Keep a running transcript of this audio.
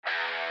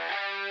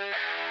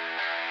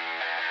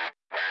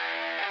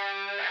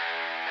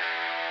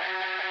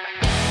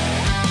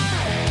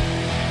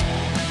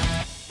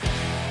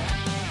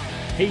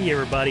Hey,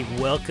 everybody.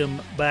 Welcome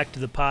back to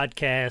the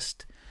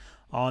podcast.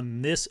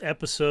 On this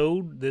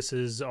episode, this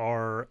is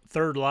our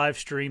third live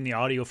stream, the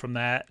audio from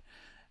that.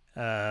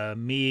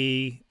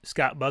 Me,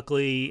 Scott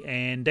Buckley,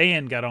 and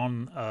Dan got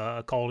on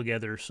a call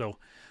together. So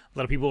a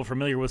lot of people are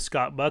familiar with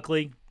Scott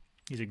Buckley.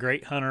 He's a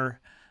great hunter,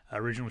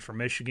 originally from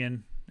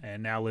Michigan,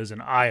 and now lives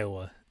in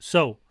Iowa.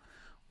 So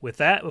with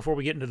that, before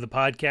we get into the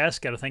podcast,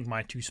 got to thank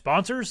my two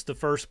sponsors. The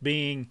first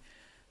being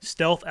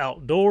Stealth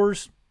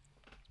Outdoors.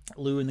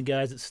 Lou and the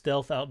guys at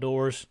Stealth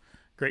Outdoors,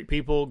 great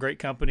people, great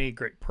company,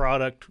 great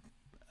product.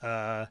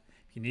 If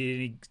you need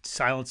any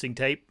silencing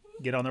tape,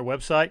 get on their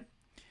website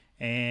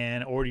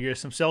and order you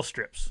some cell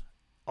strips.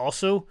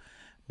 Also,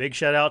 big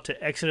shout out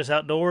to Exodus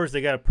Outdoors.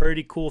 They got a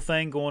pretty cool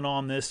thing going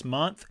on this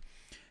month.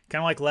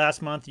 Kind of like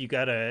last month,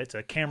 it's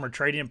a camera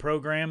trade-in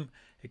program,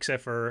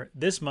 except for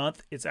this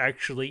month, it's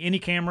actually any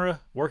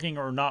camera, working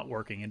or not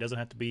working. It doesn't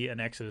have to be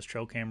an Exodus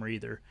trail camera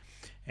either.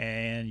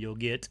 And you'll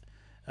get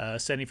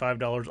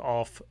 $75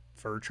 off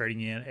for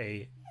trading in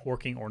a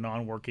working or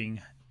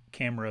non-working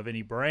camera of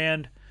any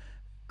brand.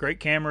 Great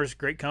cameras,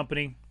 great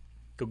company.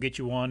 Go get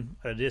you one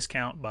at a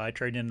discount by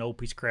trading in an old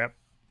piece of crap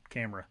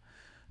camera.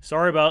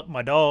 Sorry about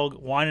my dog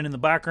whining in the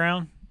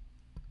background.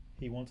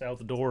 He wants out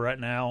the door right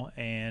now,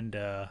 and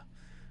I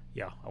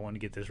want to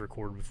get this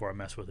recorded before I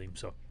mess with him.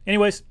 So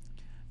anyways,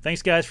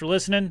 thanks guys for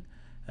listening.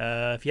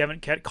 If you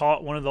haven't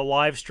caught one of the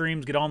live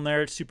streams, get on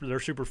there. They're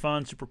super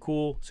fun, super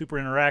cool, super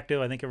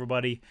interactive. I think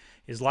everybody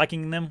is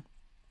liking them.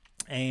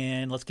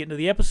 And let's get into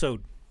the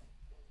episode.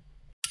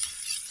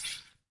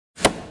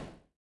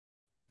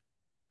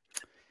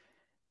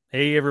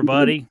 Hey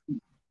everybody,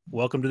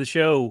 welcome to the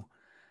show.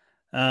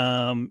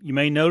 You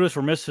may notice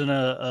we're missing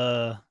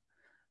a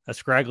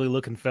scraggly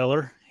looking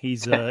feller.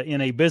 He's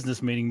in a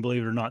business meeting,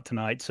 believe it or not,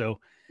 tonight. So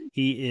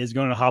he is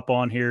going to hop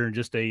on here in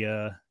just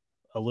a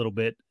little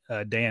bit.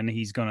 Dan,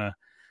 he's going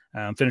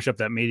to finish up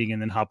that meeting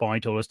and then hop on.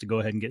 He told us to go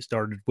ahead and get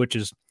started, which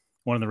is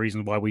one of the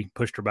reasons why we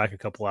pushed her back a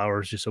couple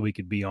hours, just so we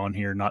could be on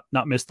here, not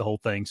miss the whole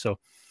thing. So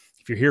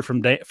if you're here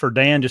for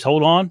Dan, just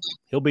hold on.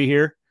 He'll be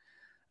here.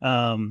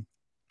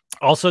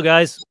 Also,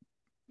 guys,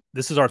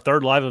 this is our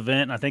third live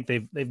event. I think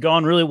they've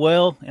gone really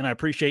well, and I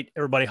appreciate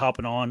everybody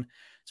hopping on.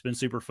 It's been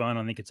super fun.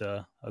 I think it's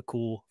a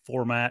cool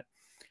format.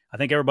 I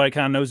think everybody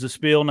kind of knows the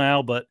spiel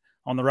now, but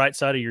on the right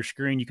side of your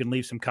screen, you can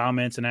leave some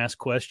comments and ask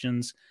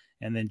questions.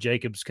 And then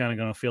Jacob's kind of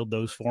going to field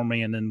those for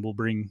me, and then we'll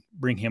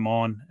bring him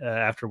on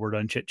after we're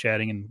done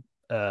chit-chatting and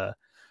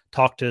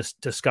talk to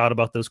Scott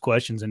about those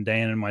questions, and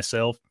Dan and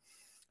myself.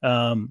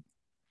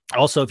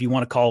 Also, if you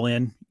want to call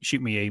in,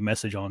 shoot me a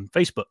message on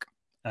Facebook.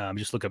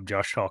 Just look up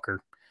Josh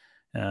Talker,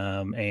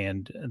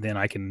 and then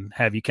I can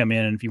have you come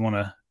in, and if you want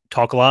to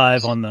talk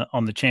live on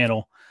the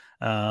channel.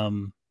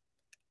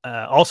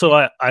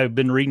 Also, I've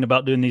been reading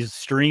about doing these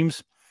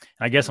streams.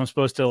 I guess I'm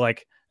supposed to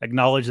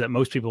acknowledge that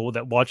most people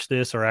that watch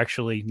this are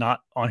actually not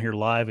on here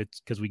live. It's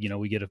because we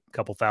get a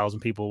couple thousand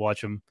people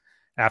watch them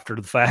after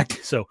the fact.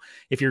 So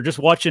if you're just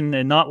watching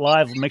and not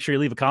live, make sure you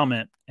leave a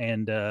comment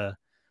and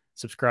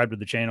subscribe to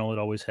the channel. It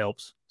always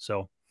helps.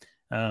 So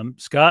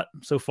Scott,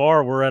 so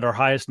far we're at our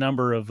highest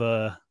number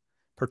of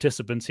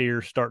participants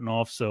here starting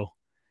off. So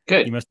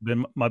good. You must have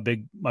been my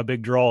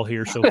big draw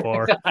here so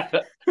far.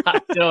 I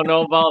don't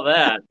know about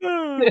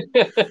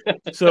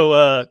that.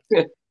 So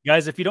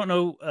guys, if you don't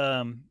know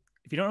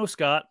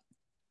Scott,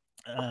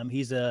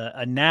 he's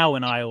a now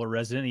in Iowa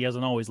resident. He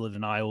hasn't always lived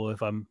in Iowa,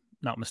 if I'm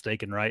not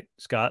mistaken, right,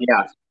 Scott?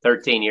 Yeah,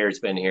 13 years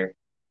been here.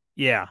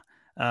 Yeah.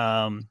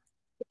 And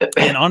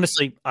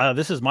honestly,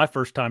 this is my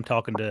first time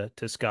talking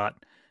to Scott.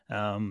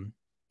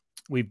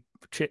 We've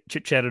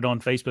chit-chatted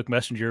on Facebook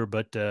Messenger,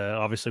 but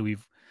obviously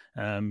we've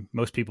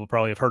most people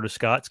probably have heard of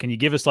Scott's. Can you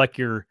give us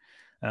your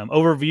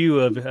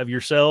overview of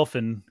yourself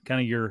and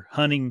kind of your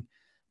hunting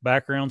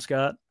background,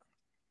 Scott?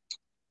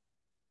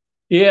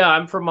 Yeah,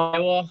 I'm from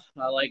Iowa.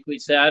 Like we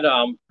said,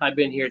 I've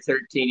been here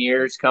 13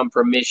 years, come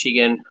from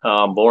Michigan,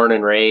 born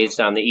and raised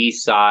on the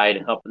east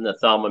side, up in the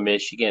thumb of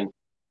Michigan.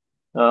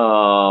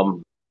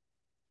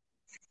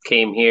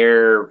 Came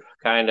here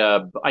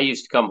I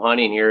used to come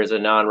hunting here as a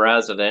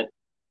non-resident,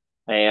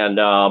 and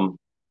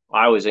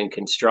I was in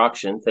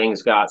construction.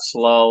 Things got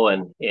slow,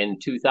 and in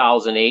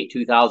 2008,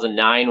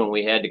 2009, when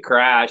we had to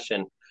crash,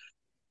 and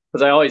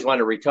because I always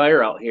wanted to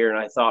retire out here, and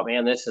I thought,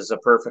 man, this is a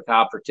perfect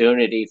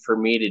opportunity for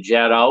me to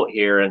jet out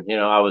here. And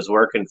I was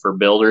working for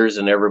builders,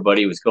 and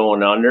everybody was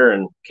going under,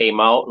 and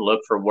came out and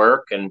looked for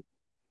work, and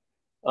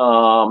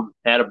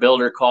had a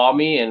builder call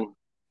me, and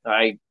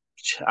I,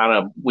 on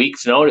a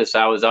week's notice,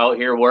 I was out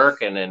here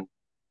working,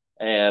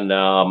 and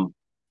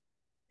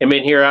I've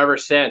been here ever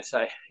since.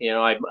 I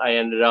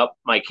ended up,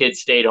 my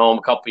kids stayed home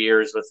a couple of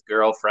years with a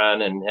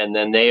girlfriend, and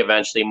then they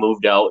eventually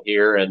moved out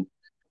here, and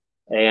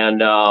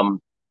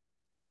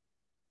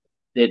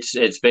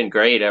it's been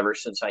great ever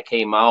since I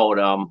came out.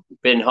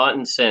 Been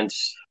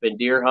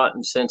deer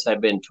hunting since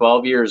I've been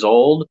 12 years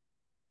old.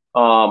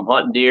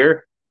 Hunting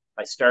deer.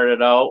 I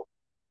started out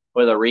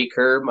with a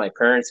recurve my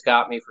parents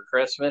got me for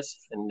Christmas,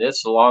 and this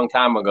is a long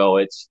time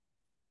ago.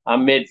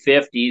 I'm mid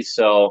 50s,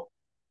 so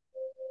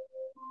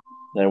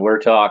And we're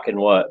talking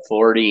what,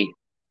 40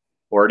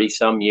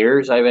 some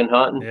years I've been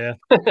hunting,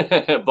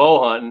 Yeah.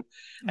 bow hunting.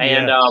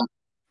 And Yeah.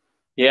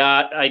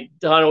 yeah, I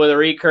hunted with a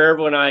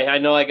recurve when I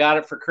know I got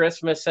it for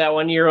Christmas that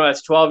one year when I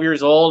was 12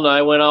 years old, and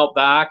I went out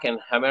back, and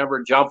I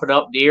remember jumping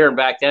up deer. And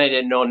back then I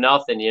didn't know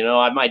nothing,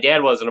 my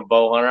dad wasn't a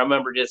bow hunter. I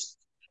remember just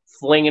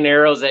flinging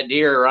arrows at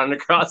deer running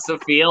across the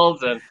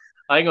fields. And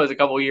I think it was a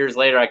couple of years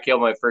later I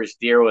killed my first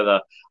deer with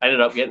I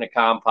ended up getting a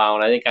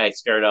compound. I think I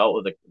started out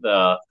with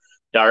the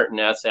Dart and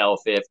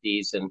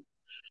SL50s, and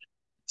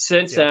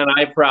since Yeah. then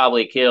I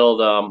probably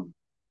killed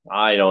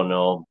I don't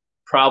know,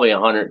 probably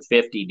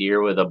 150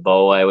 deer with a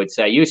bow. I would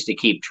say I used to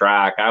keep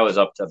track. I was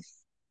up to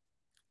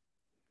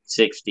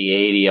 60,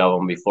 80 of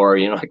them before,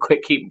 I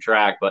quit keeping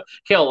track, but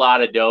kill a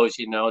lot of does,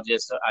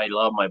 just I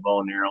love my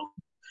bow and arrow.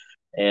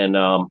 And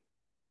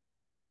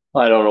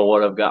I don't know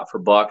what I've got for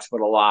bucks,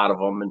 but a lot of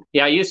them. And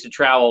yeah, I used to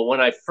travel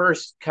when I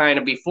first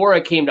before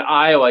I came to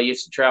Iowa. I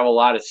used to travel a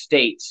lot of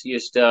states.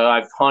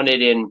 I've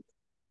hunted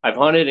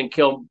and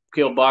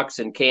killed bucks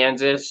in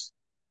Kansas,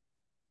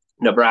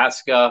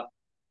 Nebraska,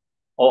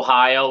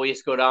 Ohio. We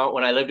used to go down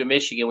when I lived in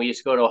Michigan. We used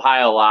to go to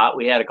Ohio a lot.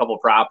 We had a couple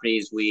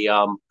properties. We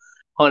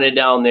hunted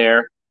down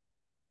there.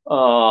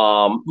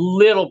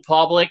 Little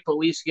public, but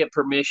we used to get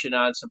permission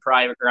on some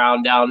private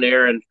ground down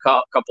there in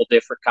a couple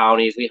different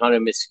counties. We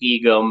hunted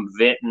Muskegum,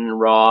 Vinton,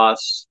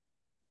 Ross,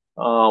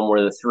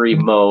 were the three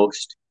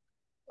most.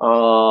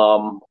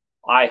 Um,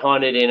 I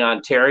hunted in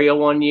Ontario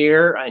one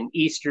year, in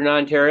eastern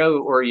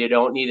Ontario, where you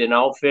don't need an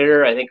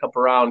outfitter. I think up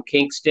around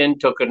Kingston,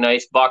 took a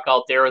nice buck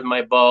out there with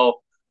my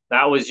bow.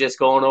 That was just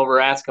going over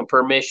asking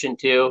permission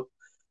to,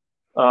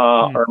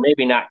 Hmm. or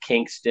maybe not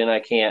Kingston. I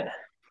can't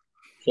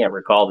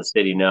recall the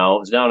city now. It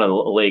was down in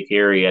Lake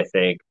Erie, I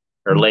think,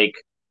 or Lake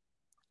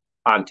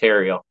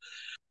Ontario.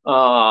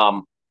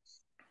 Um,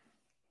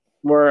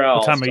 where What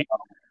else? time of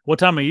what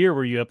time of year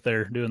were you up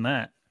there doing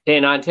that?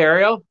 In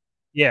Ontario?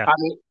 Yeah. I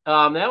mean,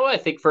 that was, I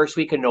think, first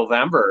week in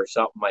November or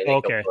something. I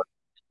think it Okay. was.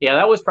 Yeah,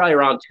 that was probably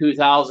around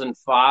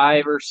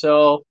 2005 or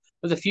so. It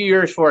was a few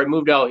years before I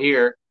moved out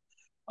here.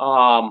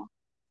 Um,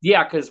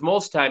 yeah, because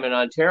most time in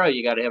Ontario,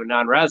 you got to have a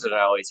non-resident.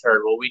 I always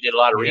heard. Well, we did a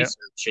lot of Yeah.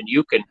 research, and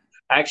you can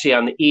actually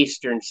on the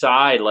eastern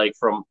side, like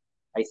from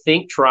I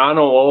think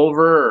Toronto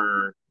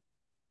over,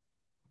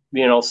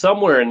 or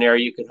somewhere in there,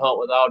 you can hunt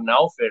without an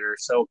outfitter.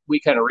 So we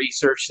kind of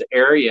researched the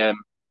area.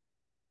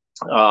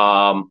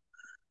 And,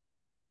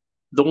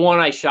 the one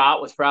I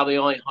shot was probably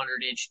only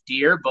 100-inch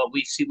deer, but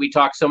we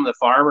talked to some of the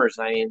farmers.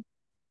 I mean,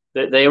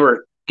 they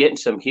were getting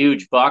some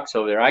huge bucks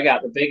over there. I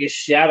got the biggest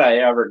shed I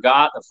ever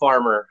got. The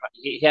farmer,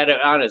 he had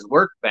it on his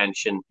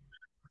workbench, and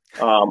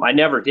I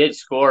never did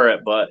score it,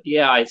 but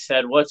yeah, I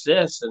said, "What's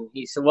this?" And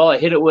he said, "Well, I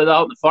hit it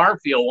without in the farm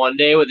field one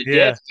day with a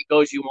Yeah. disc." He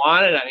goes, "You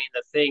want it?" I mean,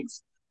 the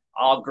thing's.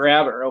 I'll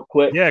grab it real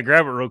quick. Yeah.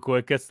 Grab it real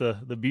quick. That's the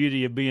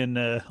beauty of being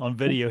on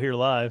video here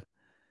live.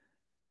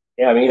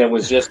 Yeah, I mean, it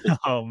was just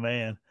Oh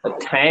man. a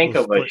tank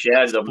Little of a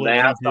shed, the split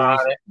math V2s.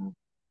 on it. And,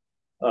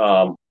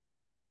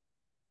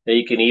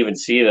 you can even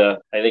see I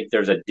think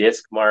there's a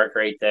disc mark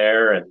right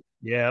there. And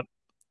Yep.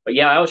 but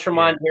yeah, I was from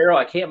Yeah. Ontario.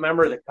 I can't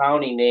remember the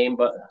county name,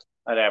 but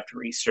I'd have to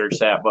research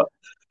that. But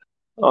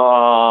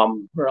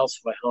where else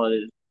have I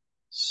hunted?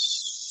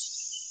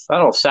 I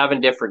don't know,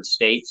 7 different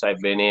states I've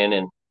been in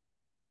and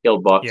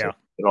killed bucks Yeah.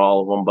 in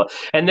all of them. But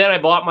and then I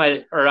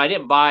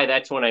didn't buy.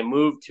 That's when I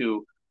moved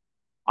to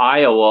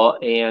Iowa,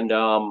 and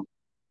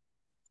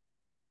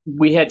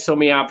we had so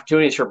many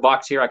opportunities for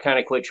bucks here. I kind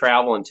of quit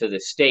traveling to the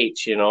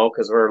states,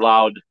 because we're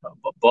allowed a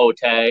bow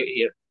tag,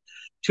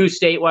 2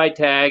 statewide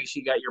tags.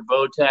 You got your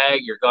bow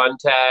tag, your gun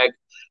tag,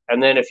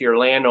 and then if you're a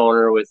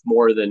landowner with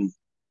more than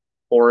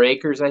 4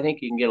 acres, I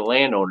think you can get a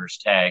landowner's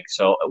tag.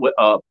 So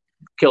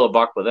kill a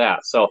buck with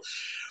that. So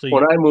So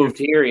when I you're moved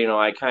here,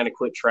 I kind of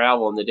quit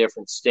traveling the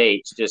different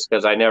states just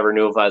because I never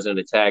knew if I was going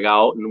to tag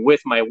out. And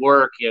with my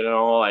work,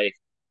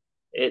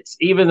 it's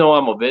even though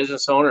I'm a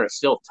business owner, it's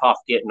still tough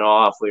getting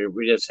off.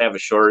 We just have a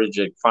shortage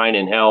of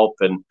finding help,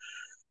 and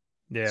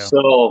yeah.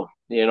 so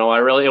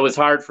it was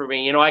hard for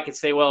me. I could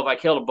say, well, if I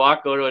killed a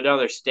buck, go to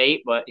another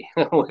state, but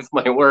with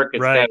my work,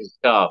 it's kind Right. of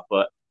tough.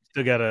 But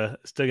Still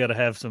gotta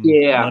have some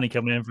yeah, money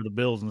coming in for the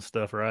bills and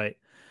stuff, right?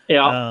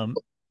 yeah, Um,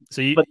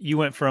 so you but you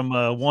went from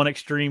one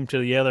extreme to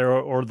the other,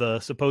 or the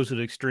supposed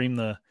extreme,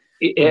 from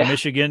yeah,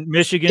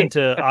 Michigan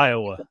to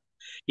Iowa.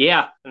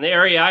 yeah. In the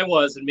area I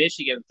was in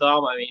Michigan,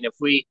 I mean,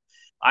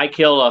 I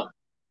kill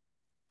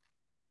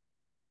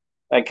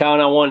I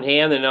count on one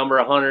hand the number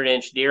of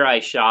 100-inch deer I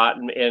shot,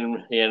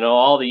 and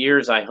all the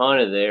years I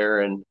hunted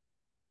there, and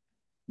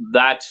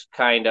that's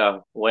kind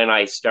of when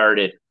I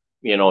started,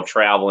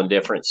 traveling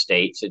different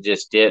states. It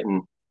just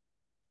didn't.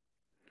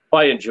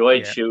 I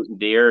enjoyed Yeah. shooting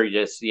deer.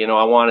 Just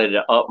I wanted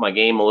to up my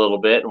game a little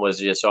bit, and was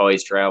just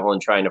always traveling,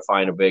 trying to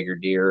find a bigger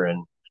deer,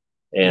 and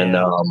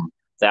Yeah.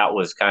 that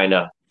was kind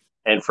of.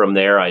 And from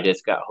there, I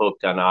just got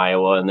hooked on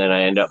Iowa, and then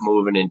I ended up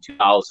moving in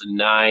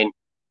 2009,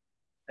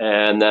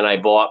 and then I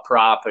bought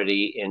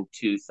property in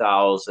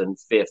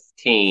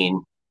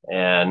 2015,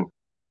 and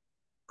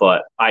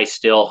but I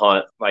still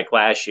hunt. Like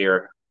last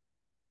year,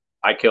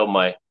 I killed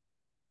my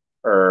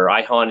or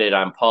I hunted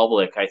on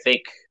public, I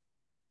think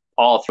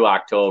all through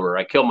October.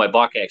 I killed my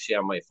buck actually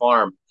on my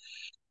farm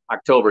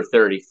October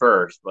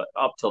 31st, but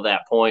up till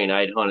that point,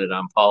 I'd hunted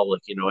on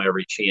public,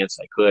 every chance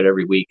I could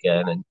every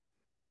weekend. And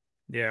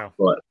Yeah.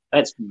 but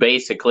that's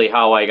basically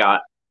how I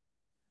got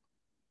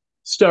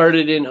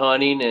started in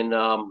hunting. And,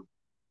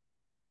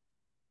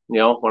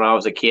 when I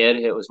was a kid,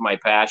 it was my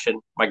passion.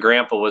 My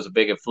grandpa was a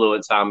big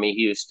influence on me.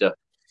 He used to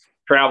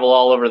travel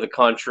all over the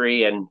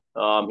country, and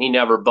he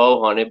never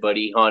bow hunted, but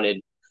he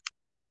hunted,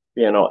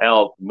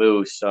 elk,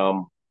 moose,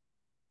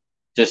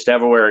 just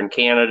everywhere in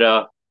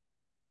Canada,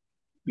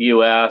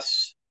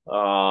 U.S.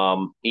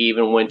 He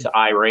even went to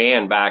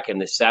Iran back in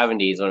the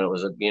 70s when it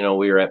was, we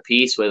were at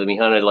peace with him. He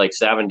hunted like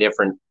 7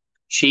 different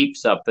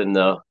sheeps up in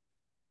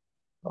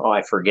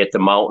I forget the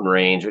mountain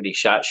range, but he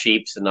shot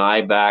sheeps and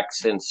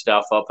ibex and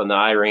stuff up in the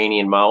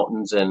Iranian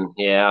mountains. And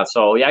yeah,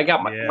 so yeah, I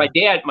got Yeah. my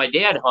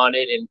dad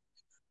hunted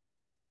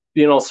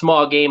and,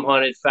 small game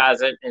hunted,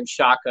 pheasant and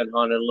shotgun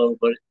hunted a little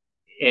bit.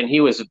 And he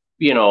was,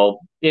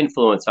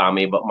 influence on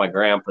me, but my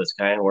grandpa's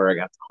kind of where I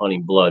got the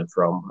hunting blood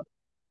from.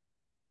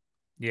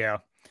 Yeah.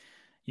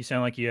 You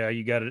sound like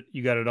you got it.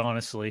 You got it.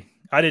 Honestly,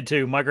 I did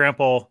too. My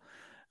grandpa,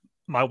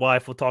 my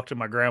wife will talk to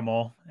my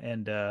grandma,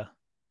 and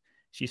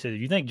she said,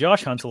 "If you think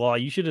Josh hunts a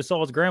lot, you should have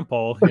saw his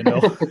grandpa." It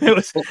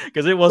was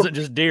because it wasn't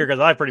just deer. Because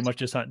I pretty much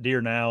just hunt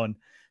deer now, and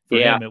for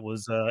Yeah, him, it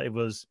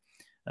was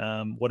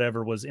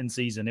whatever was in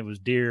season. It was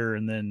deer,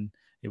 and then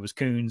it was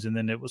coons, and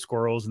then it was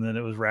squirrels, and then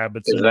it was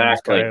rabbits, and then it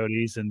was exactly.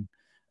 coyotes, and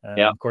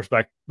Yeah, of course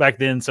back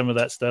then, some of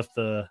that stuff,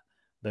 the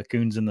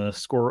coons and the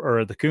squirrel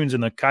or the coons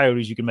and the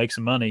coyotes, you can make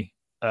some money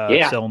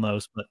yeah, selling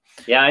those. But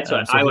yeah. That's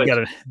what so he got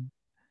it.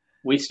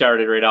 we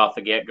started right off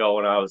the get go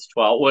when I was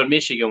 12. Well, in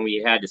Michigan,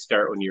 we had to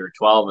start when you were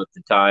 12 at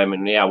the time.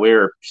 And yeah, we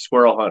were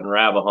squirrel hunting,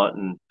 rabbit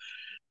hunting.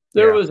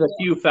 There Yeah, was a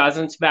few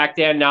pheasants back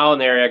then. Now in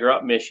the area I grew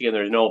up in Michigan,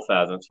 there's no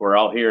pheasants. We're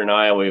out here in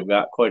Iowa, we've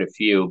got quite a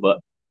few. But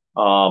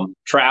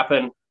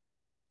trapping,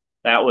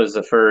 that was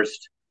the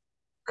first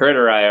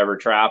critter I ever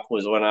trapped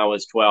was when I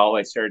was 12.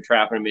 I started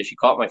trapping in Michigan,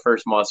 caught my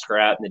first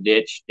muskrat in the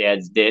ditch,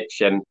 dad's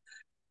ditch,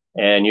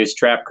 and used to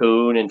trap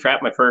coon and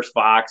trapped my first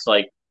fox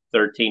like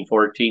 13,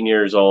 14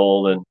 years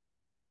old.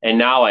 And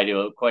now I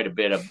do quite a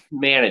bit of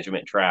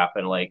management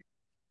trapping. Like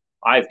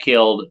I've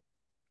killed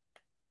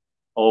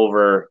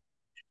over,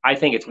 I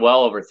think it's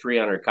well over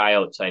 300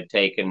 coyotes I've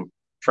taken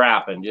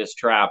trapping, just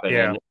trapping.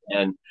 yeah,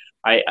 And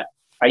I,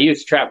 I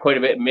used to trap quite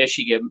a bit in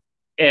Michigan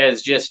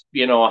as just,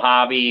 a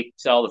hobby,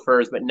 sell the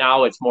furs, but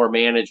now it's more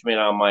management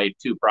on my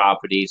 2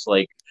 properties.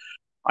 Like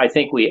I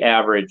think we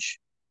average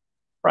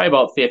probably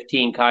about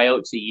 15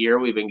 coyotes a year.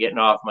 We've been getting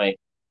off I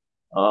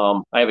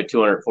have a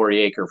 240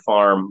 acre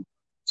farm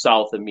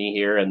south of me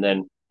here, and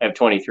then I have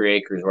 23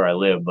 acres where I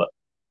live. But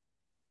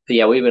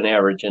yeah, we've been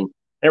averaging.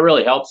 It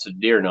really helps the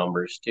deer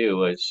numbers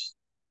too. Is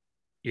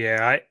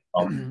yeah.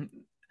 um,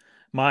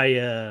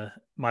 I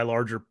my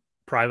larger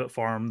private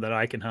farm that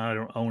I can hunt. I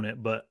don't own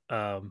it, but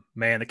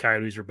man, the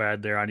coyotes are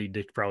bad there. I need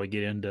to probably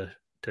get into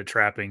to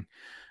trapping.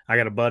 I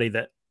got a buddy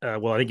that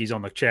well, I think he's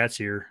on the chats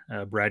here.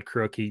 Brad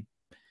Crook.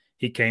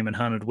 He came and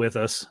hunted with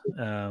us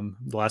the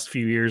last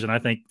few years, and I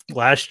think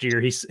last year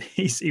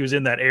he was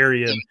in that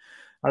area, and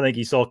I think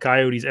he saw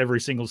coyotes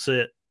every single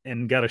sit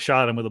and got a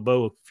shot at him with a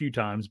bow a few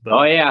times. But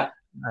oh yeah,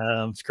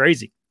 it's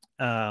crazy.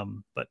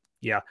 But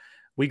yeah,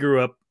 we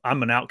grew up.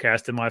 I'm an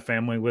outcast in my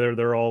family. Whether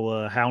they're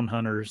all hound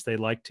hunters, they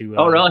like to.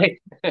 oh really?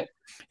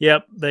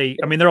 Yep, they.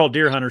 I mean, they're all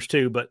deer hunters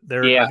too. But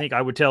they're. I Yeah, think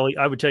I would tell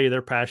you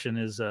their passion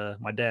is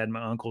my dad and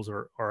my uncles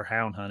are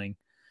hound hunting.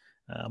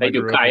 they I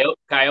do grew up with.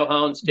 coyote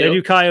hounds They too.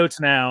 do coyotes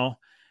now.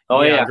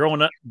 Oh Yeah, yeah.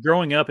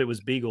 growing up, it was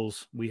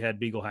beagles. We had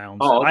beagle hounds.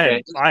 Oh I okay.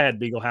 had I had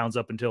beagle hounds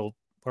up until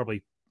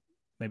probably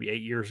maybe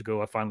 8 years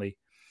ago. I finally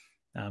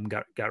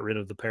got rid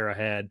of the pair I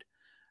had.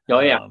 Oh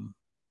yeah. Um,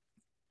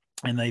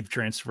 and they've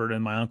transferred,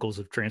 and my uncles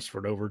have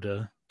transferred over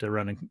to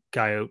running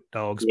coyote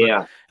dogs. But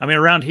Yeah. I mean,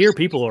 around here,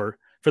 people are,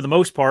 for the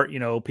most part,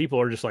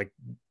 people are just like,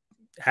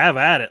 have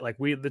at it. Like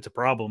it's a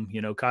problem,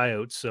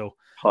 coyotes. So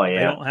Oh they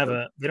yeah.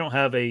 don't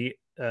have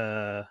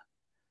a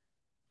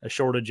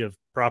shortage of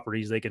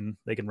properties they can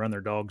run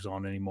their dogs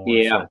on anymore.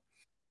 Yeah.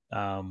 So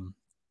um,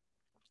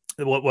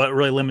 what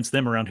really limits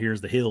them around here is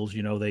the hills.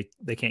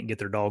 They can't get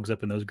their dogs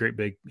up in those great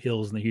big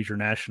hills in the Hoosier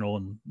National,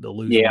 and they'll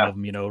lose one Yeah. of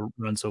them.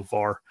 Run so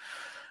far.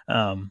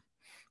 Um,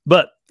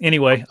 But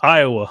anyway,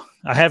 Iowa.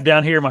 I have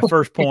down here my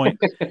first point.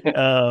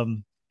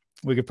 Um,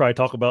 we could probably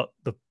talk about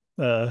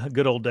the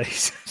good old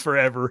days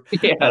forever.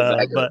 Yeah.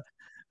 Exactly. But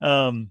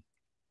um,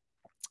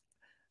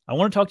 I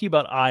want to talk to you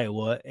about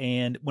Iowa.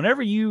 And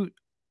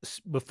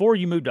before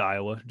you moved to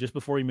Iowa, just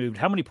before you moved,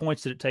 how many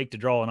points did it take to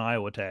draw an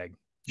Iowa tag?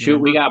 You Shoot,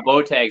 we remember? got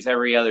bow tags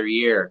every other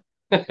year.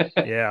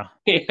 Yeah.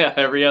 Yeah,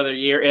 every other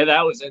year. And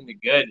that was in the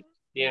good,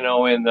 in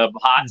the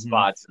hot Hmm.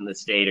 spots in the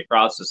state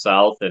across the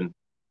south and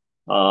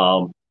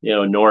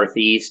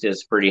northeast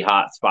is pretty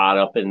hot spot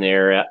up in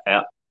there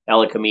at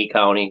Ellicomie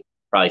County.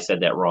 Probably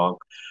said that wrong.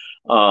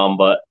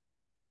 But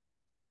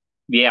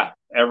yeah,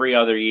 every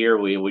other year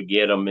we would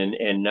get them,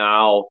 and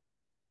now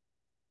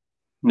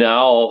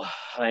No,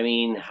 I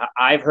mean,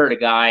 I've heard of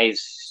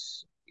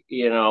guys,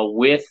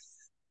 with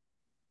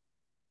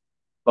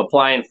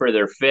applying for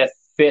their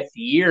fifth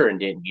year and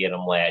didn't get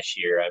them last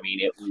year. I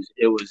mean,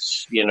 it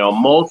was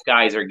most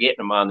guys are getting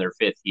them on their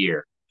fifth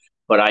year.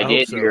 But I I hope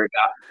did so. hear,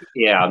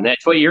 yeah, and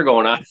that's what you're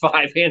going on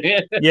 5 in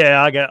it.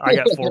 Yeah, I got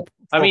four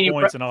I four mean,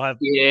 points, and I'll have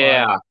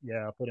yeah, finally.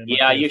 Yeah, I'll put in my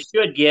yeah, you fifth.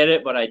 should get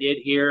it, but I did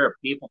hear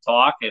people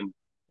talking,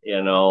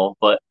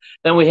 But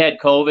then we had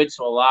COVID,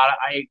 so a lot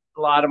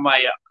of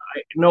my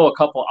I know a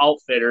couple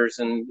outfitters,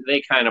 and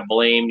they kind of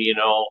blamed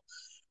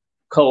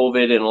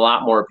COVID and a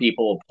lot more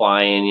people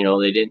applying.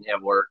 They didn't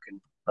have work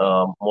and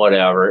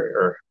whatever,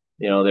 or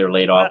they're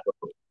laid off.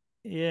 I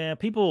Yeah,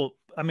 people.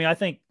 I mean, I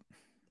think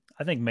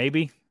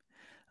maybe.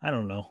 I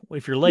don't know.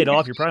 If you're laid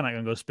off, you're probably not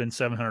going to go spend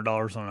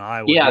 $700 on an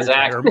Iowa Yeah, deer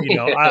tag, or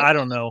exactly. I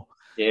don't know.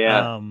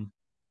 Yeah. Um,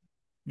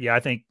 yeah, I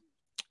think.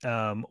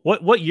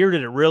 What year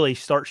did it really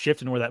start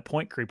shifting where that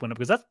point creep went up?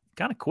 Because that's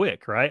kind of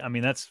quick, right? I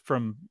mean, that's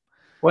from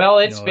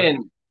Well, you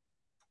know,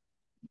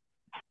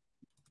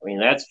 I mean,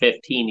 that's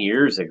 15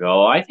 years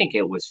ago. I think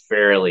it was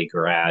fairly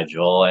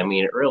gradual. I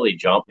mean, it really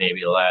jumped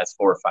maybe the last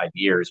 4 or 5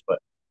 years, but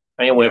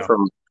I mean, it went yeah.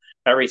 from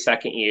every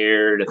second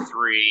year to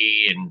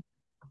three. And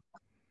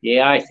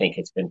yeah, I think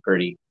it's been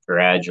pretty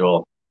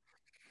gradual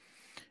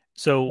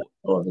So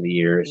over the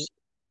years.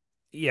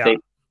 yeah,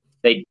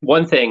 They,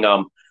 one thing,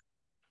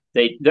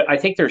 I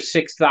think there's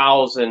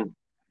 6,000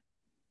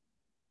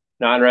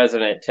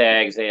 non-resident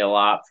tags they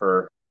allot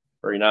for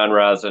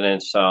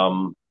non-residents.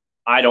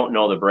 I don't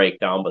know the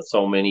breakdown, but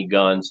so many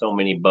guns, so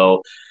many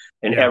bow,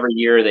 and yeah, every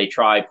year they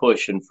try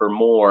pushing for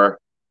more.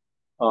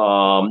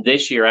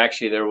 This year,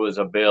 actually, there was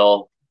a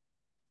bill.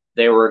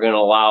 They were going to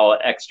allow an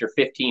extra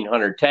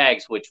 1,500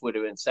 tags, which would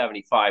have been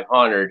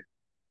 7,500.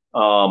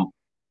 Um,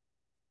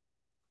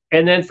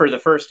 and then for the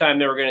first time,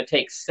 they were going to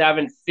take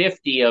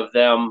 750 of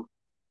them,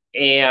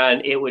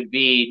 and it would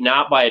be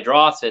not by a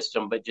draw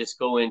system, but just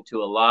go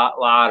into a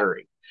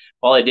lottery.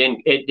 Well, it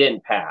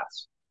didn't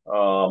pass.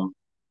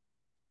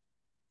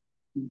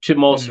 To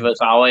most of mm, us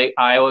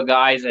Iowa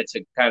guys, that's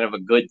a kind of a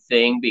good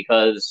thing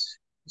because,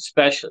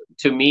 especially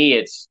to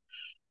me,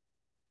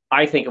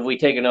 I think if we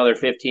take another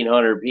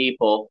 1,500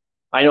 people,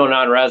 I know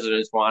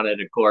non-residents want it,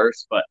 of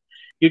course, but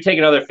you take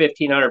another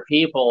 1,500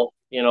 people,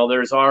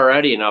 there's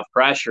already enough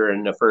pressure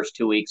in the first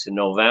 2 weeks in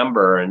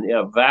November, and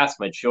a vast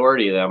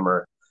majority of them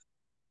are,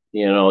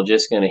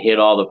 just going to hit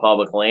all the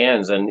public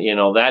lands, and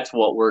that's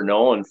what we're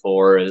known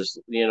for is,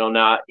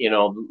 not,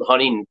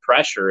 hunting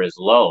pressure is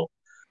low,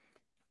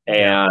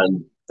 yeah,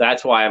 and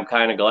that's why I'm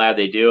kind of glad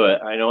they do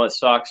it. I know it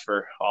sucks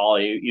for all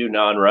you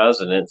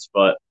non-residents,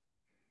 but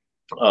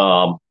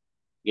um,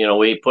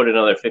 we put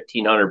another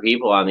 1,500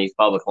 people on these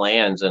public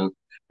lands, and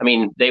I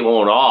mean they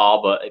won't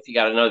all, but if you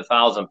got another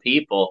 1,000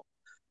 people,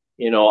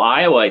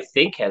 Iowa I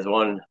think I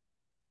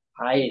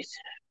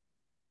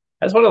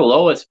has one of the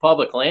lowest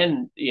public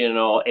land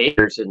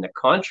acres in the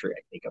country.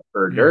 I think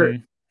for dirt.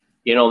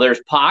 mm-hmm,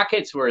 There's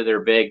pockets where they're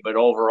big, but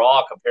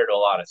overall, compared to a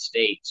lot of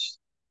states,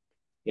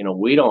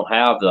 we don't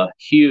have the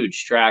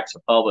huge tracts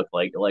of public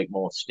like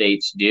most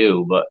states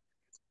do. But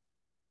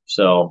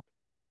so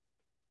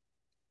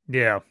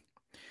yeah.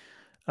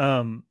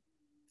 Um,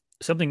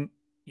 something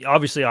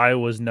obviously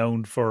Iowa's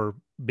known for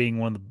being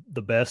one of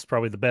the best,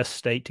 probably the best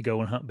state to go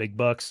and hunt big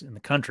bucks in the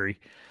country.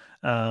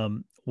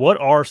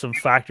 What are some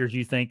factors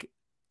you think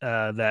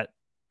that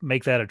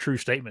make that a true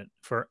statement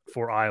for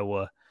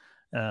Iowa?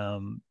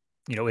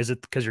 Is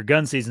it because your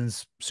gun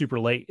season's super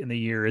late in the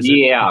year? Is it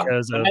yeah,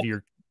 because of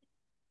your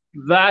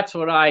that's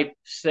what I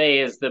say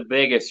is the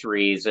biggest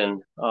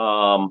reason.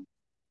 Our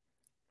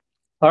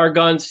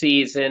gun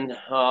season,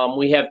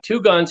 we have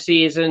two gun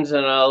seasons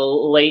and a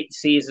late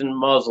season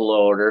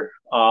muzzleloader.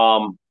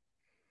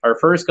 Our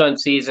first gun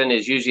season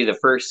is usually the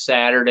first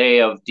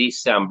Saturday of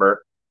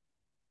December,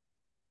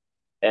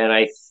 and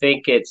I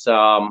think it's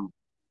I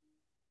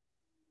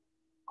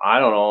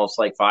don't know, it's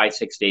like 5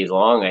 6 days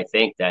long. I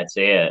think that's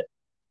it.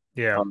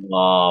 yeah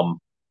Um,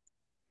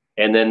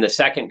 and then the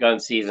second gun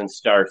season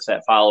starts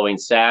that following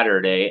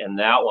Saturday, and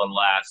that one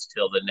lasts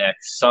till the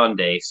next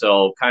Sunday.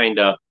 So kind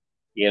of,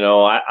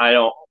 I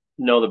don't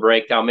know the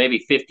breakdown.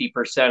 Maybe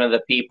 50% of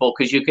the people,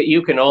 because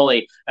you can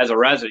only as a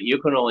resident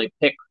you can only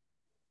pick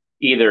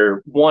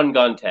either one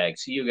gun tag.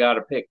 So you got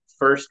to pick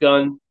first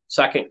gun,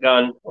 second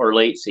gun, or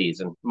late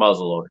season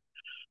muzzleloader.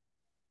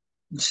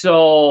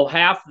 So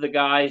half of the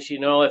guys,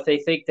 if they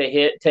think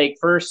they take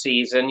first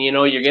season,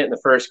 you're getting the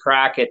first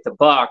crack at the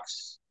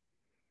bucks,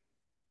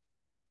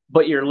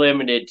 but you're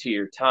limited to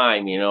your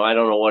time. I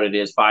don't know what it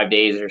is, 5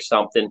 days or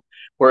something.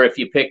 Where if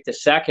you pick the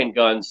second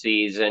gun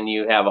season,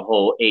 you have a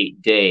whole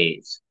 8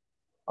 days.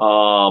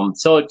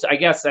 So I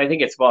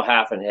think it's about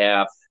half and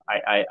half.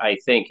 I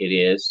think it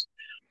is.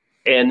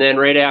 And then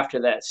right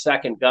after that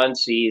second gun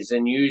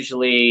season,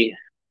 usually,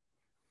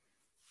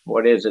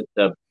 what is it?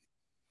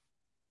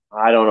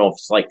 I don't know if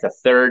it's like the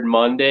third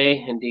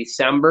Monday in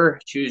December.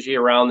 It's usually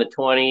around the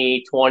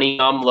 2020,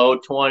 low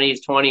 20s,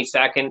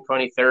 22nd,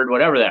 23rd,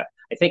 whatever that.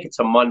 I think it's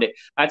a Monday.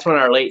 That's when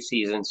our late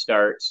season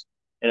starts,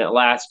 and it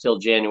lasts till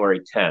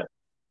January 10th.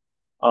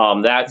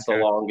 That's the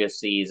Okay. longest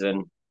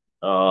season.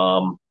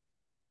 Um,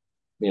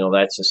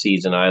 that's the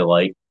season I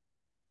like.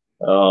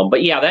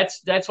 But yeah,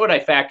 that's what I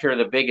factor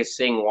the biggest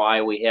thing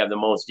why we have the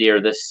most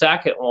deer. The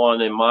second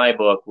one in my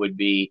book would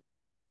be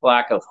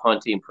lack of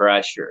hunting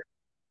pressure.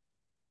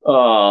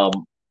 Um,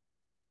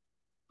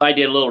 I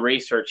did a little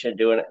research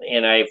into it,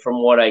 and from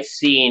what I've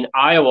seen,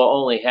 Iowa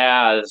only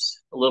has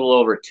a little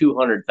over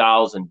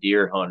 200,000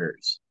 deer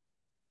hunters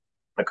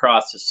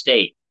across the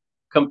state,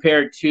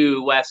 compared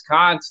to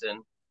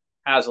Wisconsin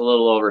has a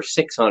little over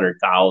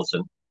 600,000.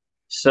 Yeah.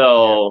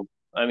 So,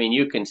 I mean,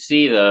 you can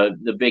see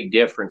the big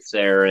difference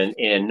there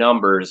in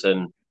numbers.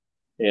 And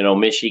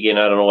Michigan,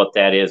 I don't know what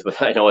that is, but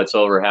I know it's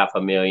over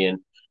 500,000.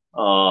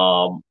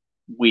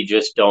 We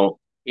just don't,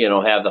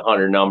 have the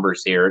hunter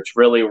numbers here. It's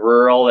really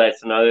rural.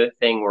 That's another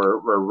thing.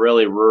 We're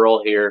really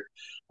rural here.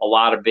 A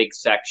lot of big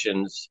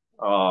sections.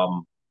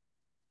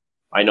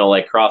 I know,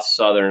 like across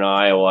southern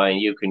Iowa,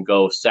 and you can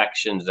go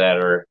sections that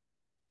are,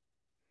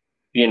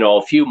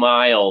 a few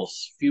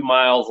miles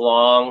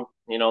long.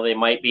 They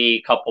might be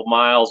a couple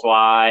miles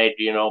wide,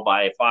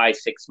 by 5,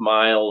 6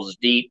 miles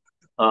deep.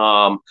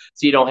 So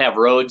you don't have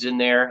roads in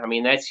there. I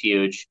mean, that's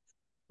huge.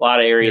 A lot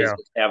of areas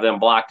Yeah. have them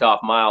blocked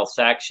off mile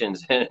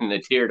sections, and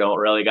the deer don't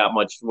really got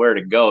much where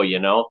to go.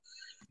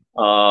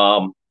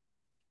 Um,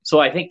 so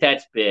I think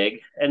that's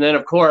big. And then,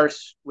 of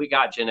course, we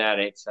got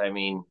genetics. I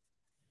mean,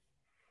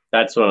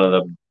 that's one of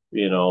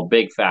the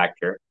big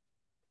factor.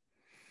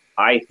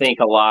 I think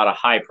a lot of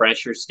high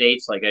pressure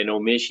states, like I know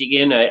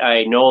Michigan,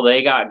 I know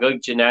they got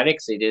good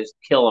genetics. They just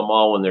kill them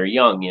all when they're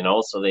young,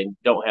 so they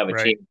don't have a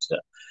Right. chance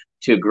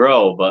to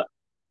grow. But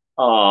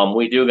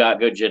we do got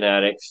good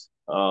genetics.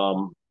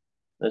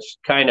 It's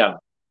kind of,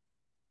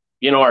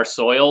 our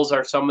soils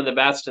are some of the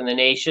best in the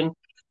nation.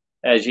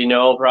 As you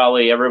know,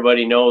 probably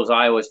everybody knows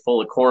Iowa's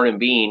full of corn and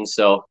beans.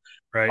 So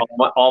Right.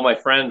 all my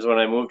friends, when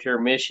I moved here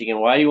in Michigan,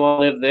 why do you want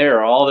to live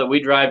there? All that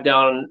we drive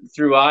down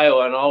through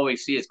Iowa and all we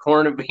see is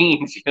corn and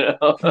beans,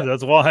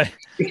 That's why.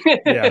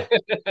 Yeah.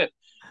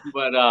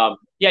 But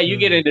yeah, you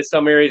get into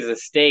some areas of the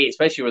state,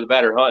 especially with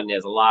better hunting.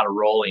 There's a lot of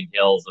rolling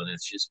hills, and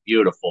it's just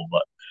beautiful.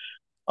 But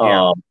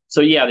Yeah.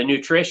 so yeah, the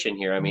nutrition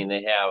here. I mean,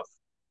 they have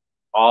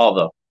all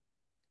the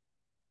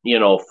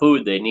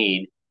food they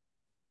need,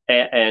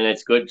 and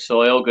it's good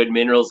soil, good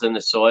minerals in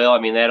the soil. I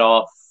mean, that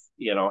all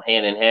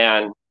hand in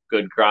hand.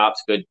 Good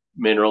crops, good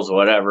minerals,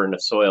 whatever in the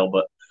soil.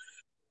 But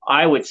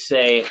I would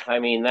say, I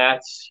mean,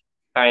 that's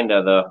kind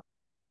of the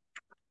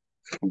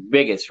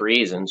biggest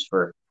reasons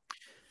for.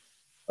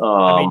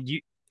 I Um,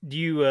 mean, do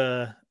you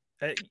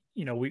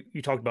we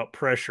you talked about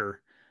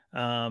pressure.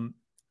 Um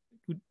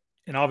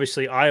and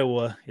obviously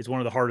Iowa is one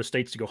of the hardest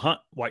states to go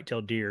hunt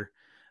white-tailed deer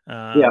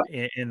yeah,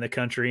 in the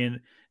country. And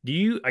do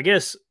you, I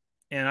guess,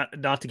 and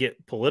not to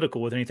get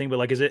political with anything, but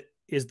like,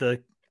 is the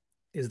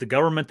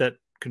government that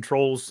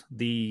controls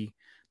the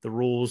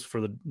rules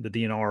for the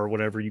DNR or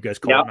whatever you guys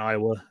call yeah, it in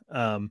Iowa?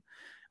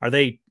 Are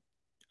they?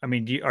 I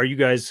mean, are you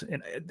guys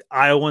and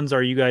Iowans?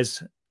 Are you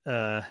guys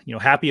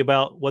happy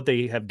about what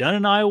they have done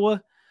in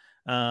Iowa?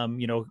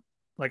 You know,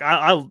 like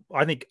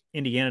I think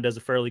Indiana does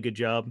a fairly good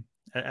job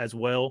as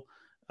well.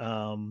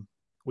 Um,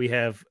 we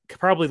have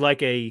probably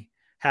like a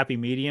happy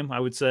medium, I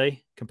would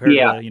say, compared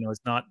yeah, to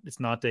it's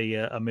not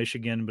a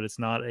Michigan, but it's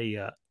not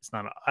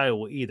an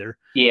Iowa either.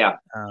 yeah.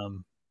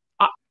 Um,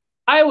 I,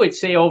 I would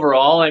say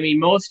overall, I mean,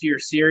 most of your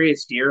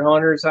serious deer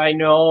hunters I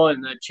know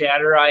and the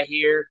chatter I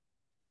hear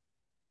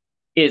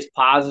is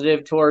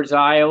positive towards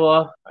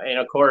Iowa. And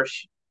of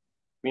course,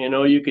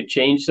 you could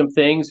change some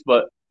things,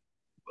 but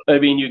I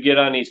mean, you get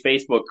on these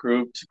Facebook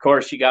groups. Of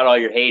course, you got all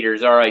your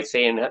haters, all right,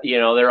 saying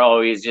they're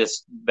always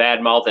just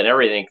bad mouthing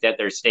everything that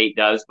their state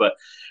does. But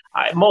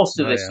most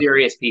of oh the yeah,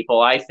 serious people,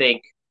 I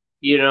think,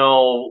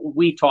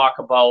 we talk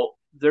about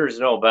there's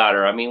no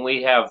better. I mean,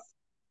 we have,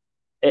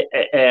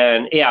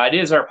 and yeah, it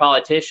is our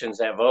politicians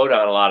that vote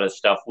on a lot of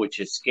stuff, which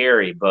is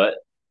scary. But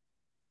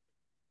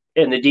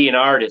and the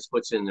DNR just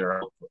puts in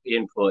their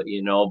input,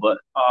 but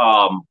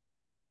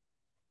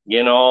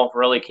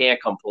really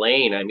can't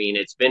complain. I mean,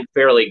 it's been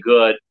fairly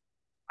good.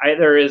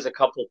 There is a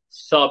couple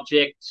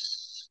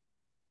subjects,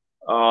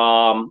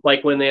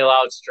 like when they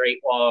allowed straight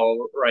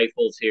wall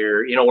rifles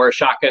here, where a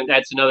shotgun,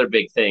 that's another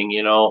big thing,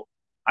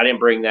 I didn't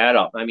bring that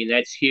up. I mean,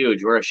 that's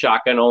huge. We're a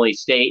shotgun only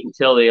state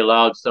until they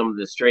allowed some of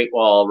the straight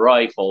wall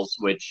rifles,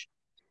 which,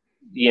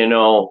 you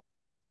know,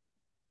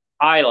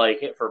 I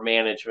like it for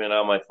management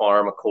on my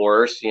farm, of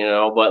course, but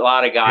a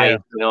lot of guys,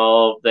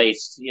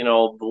 yeah,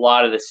 a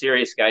lot of the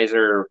serious guys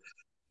are,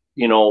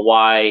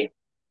 why,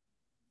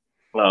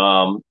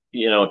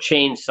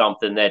 change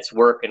something that's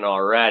working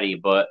already.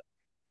 But,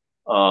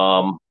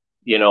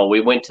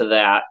 we went to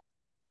that.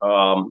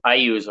 I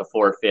use a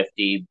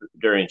 450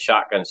 during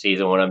shotgun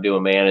season when I'm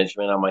doing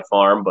management on my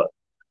farm. But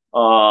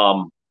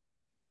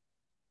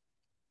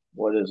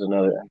what is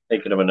another? I'm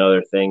thinking of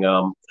another thing.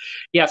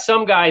 Yeah,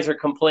 some guys are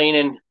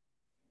complaining.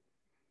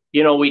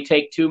 We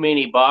take too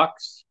many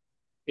bucks.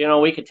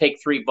 We could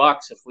take $3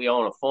 if we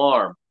own a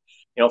farm.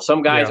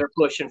 Some guys yeah. are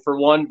pushing for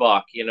 $1.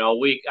 I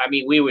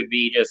mean, we would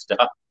be just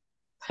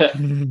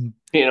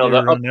The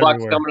They're running bucks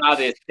everywhere. coming out of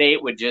the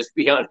state would just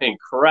be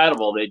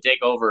incredible. They'd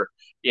take over,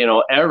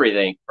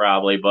 everything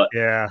probably. But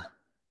Yeah.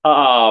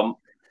 um,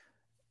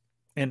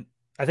 And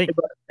I think,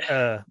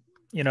 uh,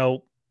 you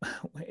know,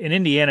 in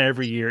Indiana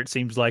every year, it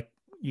seems like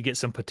you get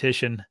some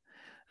petition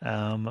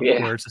yeah,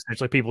 where it's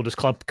essentially people just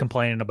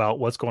complaining about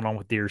what's going on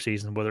with deer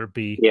season, whether it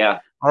be yeah,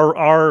 our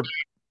our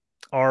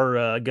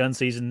our gun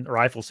season,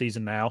 rifle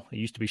season now. It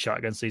used to be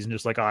shotgun season,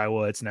 just like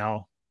Iowa. It's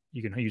now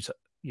you can use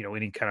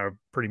any kind of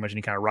pretty much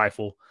any kind of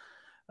rifle.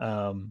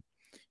 Um,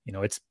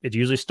 it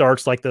usually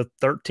starts like the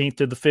 13th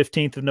to the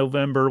 15th of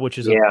November, which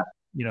is a yeah,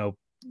 you know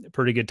a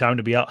pretty good time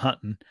to be out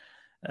hunting.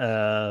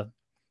 Uh,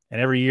 and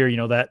every year,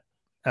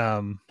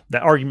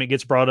 that argument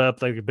gets brought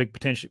up, like a big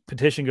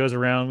petition goes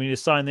around. We need to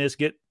sign this,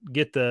 get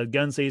the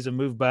gun season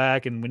moved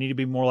back, and we need to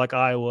be more like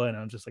Iowa. And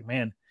I'm just like,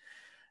 man,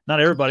 not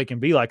everybody can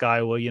be like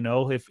Iowa.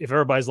 If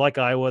everybody's like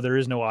Iowa, there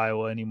is no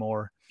Iowa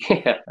anymore.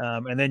 yeah,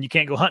 And then you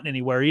can't go hunting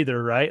anywhere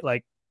either, right?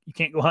 Like you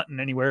can't go hunting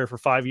anywhere for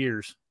 5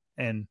 years.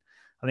 And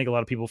I think a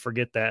lot of people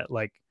forget that.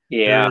 Like there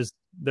yeah, is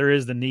there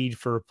is the need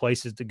for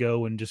places to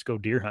go and just go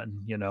deer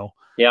hunting.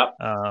 yeah,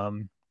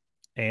 Um,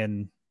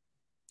 and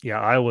yeah,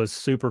 Iowa's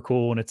super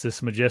cool, and it's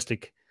this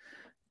majestic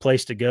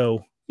place to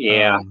go.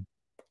 yeah. Um,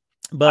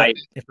 I but I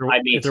if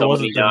meet there so many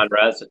wasn't the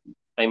non-resident.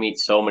 I meet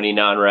so many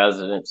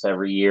non-residents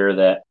every year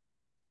that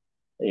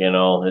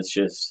it's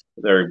just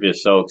they're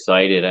just so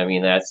excited. I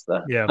mean, that's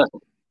the yeah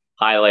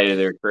highlight of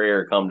their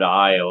career. Come to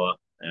Iowa,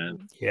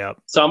 and yeah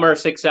some are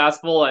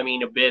successful. I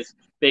mean,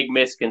 big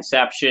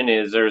misconception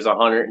is there's a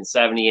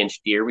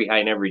 170-inch deer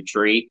behind every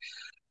tree.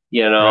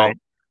 You know, right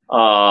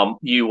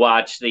you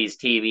watch these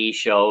TV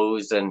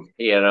shows, and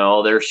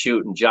they're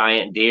shooting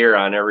giant deer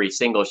on every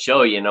single show.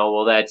 Well, you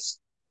know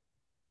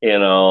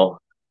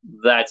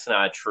that's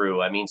not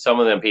true. I mean, some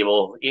of them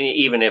people,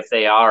 even if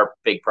they are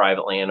big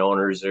private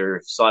landowners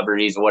or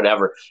celebrities or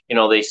whatever,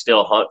 they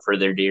still hunt for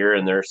their deer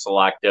and they're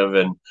selective.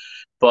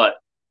 But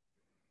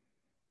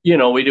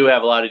we do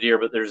have a lot of deer,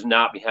 but there's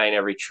not behind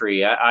every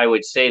tree. I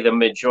would say the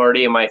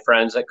majority of my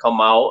friends that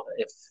come out,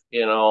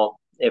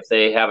 if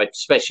they have it,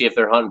 especially if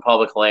they're hunting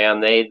public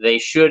land, they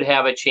should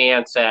have a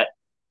chance at,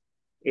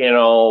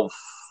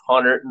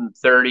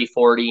 130,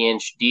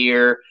 40-inch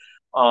deer,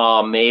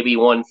 maybe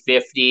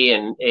 150.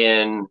 And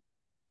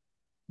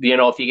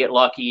if you get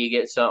lucky, you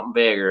get something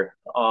bigger.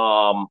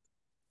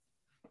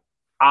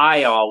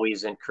 I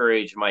always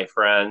encourage my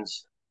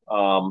friends,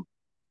 come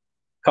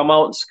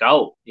out and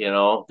scout,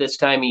 this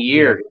time of yeah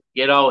year,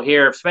 get out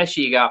here,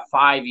 especially you got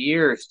 5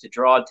 years to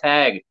draw a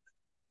tag,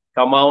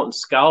 come out and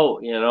scout.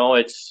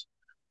 It's,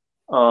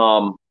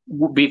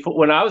 before,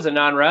 when I was a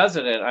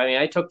non-resident, I mean,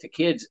 I took the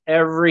kids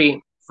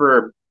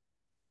for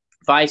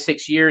 5,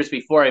 6 years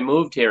before I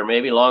moved here,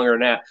 maybe longer than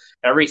that.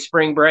 Every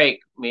spring break,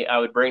 I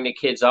would bring the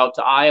kids out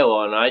to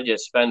Iowa, and I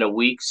just spend a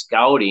week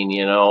scouting,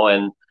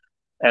 and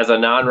as a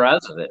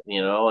non-resident,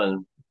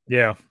 and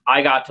yeah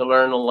I got to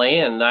learn the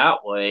land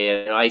that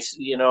way. And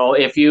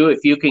if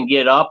you can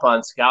get up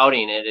on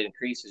scouting, it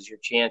increases your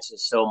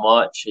chances so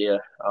much. Yeah,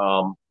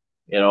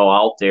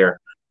 out there.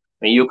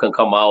 I mean, you can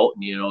come out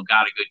and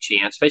got a good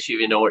chance, especially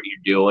if you know what you're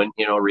doing.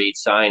 Read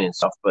sign and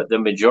stuff. But the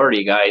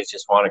majority of guys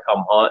just want to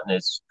come hunting,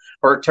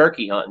 or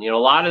turkey hunting. A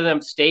lot of them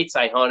states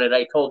I hunted.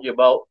 I told you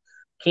about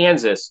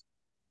Kansas.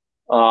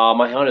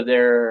 I hunted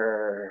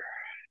there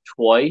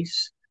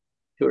twice,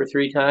 2 or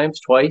 3 times,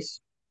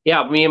 twice.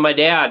 Yeah, me and my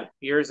dad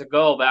years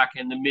ago, back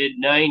in the mid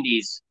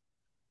 '90s,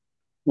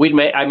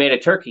 I made a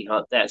turkey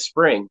hunt that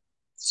spring.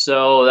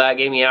 So that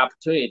gave me an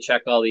opportunity to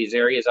check all these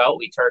areas out.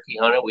 We turkey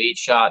hunted, we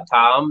shot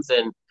toms,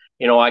 and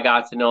I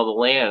got to know the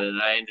land.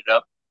 And I ended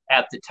up,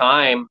 at the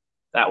time,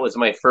 that was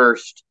my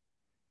first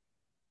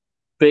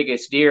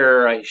biggest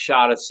deer. I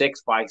shot a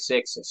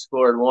 6x6. I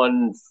scored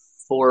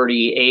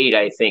 148,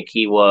 I think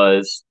he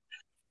was,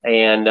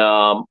 and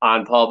on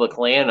public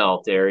land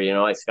out there.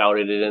 I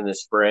scouted it in the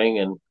spring,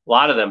 and a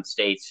lot of them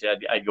states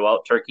I'd go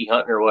out turkey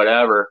hunting or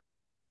whatever.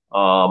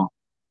 Um,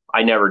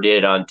 I never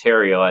did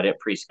Ontario. I didn't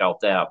pre-scout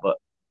that, but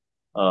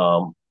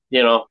um,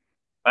 you know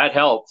that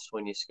helps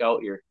when you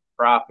scout your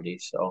property.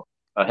 So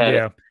ahead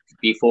of yeah.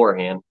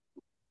 beforehand.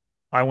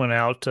 I went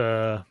out.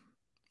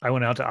 I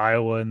went out to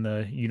Iowa in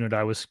the unit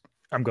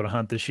I'm going to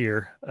hunt this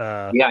year.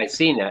 Yeah, I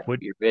seen that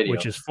Which your video.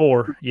 which is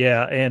 4,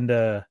 yeah, and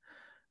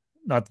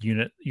not the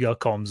unit. You gotta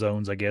call them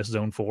zones, I guess.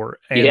 Zone 4,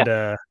 Yeah,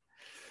 and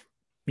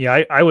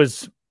yeah, I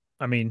was.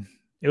 I mean,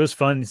 it was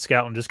fun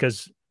scouting just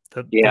because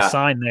the yeah,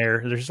 sign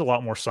there. There's just a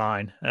lot more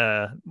sign.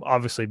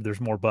 Obviously,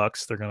 there's more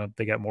bucks.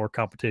 They got more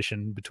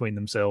competition between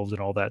themselves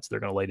and all that, so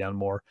they're gonna lay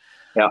down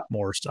yeah,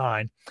 more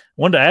sign. I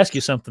wanted to ask you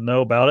something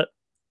though about it.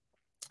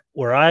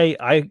 Where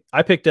I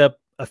picked up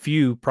a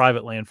few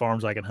private land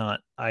farms I can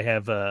hunt. I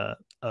have an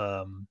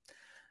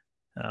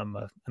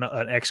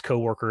ex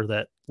coworker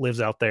that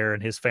lives out there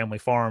and his family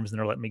farms, and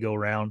they're letting me go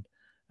around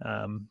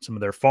some of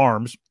their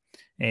farms.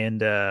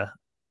 And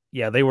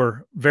yeah, they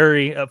were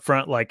very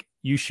upfront, like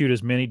you shoot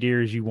as many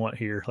deer as you want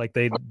here. Like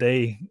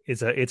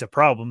it's a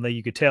problem that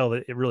you could tell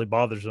that it really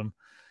bothers them.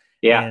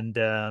 yeah, And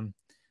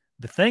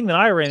The thing that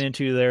I ran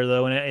into there,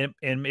 though, and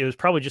it was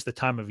probably just the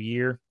time of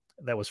year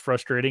that was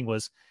frustrating,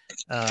 was,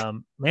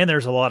 man,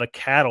 there's a lot of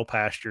cattle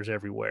pastures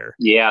everywhere,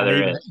 Yeah, and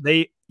there is.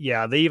 they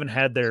even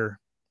had their,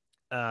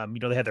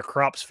 they had their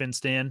crops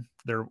fenced in,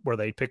 there where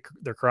they pick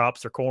their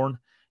crops, their corn,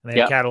 and they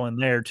had Yep. cattle in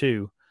there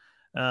too.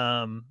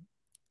 Um,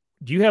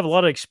 do you have a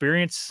lot of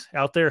experience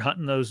out there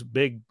hunting those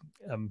big,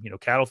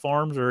 cattle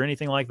farms or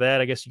anything like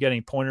that? I guess you got any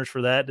pointers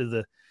for that? Do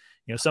the,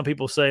 some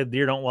people say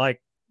deer don't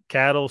like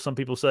cattle. Some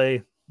people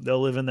say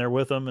they'll live in there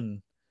with them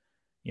and,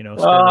 skirt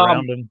Um,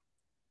 around them.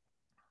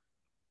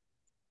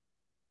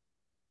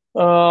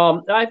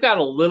 I've got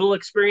a little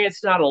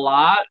experience, not a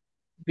lot.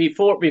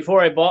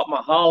 Before I bought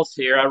my house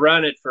here, I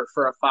rented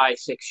for a 5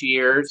 6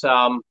 years.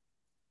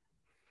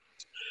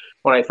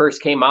 When I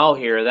first came out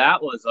here,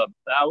 that was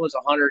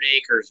 100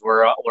 acres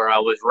where I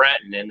was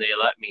renting, and they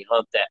let me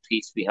hunt that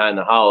piece behind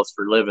the house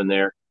for living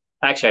there.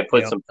 Actually, I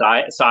put Yeah. some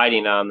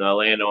siding on the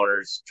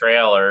landowner's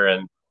trailer,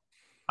 and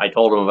I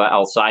told him,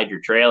 I'll side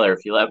your trailer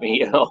if you let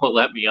me,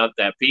 let me hunt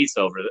that piece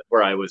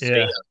where I was staying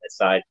Yeah. on that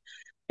side.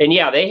 And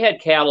yeah, they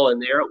had cattle in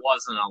there. It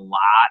wasn't a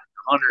lot.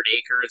 100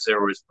 acres.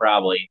 There was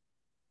probably,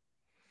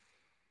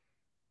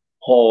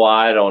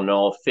 I don't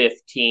know,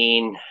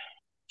 15,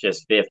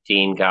 just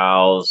 15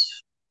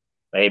 cows,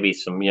 maybe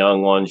some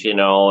young ones,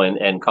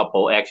 and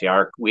couple.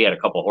 Actually, we had a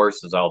couple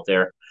horses out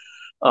there.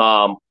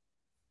 Um,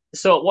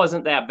 so it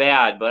wasn't that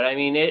bad. But I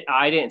mean,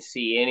 I didn't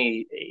see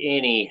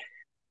any.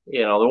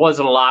 There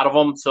wasn't a lot of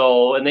them.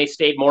 So, and they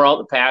stayed more out in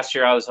the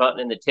pasture. I was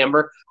hunting in the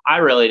timber. I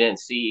really didn't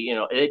see.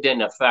 It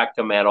didn't affect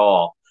them at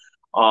all.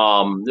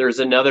 There's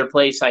another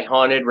place I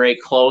hunted right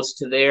close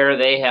to there.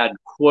 They had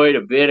quite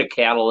a bit of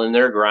cattle in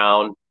their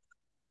ground,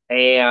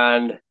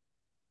 and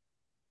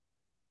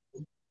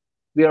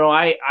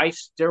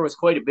there was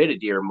quite a bit of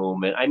deer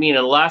movement. I mean,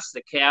 unless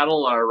the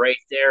cattle are right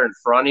there in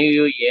front of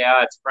you,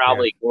 yeah, it's Yeah.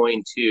 probably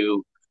going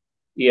to,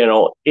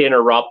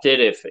 interrupt it.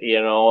 If,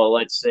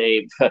 let's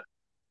say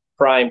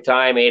prime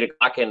time, 8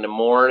 o'clock in the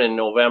morning,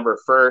 November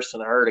 1st,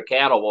 and a herd of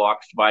cattle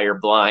walks by your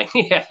blind.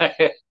 Yeah,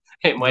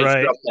 it might Right.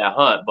 disrupt that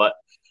hunt, but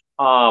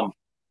um,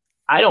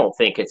 I don't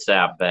think it's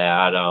that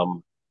bad.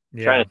 Trying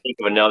Yeah. to think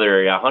of another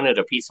area. I hunted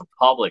a piece of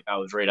public. I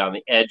was right on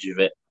the edge of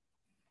it,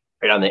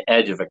 right on the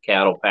edge of a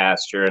cattle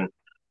pasture, and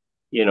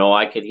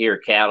I could hear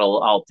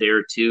cattle out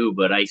there too,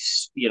 but I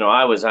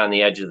was on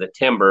the edge of the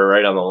timber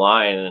right on the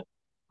line, and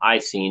I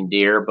seen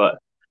deer, but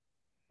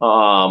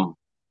um,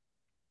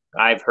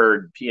 I've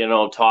heard,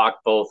 talk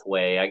both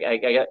way.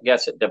 I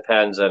guess it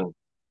depends on,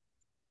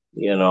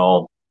 you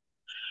know,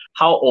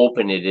 how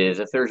open it is.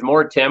 If there's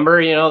more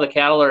timber, the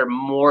cattle are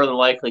more than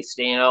likely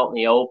staying out in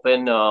the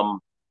open.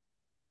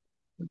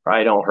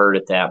 Probably don't hurt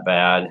it that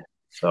bad.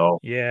 So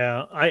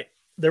Yeah.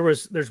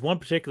 There's one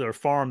particular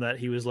farm that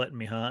he was letting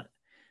me hunt,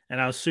 and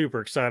I was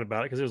super excited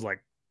about it because it was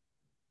like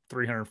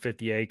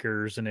 350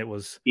 acres, and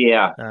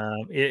yeah,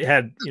 it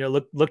had,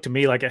 looked to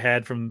me like it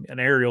had from an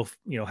aerial,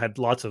 had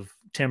lots of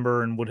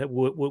timber and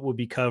would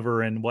be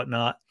cover and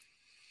whatnot.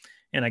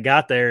 And I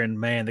got there, and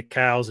man, the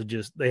cows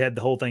they had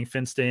the whole thing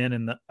fenced in,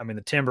 and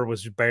the timber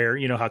was bare.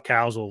 You know how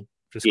cows will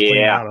just clean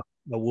yeah, out of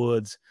the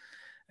woods,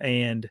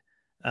 and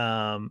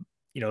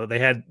they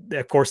had,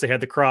 of course, they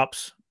had the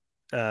crops.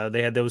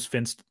 They had those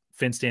fenced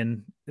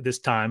in this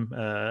time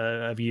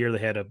of year. They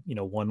had a,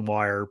 one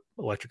wire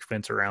electric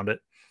fence around it,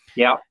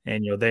 yeah,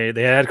 and they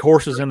had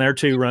horses in there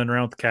too, running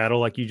around with the cattle,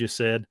 like you just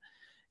said.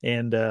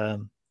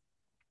 And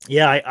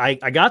yeah,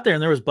 I got there,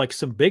 and there was like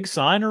some big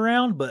sign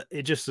around, but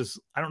it just is,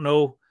 I don't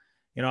know.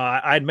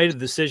 I had made a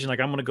decision, like,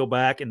 I'm going to go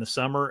back in the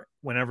summer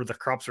whenever the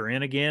crops are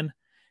in again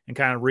and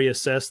kind of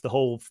reassess the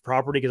whole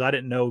property, because I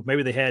didn't know,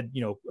 maybe they had,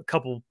 a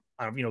couple,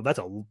 that's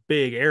a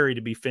big area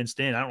to be fenced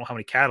in. I don't know how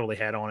many cattle they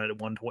had on it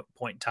at one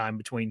point in time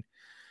between,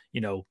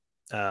 you know,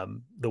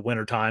 the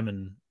winter time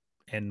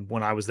and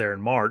when I was there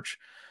in March.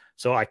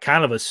 So I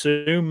kind of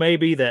assume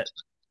maybe that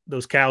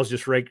those cows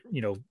just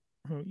you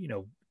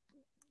know,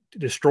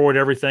 destroyed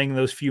everything in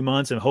those few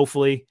months, and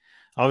hopefully,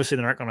 obviously,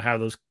 they're not going to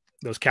have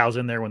those cows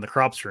in there when the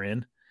crops are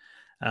in.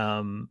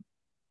 Um,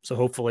 so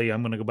hopefully,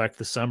 I'm going to go back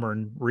this summer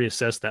and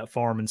reassess that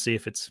farm and see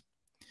if it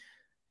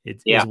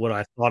yeah. is what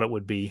I thought it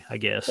would be. I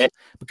guess It,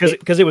 because it,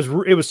 because it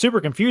was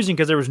super confusing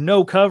because there was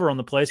no cover on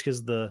the place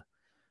because the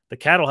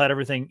cattle had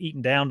everything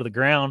eaten down to the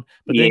ground,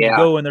 but then you yeah,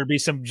 go and there'd be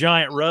some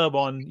giant rub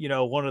on,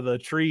 one of the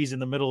trees in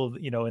the middle of,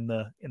 in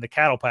the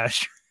cattle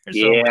pasture. So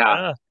I'm like,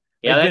 yeah,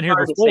 yeah. they've been That's here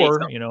hard to say. before.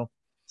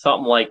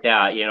 Something like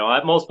that.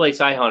 At most place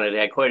I hunted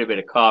had quite a bit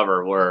of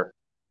cover where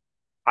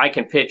I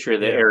can picture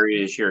the Yeah.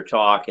 areas you're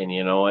talking.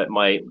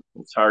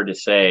 It's hard to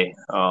say.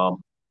 And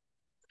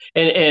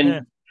Yeah.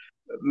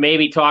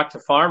 maybe talk to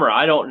farmer.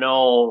 I don't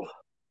know.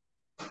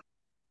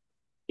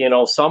 A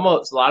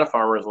lot of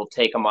farmers will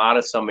take them out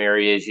of some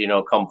areas,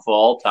 come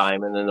fall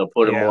time, and then they'll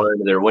put them Yeah. more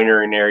into their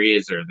wintering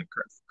areas or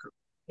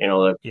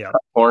the Yeah.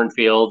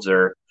 cornfields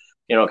or,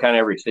 kind of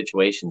every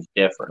situation's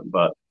different.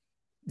 But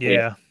yeah,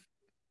 Yeah.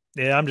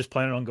 Yeah. I'm just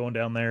planning on going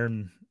down there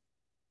and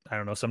I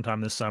don't know,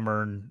 sometime this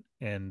summer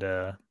and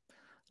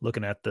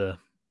looking at the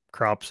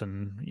crops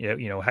and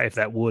if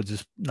that woods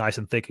is nice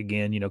and thick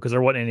again, because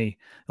there wasn't any.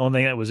 The only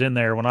thing that was in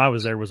there when I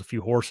was there was a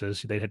few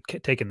horses. They had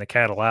taken the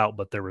cattle out,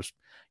 but there was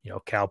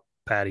cow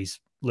patties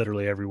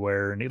literally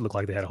everywhere, and it looked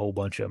like they had a whole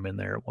bunch of them in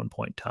there at one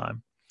point in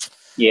time.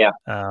 Yeah.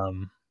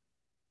 Um,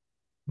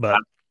 but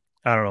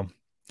I don't know.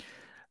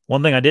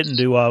 One thing I didn't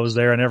do while I was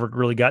there, I never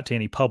really got to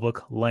any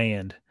public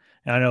land.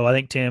 And I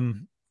think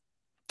Tim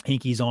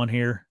Hinky's on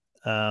here.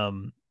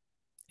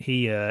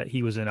 He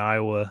was in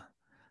Iowa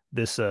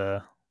this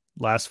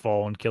last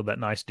fall and killed that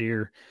nice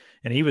deer.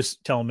 And he was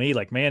telling me,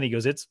 like, man, he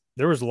goes,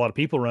 there was a lot of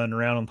people running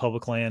around on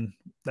public land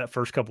that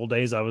first couple of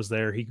days I was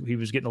there. He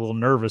was getting a little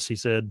nervous. He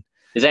said,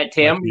 Is that like,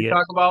 Tim you're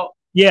talking about?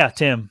 yeah,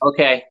 Tim.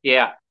 Okay,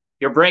 yeah.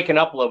 You're breaking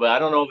up a little bit. I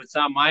don't know if it's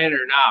on mine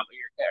or not, but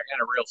you're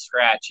kind of real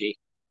scratchy.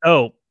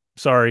 Oh,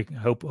 sorry. Yeah,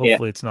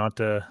 Hopefully it's not.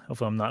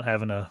 Hopefully I'm not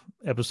having a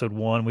episode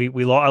one.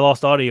 I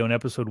lost audio in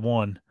episode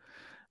one,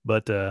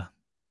 but can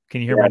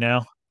you hear yeah. me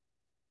now?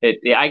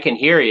 Yeah, I can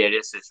hear you.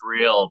 It's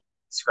real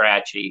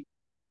scratchy.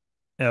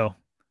 Oh,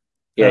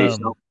 Yeah,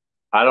 um,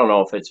 I don't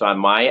know if it's on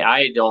my.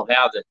 I don't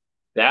have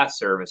that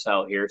service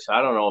out here, so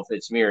I don't know if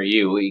it's me or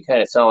you. You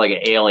kind of sound like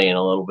an alien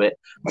a little bit.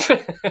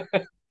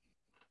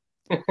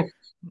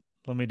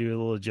 let me do a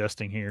little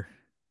adjusting here.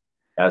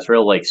 That's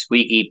real like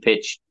squeaky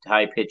pitch,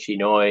 high pitchy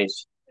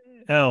noise.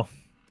 Oh,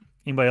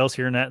 anybody else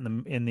hearing that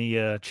in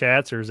the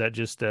chats, or is that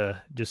just Yeah,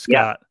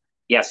 Scott?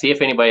 yeah. See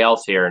if anybody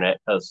else hearing it,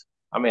 because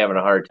I'm having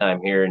a hard time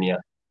hearing you.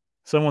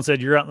 Someone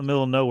said you're out in the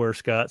middle of nowhere,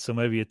 Scott. So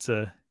maybe it's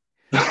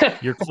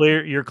you're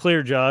clear. You're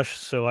clear, Josh.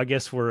 So I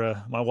guess we're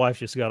my wife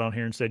just got on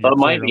here and said Well, you're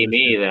it might clear on be this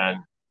me end.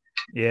 then.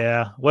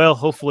 Yeah. Well,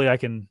 hopefully I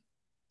can.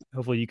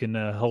 Hopefully you can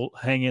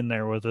hang in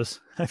there with us.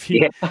 If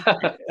you,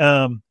 Yeah,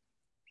 um.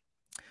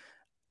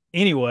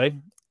 Anyway,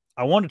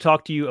 I want to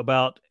talk to you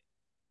about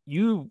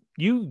you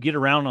get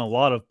around on a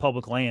lot of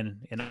public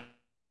land in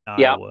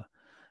yeah, Iowa.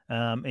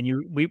 And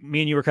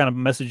me and you were kind of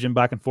messaging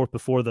back and forth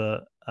before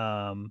the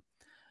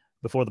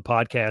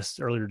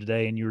podcast earlier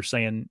today, and you were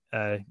saying,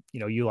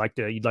 you'd like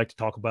to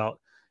talk about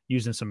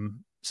using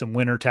some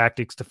winter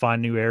tactics to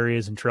find new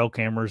areas and trail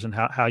cameras and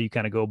how you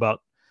kind of go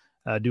about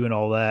doing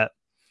all that.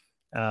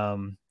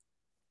 Um,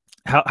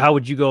 how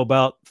would you go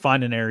about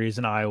finding areas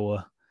in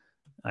Iowa?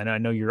 I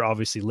know you're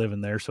obviously living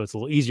there, so it's a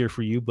little easier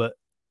for you. But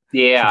if a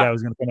yeah. guy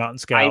was going to come out and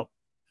I scout,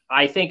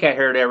 I think I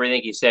heard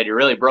everything you said. You're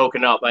really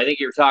broken up. I think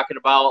you're talking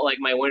about like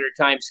my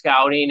wintertime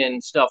scouting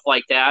and stuff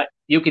like that.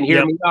 You can hear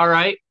yep, me all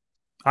right?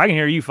 I can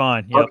hear you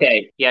fine. Yep,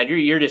 Okay. Yeah,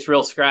 you're just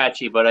real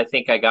scratchy, but I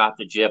think I got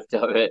the gist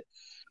of it.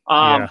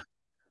 Um,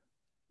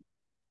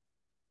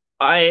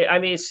 yeah, I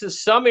mean, so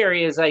some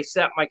areas I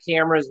set my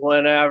cameras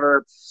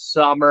whenever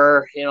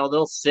summer.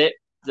 They'll sit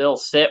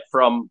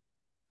from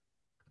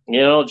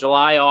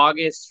July,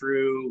 August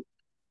through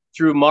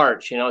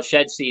March.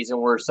 Shed season.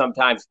 We're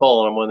sometimes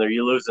pulling them when they're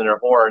losing their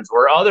horns.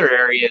 Where other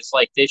areas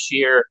like this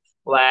year,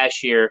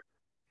 last year,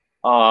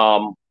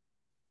 um,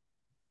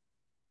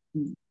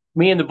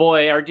 me and the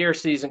boy, our deer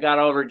season got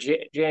over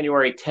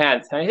January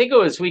 10th. I think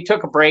we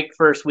took a break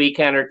first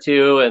weekend or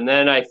two, and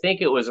then I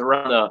think it was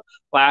around the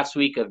last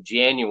week of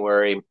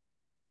January.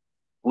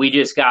 We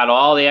just got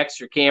all the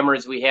extra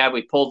cameras we had.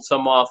 We pulled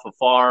some off a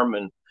farm,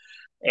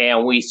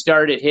 and we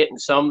started hitting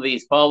some of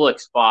these public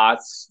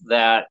spots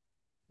that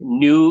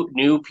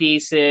new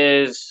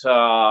pieces,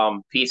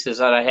 pieces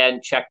that I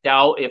hadn't checked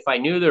out. If I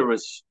knew there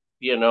was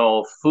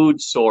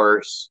food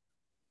source,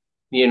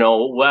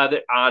 whether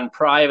on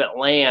private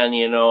land,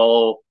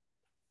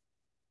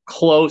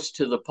 close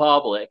to the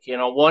public.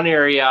 One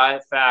area, in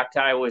fact,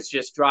 I was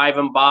just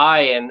driving by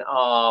and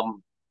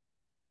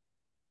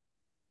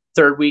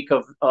third week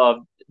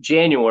of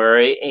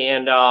January,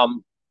 and I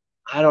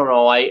don't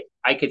know, I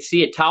could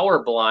see a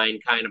tower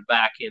blind kind of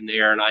back in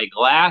there, and I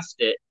glassed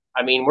it.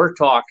 I mean, we're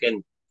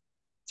talking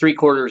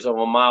 3/4 of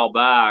a mile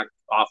back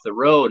off the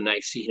road, and I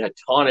seen a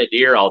ton of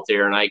deer out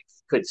there, and I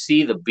could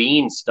see the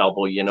bean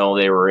stubble,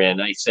 they were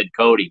in. I said,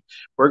 Cody,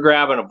 we're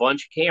grabbing a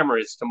bunch of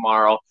cameras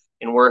tomorrow,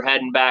 and we're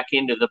heading back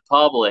into the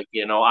public.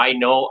 I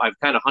know I've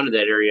kind of hunted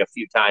that area a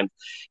few times,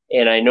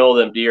 and I know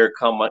them deer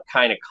come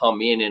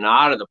in and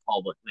out of the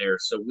public there.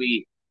 So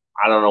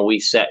I don't know,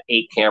 we set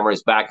 8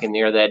 cameras back in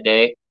there that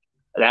day.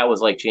 That was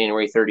like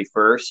January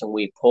 31st, and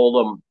we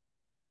pulled them,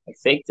 I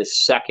think, the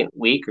second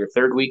week or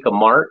third week of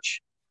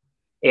March,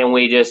 and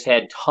we just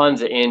had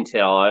tons of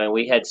intel. I mean,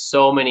 we had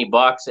so many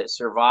bucks that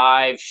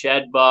survived,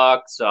 shed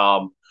bucks.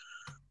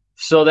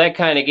 So that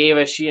kind of gave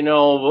us,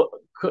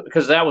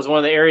 because that was one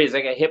of the areas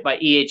I got hit by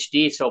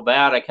EHD so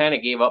bad, I kind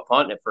of gave up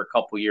hunting it for a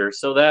couple years.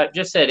 So that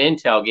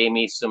intel gave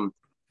me some,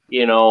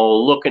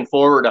 looking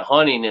forward to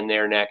hunting in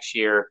there next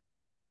year.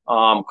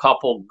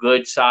 Couple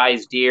good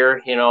sized deer,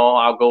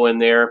 I'll go in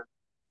there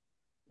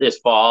this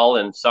fall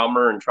and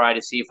summer and try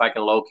to see if I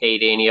can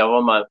locate any of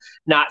them. I'm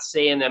not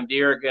saying them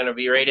deer are going to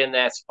be right in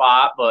that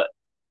spot, but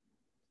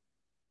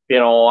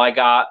I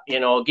got,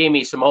 it gave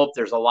me some hope.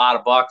 There's a lot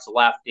of bucks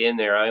left in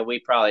there. I mean, we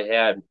probably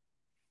had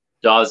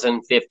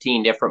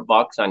 15 different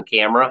bucks on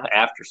camera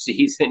after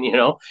season,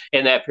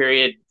 in that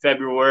period,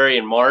 February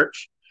and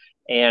March.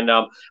 And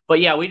but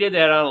yeah, we did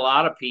that on a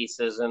lot of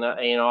pieces, and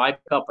I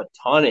picked up a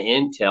ton of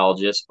intel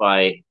just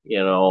by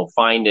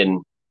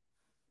finding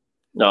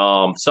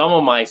some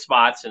of my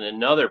spots in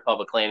another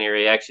public land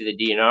area. Actually,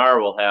 the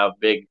DNR will have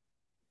big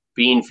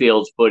bean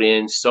fields put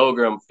in,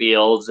 sorghum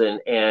fields,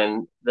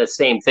 and the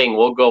same thing.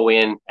 We'll go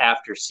in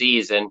after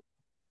season.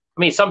 I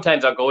mean,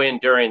 sometimes I'll go in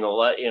during the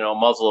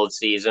muzzleload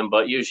season,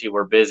 but usually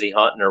we're busy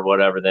hunting or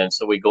whatever then.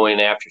 So we go in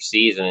after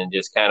season and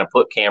just kind of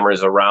put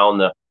cameras around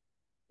the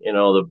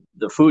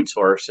food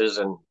sources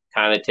and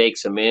kind of take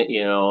some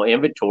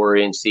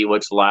inventory and see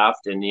what's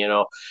left. And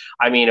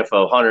I mean, if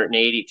a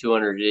 180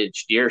 200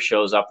 inch deer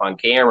shows up on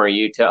camera,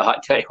 I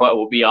tell you what,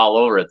 we'll be all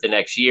over it the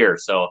next year.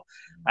 So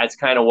that's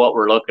kind of what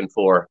we're looking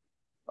for.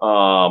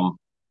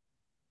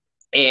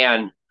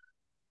 And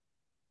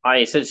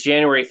I since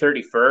January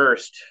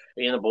 31st,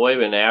 me and the boy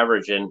have been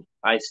averaging,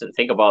 I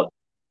think, about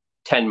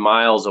 10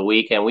 miles a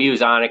week, and we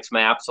use Onyx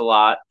maps a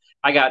lot.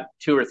 I got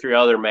 2 or 3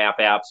 other map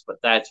apps, but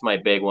that's my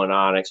big one,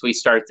 Onyx. We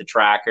start the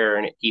tracker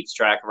and it keeps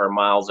track of our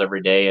miles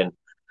every day. And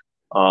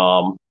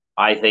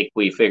I think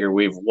we figure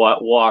we've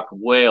walked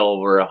way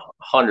over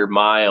 100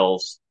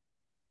 miles,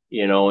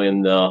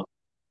 in the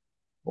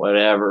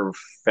whatever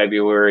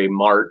February,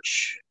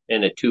 March,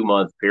 in a 2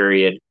 month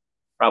period.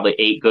 Probably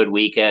 8 good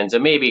weekends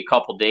and maybe a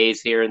couple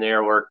days here and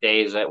there, work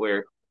days that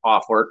we're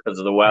off work because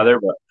of the Right. weather.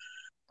 But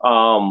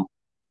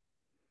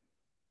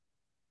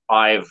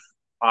I've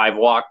I've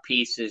walked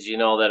pieces,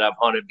 that I've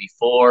hunted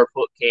before,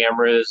 put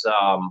cameras.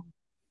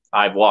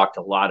 I've walked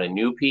a lot of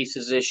new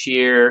pieces this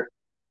year.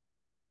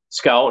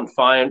 Scout and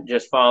found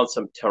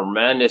some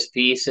tremendous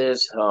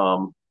pieces.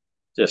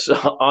 Just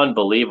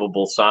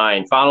unbelievable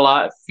sign.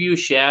 Found few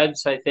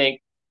sheds. I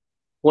think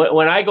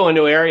when I go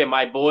into an area,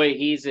 my boy,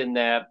 he's in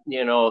that,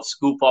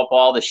 scoop up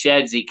all the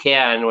sheds he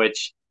can,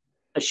 which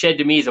a shed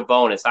to me is a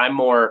bonus. I'm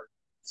more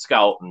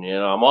scouting,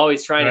 I'm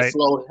always trying to Right.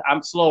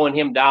 I'm slowing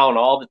him down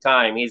all the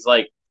time. He's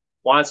like,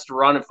 wants to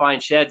run and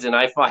find sheds, and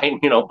I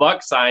find,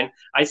 buck sign.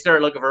 I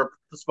start looking for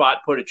a spot,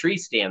 put a tree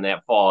stand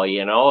that fall,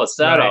 a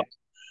setup.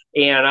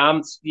 Right.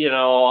 And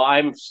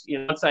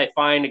once I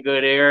find a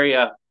good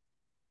area,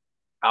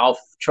 I'll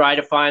try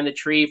to find the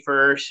tree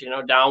first,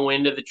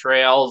 downwind of the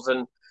trails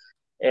and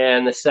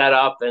the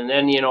setup, and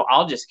then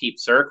I'll just keep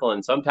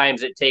circling.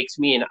 Sometimes it takes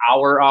me an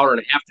hour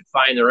and a half to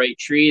find the right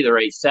tree, the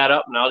right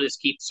setup, and I'll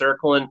just keep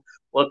circling,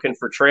 looking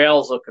for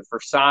trails, looking for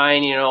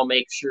sign,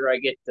 make sure I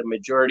get the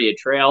majority of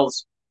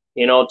trails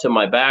to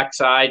my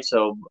backside,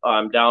 so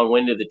I'm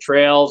downwind of the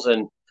trails.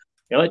 And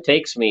it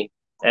takes me,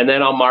 and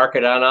then I'll mark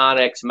it on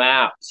Onyx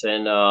maps.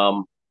 And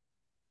um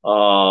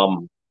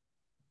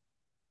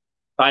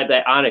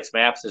that Onyx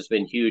maps has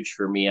been huge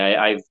for me.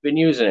 I've been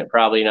using it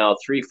probably now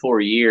 3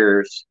 4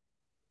 years.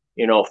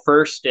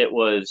 First it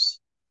was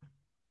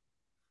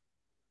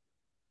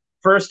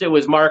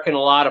marking a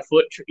lot of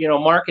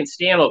marking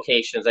stand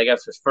locations, I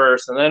guess, was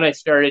first. And then I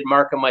started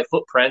marking my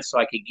footprints so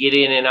I could get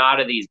in and out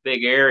of these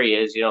big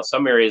areas.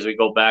 Some areas we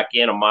go back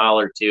in a mile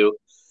or two.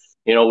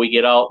 We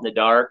get out in the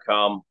dark.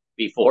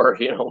 Before,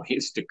 we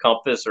used to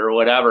compass or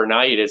whatever.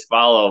 Now you just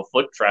follow a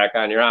foot track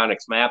on your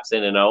Onyx maps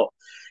in and out.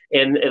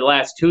 And the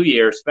last 2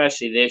 years,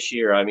 especially this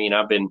year, I mean,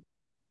 I've been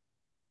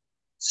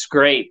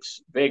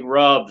scrapes, big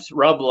rub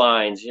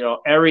lines,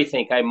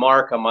 everything I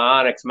mark on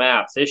my Onyx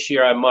maps. This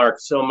year I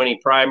marked so many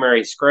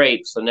primary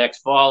scrapes. The next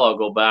fall I'll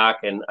go back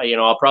and,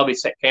 I'll probably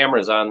set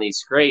cameras on these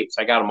scrapes.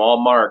 I got them all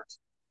marked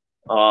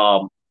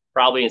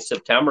probably in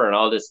September, and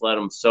I'll just let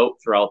them soak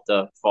throughout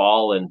the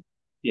fall. And,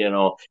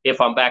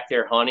 if I'm back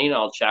there hunting,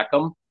 I'll check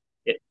them.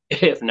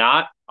 If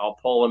not, I'll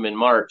pull them in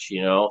March,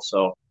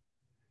 so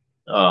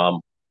yeah,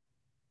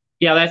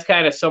 that's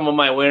kind of some of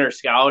my winter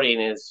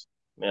scouting is,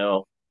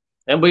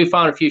 and we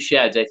found a few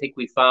sheds. I think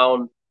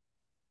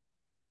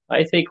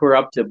we're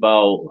up to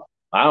about,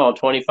 I don't know,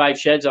 25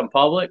 sheds on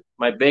public.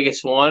 My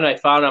biggest one I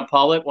found on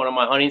public, one of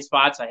my hunting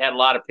spots. I had a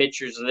lot of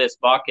pictures of this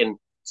buck in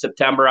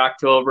September,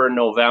 October, and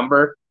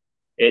November.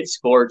 It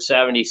scored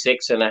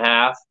 76 and a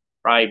half,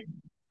 probably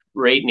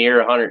right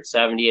near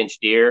 170-inch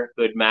deer.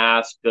 Good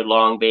mass, good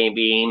long bay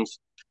beams.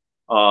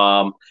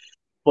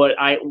 But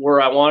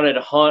where I wanted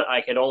to hunt,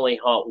 I could only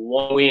hunt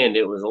one wind.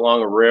 It was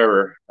along a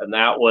river, and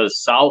that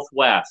was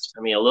southwest.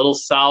 I mean, a little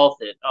south,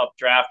 it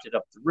updrafted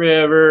up the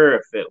river.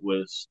 If it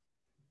was,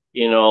 a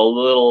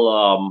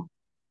little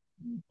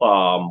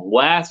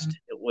west,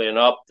 it went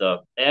up the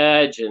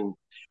edge. And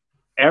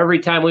every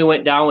time we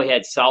went down, we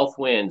had south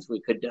winds. We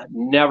could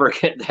never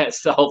get that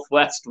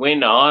southwest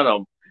wind to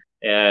hunt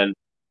them.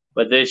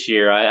 But this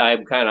year,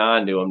 I'm kind of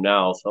onto them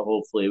now, so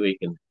hopefully we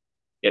can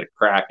get a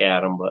crack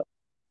at them. But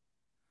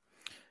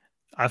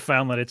I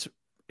found that it's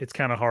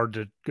kind of hard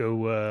to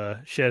go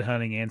shed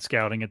hunting and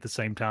scouting at the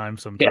same time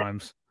yeah,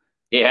 sometimes.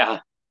 yeah.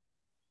 It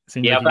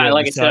seems Yeah, like you got to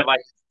like I said, decide. if I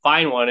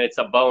find one, it's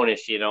a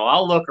bonus.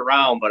 I'll look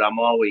around, but I'm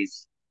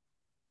always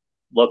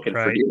looking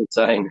for Right. deer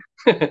sign.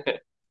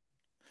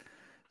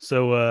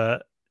 So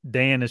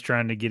Dan is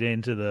trying to get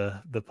into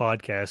the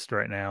podcast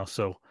right now.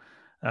 So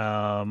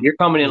You're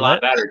coming in a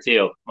lot let better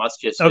too. Must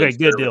just been okay,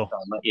 good service deal.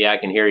 on. Yeah, I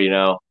can hear you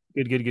now.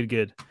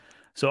 Good.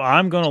 So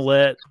I'm gonna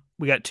let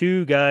we got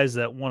two guys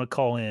that want to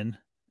call in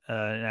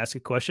and ask a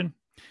question.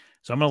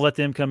 So I'm going to let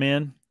them come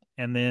in,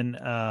 and then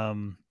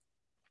and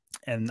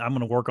I'm going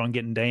to work on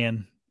getting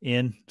Dan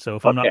in. So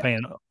if I'm not Okay.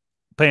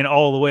 paying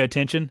all the way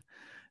attention,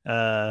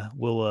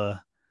 we'll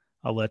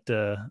I'll let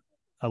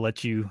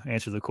you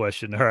answer the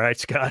question. All right,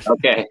 Scott.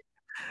 Okay.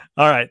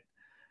 All right.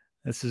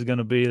 This is going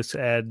to be, let's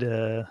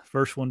add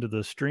first one to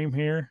the stream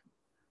here.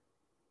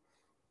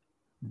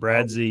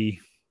 Brad Z.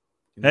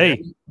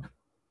 Hey,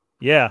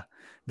 yeah,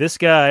 this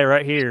guy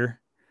right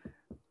here,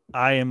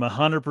 I am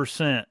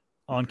 100%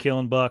 on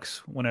killing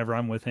bucks whenever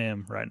I'm with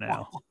him right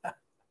now.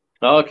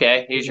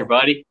 Okay, he's your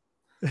buddy.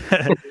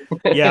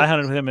 Yeah, I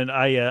hunted with him, and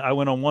I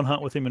went on one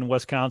hunt with him in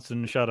Wisconsin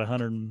and shot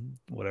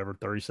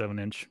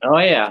 37-inch. Oh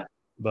yeah,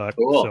 buck.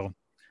 cool.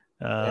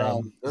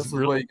 So, this is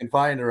what you can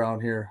find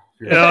around here.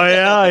 Oh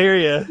yeah, I hear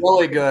you.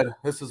 Really good.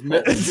 This is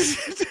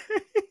mittens.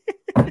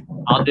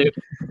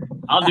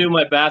 I'll do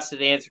my best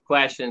to answer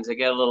questions. I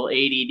get a little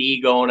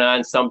ADD going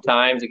on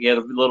sometimes. I get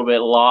a little bit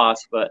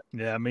lost, but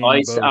yeah, me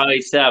I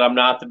always said I'm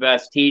not the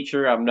best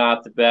teacher. I'm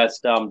not the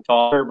best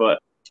talker, but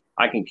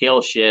I can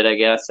kill shit. I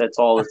guess that's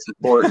all that's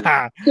important.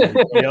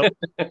 Yep.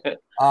 That's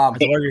why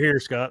you're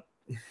here, Scott.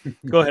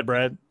 Go ahead,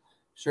 Brad.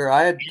 Sure.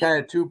 I had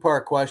kind of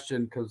two-part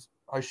question because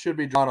I should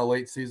be drawing a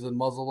late season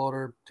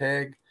muzzleloader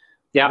tag.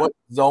 Yeah. What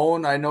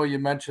zone? I know you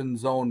mentioned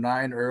zone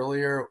 9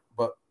 earlier,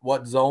 but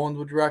what zones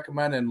would you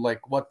recommend, and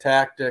like what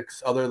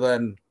tactics other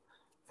than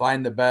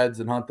find the beds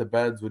and hunt the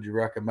beds would you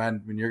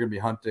recommend when you're going to be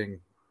hunting?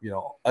 You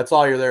know, that's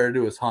all you're there to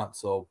do is hunt.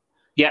 So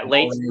yeah,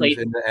 late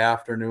in the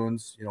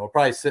afternoons. You know, we'll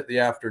probably sit the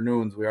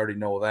afternoons. We already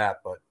know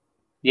that, but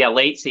yeah,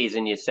 late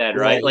season. You said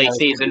right? Late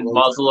season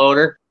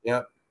muzzleloader.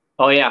 Yep.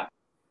 Oh yeah.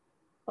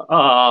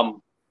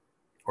 Or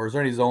is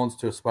there any zones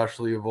to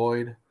especially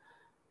avoid?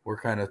 We're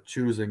kind of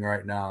choosing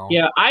right now.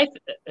 Yeah,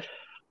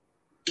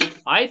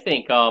 I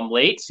think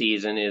late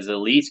season is the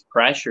least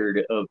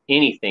pressured of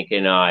anything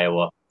in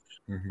Iowa.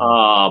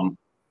 Mm-hmm.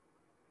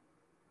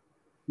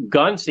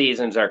 Gun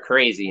seasons are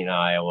crazy in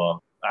Iowa.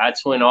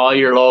 That's when all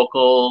your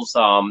locals,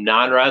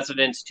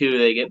 non-residents too,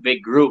 they get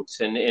big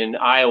groups. And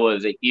Iowa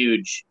is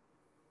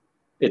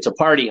it's a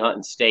party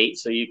hunting state,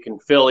 so you can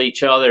fill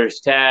each other's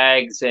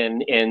tags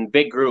and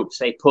big groups.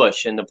 They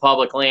push, and the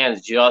public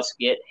lands just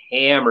get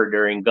hammered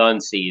during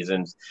gun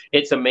seasons.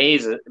 It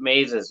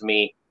amazes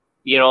me,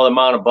 the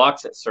amount of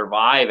bucks that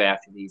survive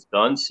after these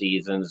gun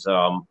seasons.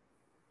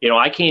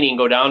 I can't even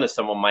go down to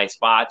some of my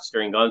spots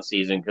during gun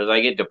season because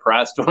I get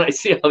depressed when I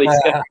see all these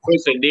guys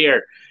pushing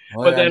deer.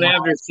 But then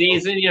after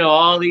season,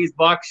 all these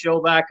bucks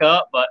show back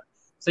up. But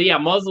so yeah,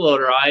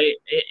 muzzleloader,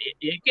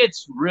 it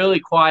gets really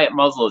quiet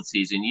muzzleload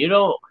season. You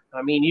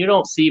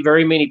don't see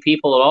very many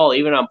people at all,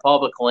 even on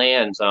public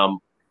lands.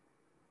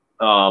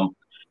 I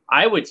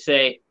would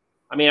say,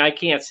 I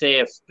can't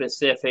say a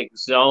specific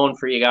zone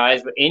for you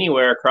guys, but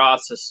anywhere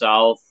across the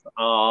South.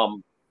 I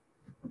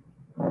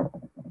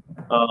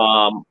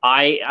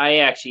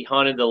actually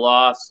hunted the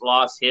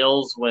Lost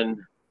Hills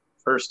when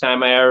first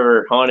time I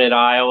ever hunted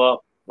Iowa,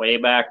 way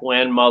back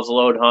when,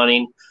 muzzleload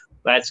hunting.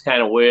 That's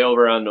kind of way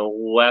over on the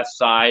west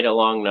side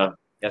along I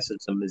guess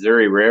it's the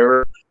Missouri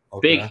River.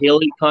 Okay. Big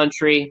hilly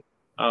country.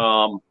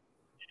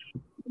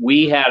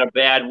 We had a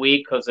bad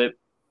week because it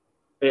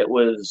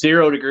was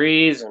 0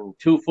 degrees and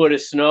 2 foot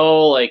of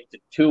snow. Like the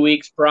 2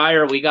 weeks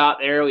prior, we got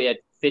there, we had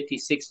 50,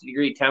 60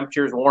 degree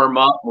temperatures, warm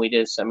up. And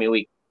I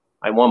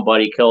had one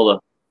buddy killed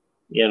a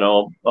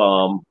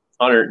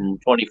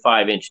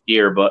 125-inch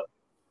deer, but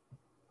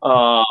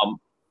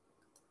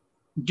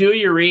do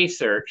your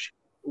research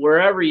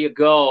wherever you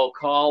go.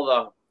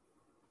 Call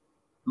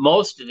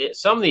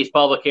some of these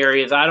public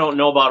areas. I don't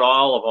know about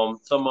all of them.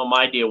 Some of them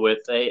I deal with,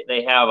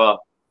 they have a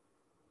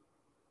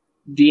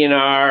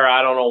DNR,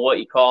 I don't know what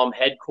you call them,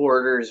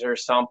 headquarters or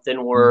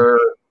something, where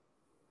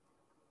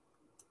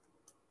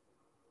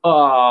a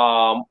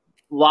lot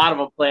of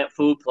them plant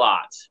food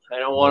plots. I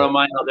know one of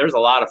there's a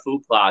lot of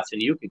food plots,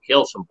 and you can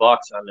kill some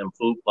bucks on them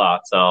food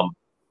plots.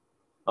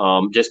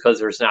 Just because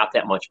there's not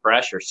that much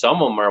pressure.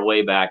 Some of them are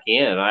way back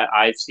in.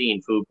 I've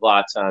seen food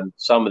plots on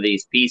some of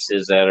these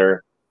pieces that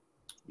are,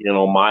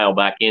 mile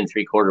back in,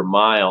 3/4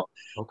 mile.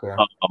 Okay.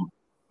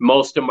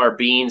 Most of them are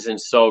beans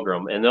and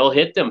sorghum, and they'll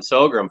hit them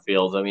sorghum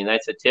fields.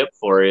 That's a tip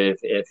for you.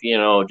 If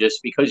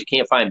just because you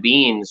can't find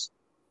beans,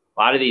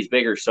 a lot of these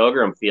bigger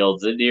sorghum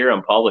fields, the deer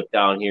on public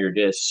down here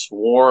just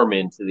swarm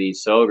into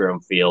these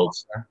sorghum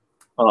fields.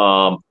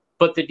 Okay.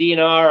 But the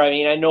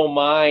DNR, I know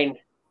mine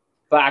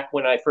back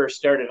when I first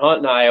started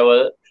hunting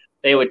Iowa,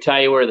 they would tell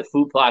you where the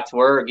food plots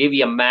were, give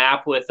you a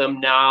map with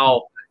them.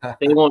 Now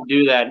they won't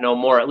do that no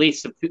more. At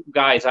least the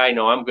guys I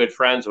know, I'm good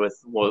friends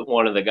with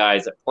one of the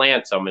guys that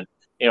plants them, and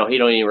he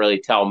don't even really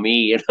tell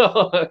me,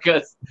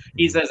 because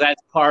he says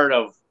that's part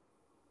of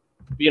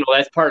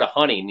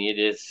hunting. It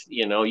is,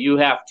 you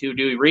have to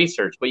do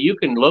research, but you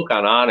can look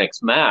on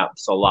Onyx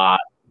maps a lot,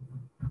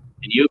 and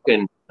you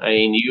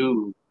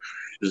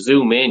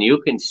zoom in,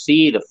 you can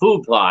see the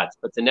food plots.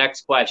 But the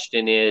next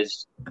question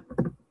is,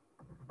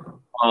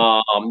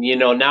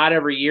 Not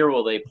every year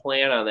will they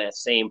plant on that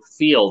same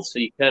field. So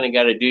you kind of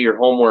got to do your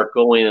homework,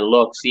 go in and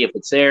look, see if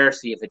it's there,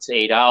 see if it's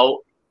ate out.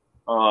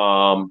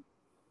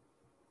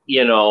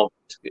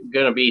 It's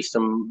going to be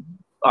some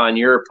on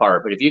your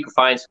part. But if you can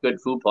find some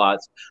good food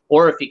plots,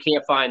 or if you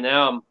can't find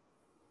them,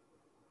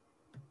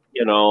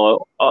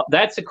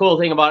 that's the cool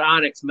thing about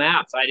Onyx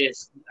Maps. I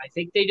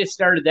think they just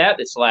started that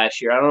this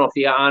last year. I don't know if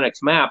you got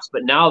Onyx Maps,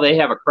 but now they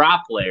have a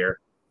crop layer.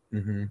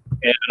 Mm-hmm.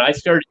 And I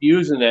started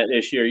using that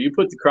this year. You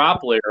put the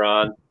crop layer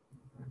on.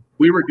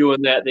 We were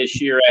doing that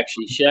this year,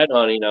 actually shed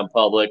hunting on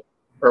public,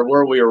 or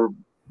where we were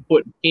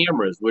putting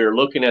cameras. We were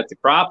looking at the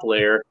crop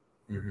layer.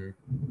 Mm-hmm.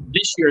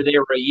 This year they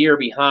were a year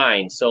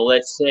behind. So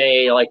let's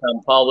say, like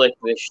on public,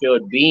 that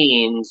showed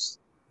beans,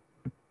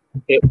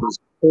 it was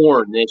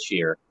corn this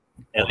year.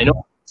 And I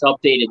know it's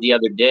updated the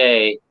other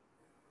day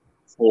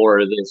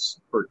for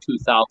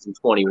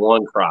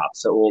 2021 crop.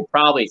 So we'll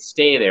probably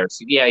stay there.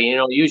 So yeah,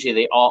 usually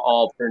they all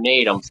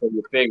alternate them. So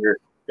you figure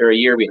they're a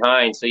year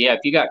behind. So yeah, if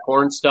you got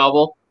corn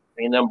stubble,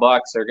 them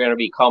bucks are going to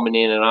be coming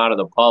in and out of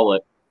the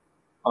public.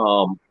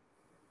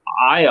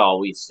 I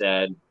always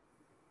said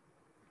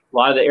a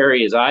lot of the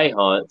areas I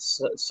hunt,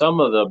 some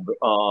of the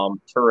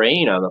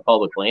terrain on the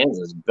public lands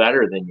is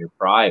better than your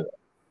private.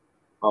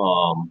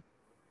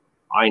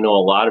 I know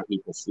a lot of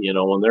people see,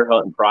 when they're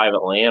hunting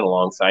private land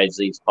alongside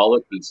these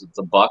public pieces,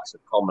 the bucks are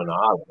coming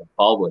out of the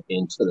public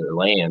into their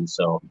land.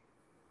 So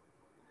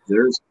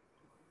there's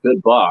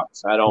good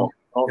bucks. I don't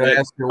Can I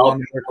ask you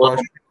one more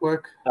question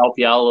quick? Help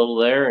you out a little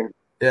there.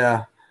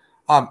 Yeah.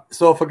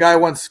 So if a guy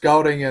went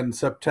scouting in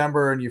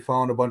September and you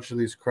found a bunch of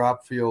these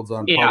crop fields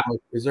on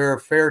public, is there a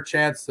fair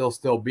chance they'll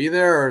still be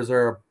there, or is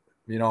there,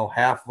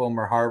 half of them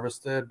are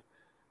harvested,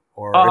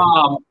 or if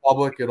it's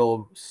public,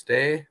 it'll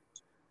stay?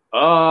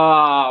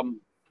 I've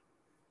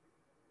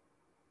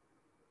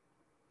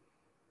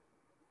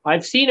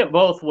seen it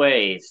both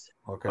ways.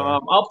 Okay.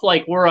 Up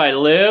like where I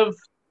live,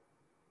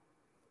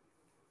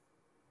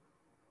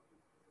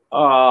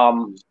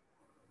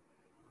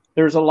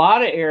 there's a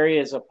lot of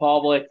areas of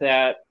public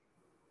that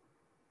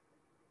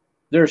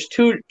there's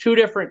two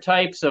different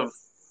types of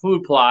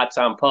food plots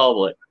on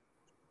public.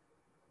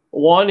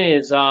 One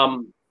is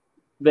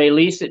they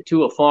lease it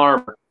to a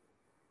farmer.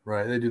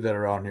 Right, they do that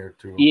around here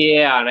too.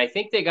 Yeah, and I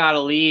think they got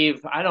to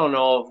leave. I don't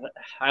know.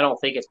 I don't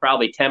think it's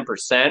probably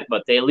 10%,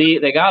 but they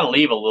got to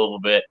leave a little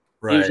bit.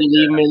 Right. Usually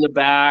leave them in the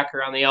back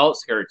or on the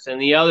outskirts.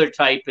 And the other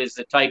type is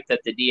the type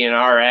that the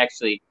DNR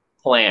actually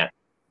plant.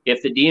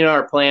 If the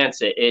DNR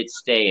plants it, it's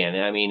staying.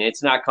 I mean,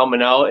 it's not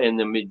coming out in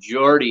the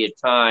majority of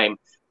time.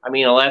 I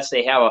mean, unless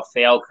they have a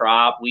failed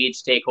crop,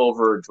 weeds take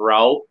over a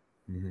drought.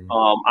 Mm-hmm.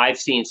 I've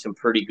seen some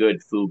pretty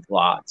good food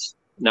plots.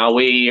 Now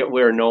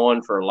we're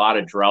known for a lot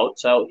of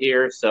droughts out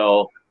here,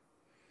 so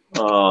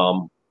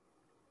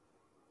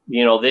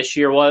this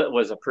year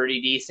was a pretty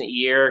decent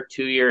year.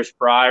 2 years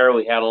prior,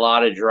 we had a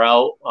lot of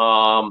drought.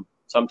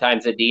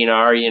 Sometimes the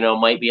DNR,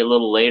 might be a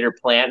little later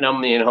planting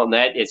them, and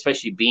that,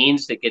 especially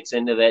beans, that gets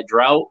into that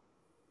drought.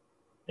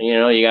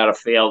 You got a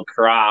failed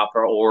crop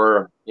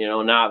or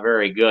not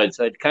very good.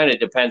 So it kind of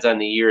depends on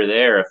the year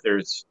there. If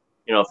there's,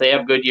 if they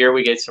have a good year,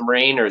 we get some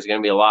rain, there's going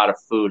to be a lot of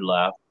food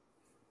left.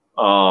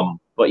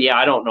 But yeah,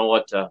 I don't know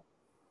what to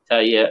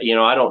tell you.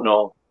 I don't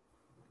know.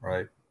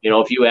 Right.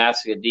 If you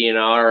ask a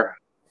DNR,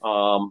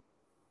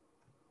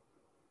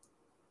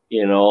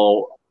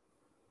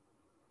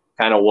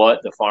 kind of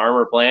what the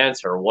farmer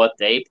plants or what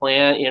they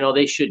plant,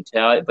 they should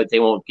tell it, but they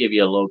won't give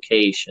you a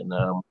location.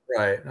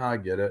 Right. No, I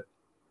get it.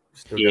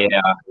 Still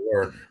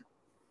work.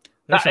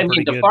 I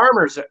mean,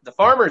 the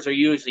farmers are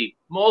usually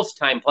most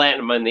time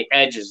planting them on the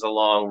edges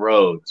along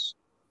roads,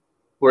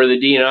 where the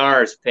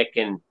DNR is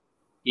picking,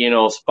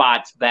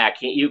 spots back.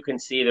 You can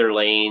see their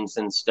lanes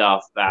and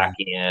stuff back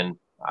in.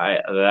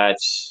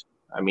 That's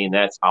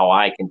how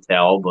I can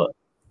tell. But,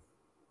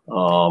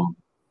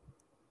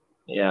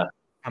 yeah.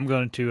 I'm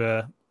going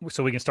to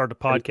so we can start the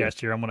podcast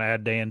here. I'm going to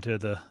add Dan to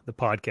the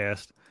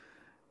podcast.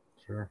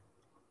 Sure.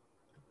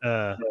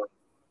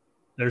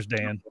 There's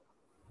Dan.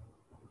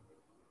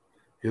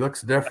 He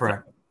looks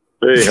different.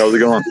 Hey, how's it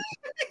going?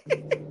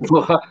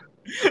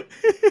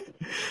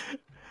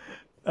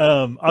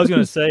 I was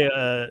going to say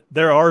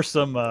there are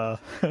some there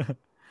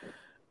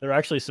are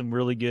actually some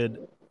really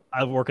good.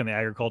 I work in the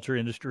agriculture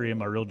industry in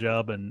my real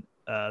job, and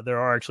there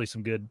are actually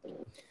some good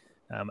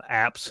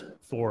apps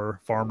for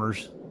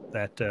farmers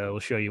that will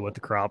show you what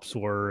the crops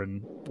were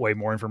and way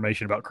more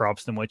information about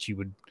crops than what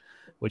you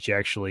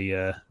actually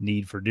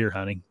need for deer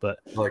hunting. But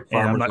like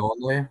farmers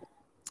only.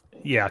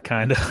 Yeah,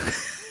 kind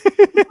of.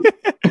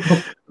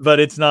 But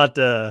it's not.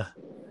 I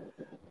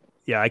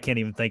can't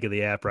even think of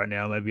the app right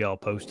now. Maybe I'll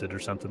post it or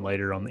something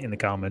later in the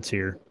comments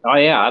here. Oh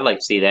yeah, I'd like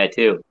to see that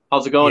too.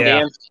 How's it going,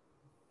 Dan?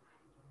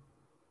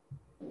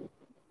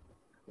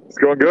 It's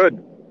going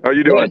good. How are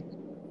you doing?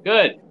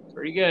 Good.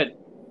 Pretty good.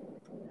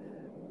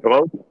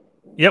 Hello?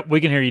 Yep, we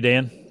can hear you,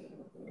 Dan.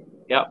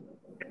 Yep.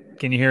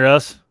 Can you hear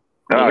us?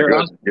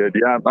 Good. Good.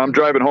 Yeah, I'm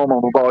driving home.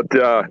 I'm about.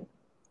 I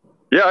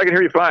can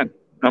hear you fine.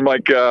 I'm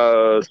like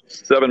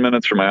 7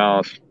 minutes from my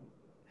house.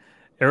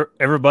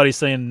 Everybody's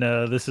saying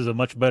this is a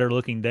much better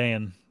looking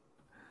Dan.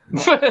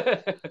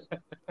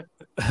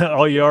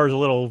 All you are is a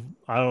little,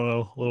 I don't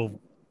know, a little,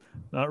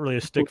 not really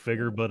a stick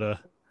figure, but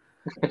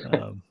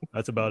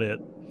that's about it.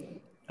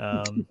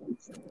 Um,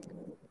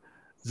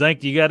 Zank,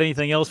 do you got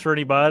anything else for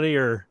anybody?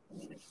 Or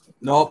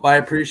Nope, I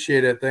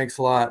appreciate it. Thanks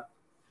a lot.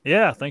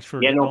 yeah, thanks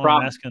for Yeah, getting no on and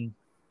problem.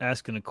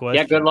 asking a Yeah,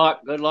 question.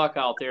 good luck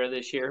out there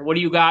this year. What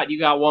do you got? You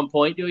got 1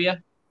 point, do you?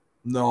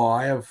 No,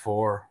 I have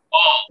 4.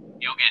 Oh,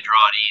 you'll get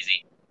drawn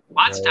easy.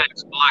 Lots of Right.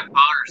 times black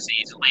powder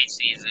season, late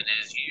season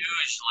is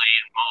usually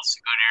in most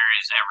good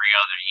areas every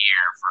other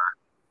year for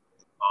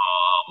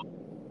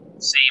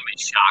same as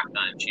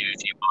shotguns,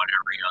 usually about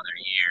every other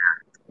year.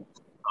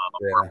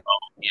 Yeah.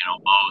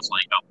 Bows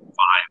like up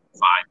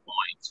 5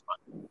 points. But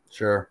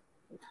Sure.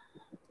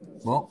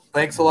 Well,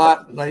 thanks a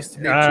lot. Nice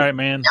to meet All you. right,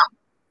 man.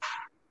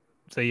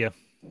 See ya.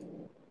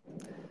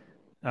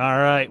 All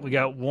right, we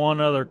got one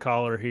other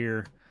caller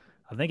here.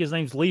 I think his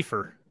name's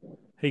Leafer.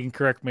 He can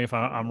correct me if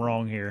I'm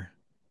wrong here.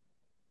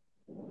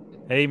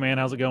 Hey, man,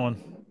 how's it going?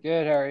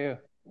 Good. How are you?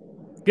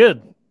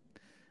 Good.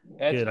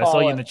 It's Good. I saw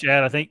you in Colin. the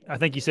chat. I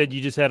think you said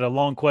you just had a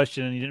long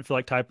question and you didn't feel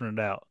like typing it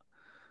out.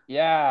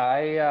 Yeah,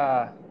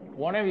 I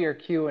one of your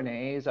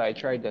Q&As, I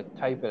tried to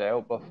type it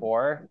out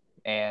before,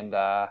 and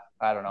I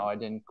don't know, I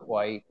didn't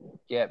quite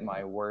get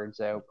my words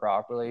out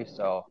properly.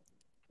 So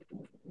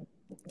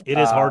It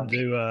is hard um,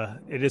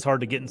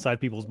 to get inside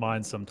people's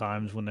minds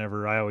sometimes.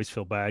 Whenever I always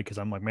feel bad because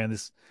I'm like, man,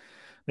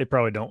 they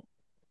probably don't.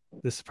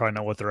 This is probably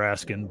not what they're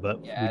asking, but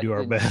we yeah, do it our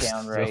didn't best.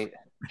 sound So right.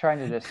 Trying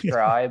to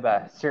describe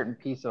a certain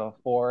piece of a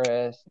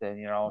forest and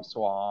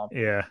swamp.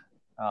 yeah.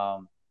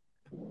 Um,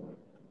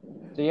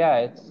 so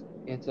yeah,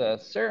 it's a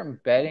certain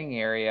bedding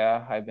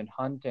area I've been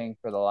hunting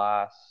for the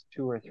last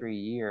 2 or 3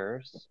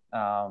 years.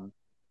 And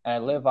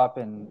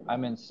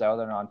I'm in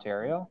southern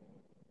Ontario.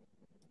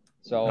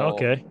 So,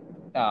 Okay.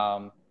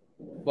 um,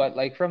 but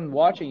like from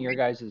watching your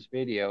guys'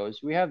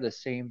 videos, we have the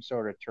same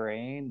sort of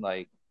terrain,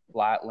 like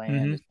flat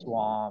land Mm-hmm. is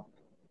swamp,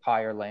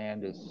 higher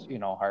land is,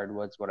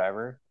 hardwoods,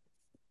 whatever.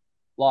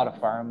 A lot of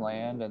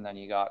farmland, and then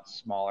you got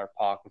smaller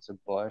pockets of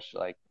bush,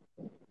 like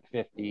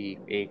 50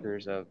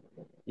 acres of,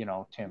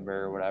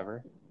 timber or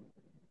whatever.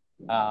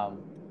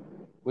 Um,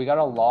 we got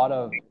a lot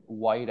of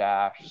white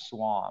ash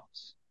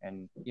swamps,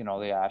 and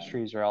the ash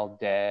trees are all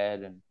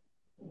dead, and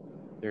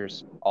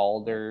there's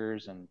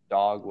alders and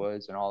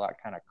dogwoods and all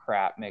that kind of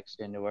crap mixed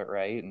into it,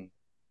 right? And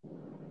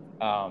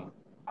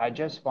I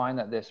just find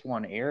that this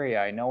one area,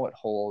 I know it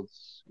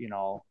holds,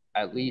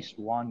 at least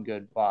one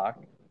good buck,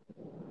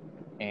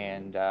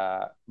 and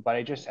but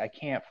I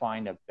can't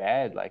find a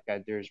bed. Like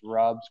there's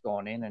rubs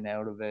going in and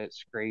out of it,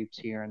 scrapes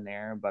here and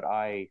there, but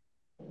I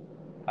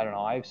don't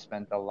know. I've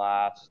spent the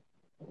last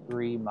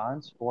 3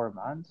 months, 4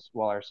 months,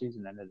 well, our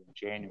season ended in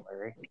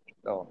January,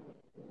 so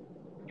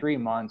 3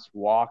 months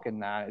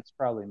walking that. It's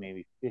probably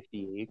maybe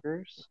 50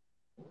 acres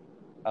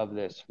of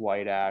this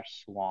white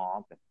ash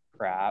swamp and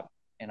crap,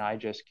 and I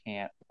just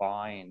can't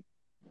find.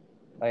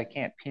 I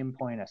can't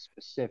pinpoint a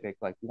specific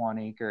like 1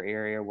 acre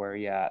area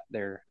where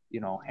they're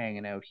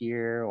hanging out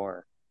here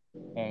or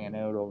hanging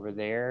out over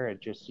there.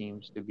 It just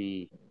seems to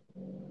be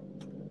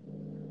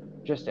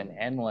just an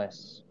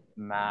endless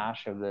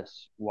mash of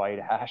this white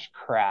ash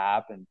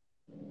crap. And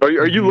Are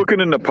you Mm-hmm. looking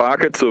in the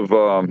pockets of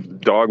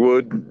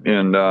dogwood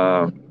and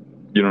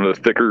the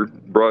thicker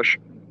brush?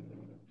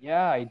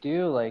 yeah, I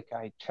do. Like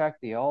I check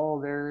the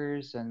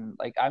alders, and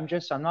like I'm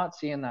not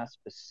seeing that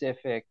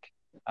specific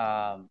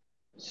um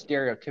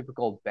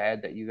stereotypical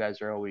bed that you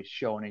guys are always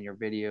showing in your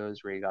videos,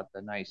 where you got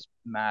the nice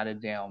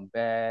matted down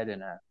bed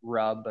and a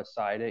rub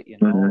beside it,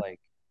 Mm-hmm. like,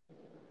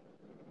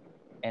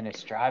 and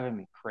it's driving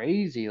me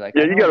crazy. Like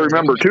Yeah, I you know got to there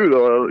remember is. too,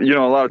 though.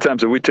 A lot of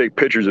times if we take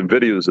pictures and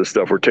videos of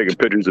stuff, we're taking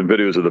pictures and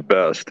videos of the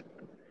best.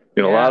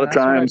 A Yeah, lot and of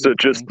that's what I've times been it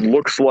just thinking.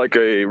 looks like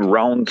a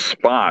round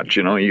spot.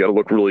 You got to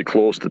look really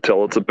close to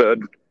tell it's a bed.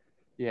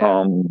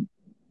 Yeah. Um,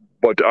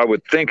 but I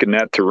would think in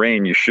that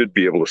terrain, you should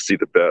be able to see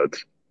the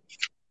beds.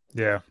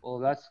 Yeah. Well,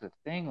 that's the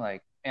thing.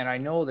 Like, and I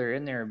know they're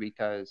in there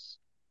because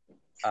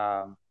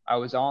I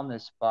was on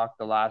this buck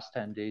the last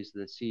 10 days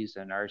of the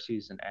season. Our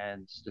season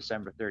ends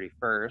December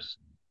 31st.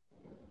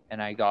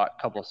 And I got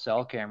a couple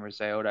cell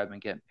cameras out. I've been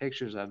getting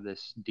pictures of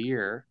this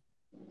deer.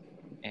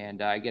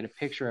 And I get a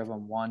picture of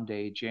him one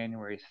day,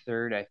 January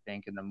 3rd, I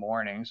think, in the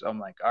morning. So I'm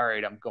like, all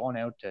right, I'm going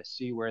out to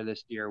see where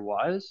this deer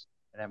was.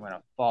 And I'm going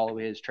to follow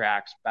his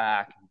tracks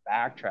back and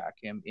backtrack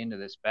him into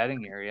this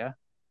bedding area.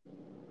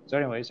 So,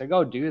 anyways, I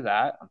go do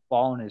that. I'm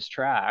following his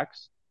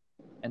tracks.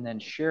 And then,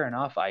 sure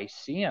enough, I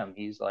see him.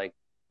 He's like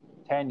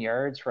 10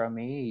 yards from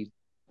me.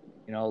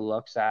 He,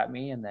 looks at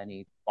me, and then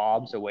he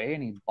bobs away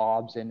and he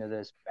bobs into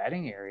this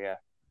bedding area.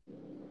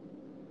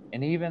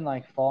 And even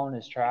like following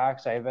his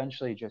tracks, I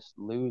eventually just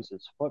lose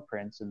his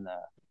footprints in the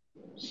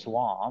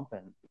swamp.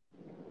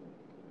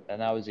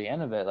 And that was the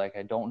end of it. Like,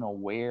 I don't know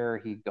where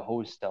he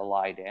goes to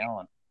lie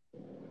down.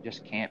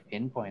 Just can't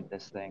pinpoint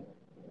this thing.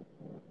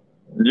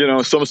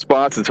 Some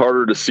spots it's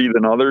harder to see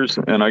than others,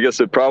 and I guess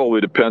it probably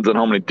depends on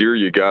how many deer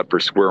you got per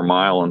square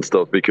mile and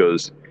stuff.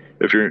 Because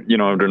if you're,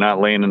 they're not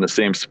laying in the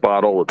same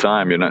spot all the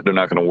time, they're not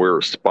going to wear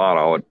a spot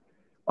out.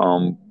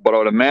 But I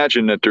would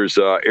imagine that there's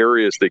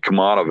areas they come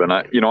out of, and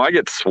I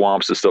get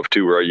swamps and stuff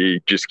too, where you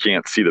just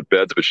can't see the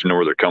beds, but you know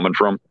where they're coming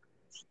from.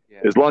 Yeah.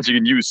 As long as you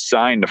can use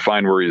sign to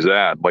find where he's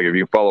at, like if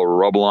you follow a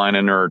rub line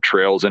in there or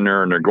trails in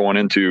there, and they're going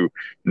into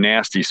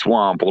nasty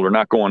swamp, well, they're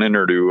not going in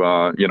there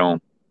to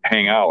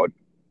hang out.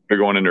 They're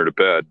going in there to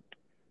bed.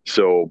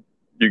 So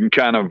you can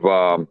kind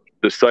of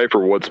decipher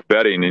what's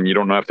bedding, and you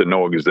don't have to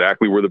know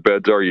exactly where the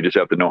beds are. You just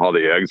have to know how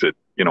they exit,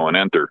 and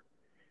enter.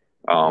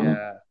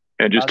 Yeah.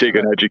 And just take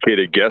an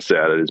educated guess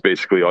at it is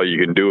basically all you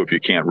can do if you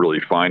can't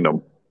really find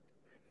them.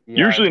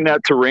 Yeah, Usually in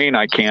that terrain,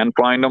 I can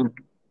find them,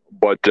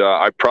 but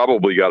I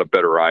probably got a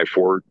better eye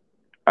for it.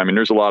 I mean,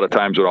 there's a lot of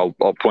times that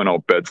I'll point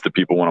out beds to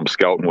people when I'm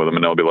scouting with them,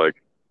 and they'll be like,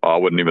 "Oh, I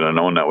wouldn't even have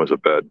known that was a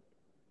bed."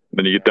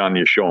 Then you get down, and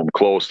you show them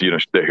close, the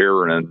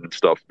hair and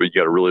stuff, but you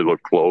got to really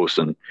look close,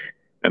 and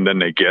then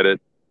they get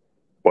it.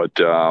 But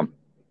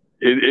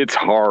it's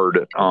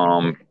hard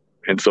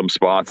in some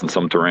spots and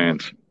some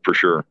terrains for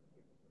sure.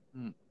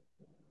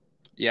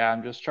 Yeah,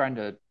 I'm just trying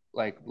to,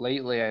 like,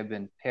 lately I've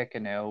been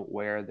picking out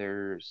where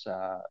there's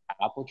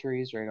apple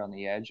trees right on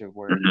the edge of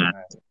where it kind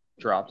of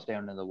drops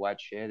down to the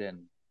wet shit, and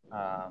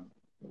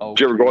oak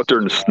Did you ever go out there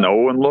in the trees as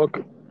snow and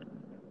look?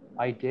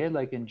 I did.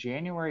 Like in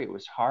January, it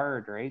was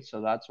hard, right? So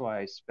that's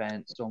why I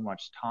spent so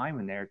much time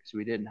in there, because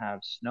we didn't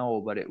have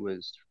snow, but it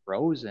was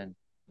frozen.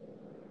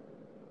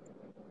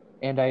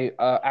 And I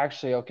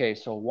actually, okay,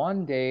 so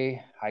one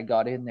day I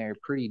got in there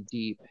pretty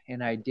deep,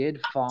 and I did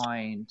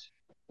find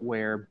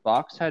where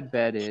bucks had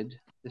bedded.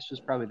 This was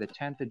probably the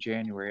 10th of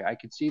January. I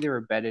could see they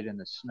were bedded in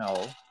the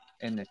snow,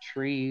 in the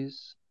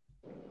trees.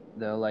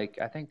 I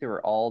think they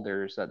were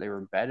alders that they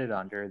were bedded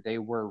under. They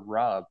were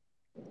rubbed,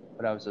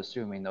 but I was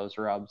assuming those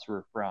rubs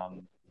were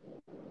from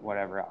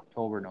whatever,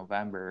 October,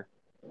 November.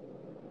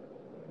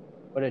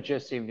 But it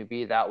just seemed to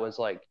be that was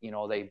like,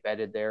 they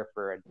bedded there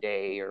for a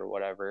day or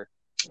whatever.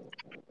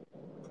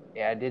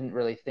 Yeah, I didn't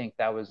really think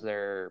that was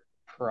their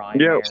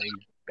primary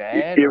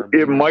bed, or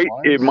maybe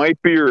it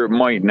might be or it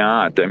might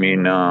not. I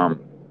mean,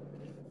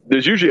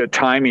 there's usually a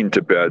timing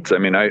to beds. I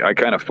mean, I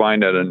kind of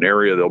find that in an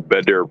area they'll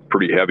bed there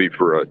pretty heavy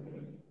for a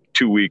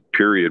 2-week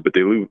period, but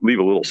they leave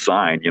a little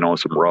sign,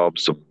 some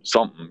rubs,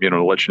 something,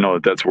 to let you know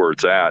that that's where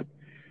it's at.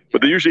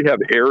 But they usually have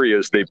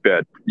areas they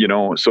bed,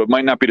 so it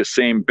might not be the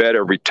same bed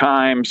every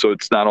time, so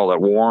it's not all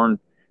that worn,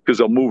 because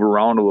they'll move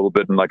around a little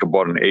bit in like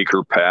about an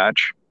acre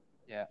patch,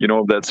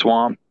 of that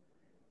swamp.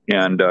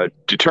 And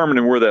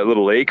determining where that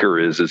little acre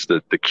is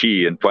the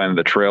key, and finding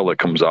the trail that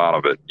comes out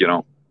of it,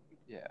 Yeah.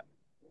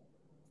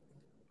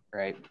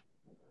 Right.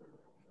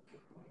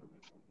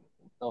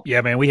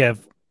 Yeah, man, we have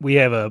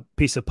a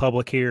piece of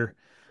public here,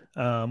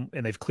 and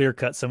they've clear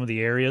cut some of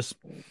the areas,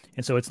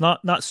 and so it's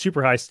not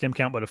super high stem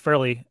count, but a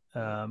fairly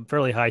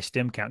high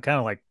stem count, kind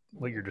of like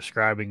what you're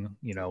describing,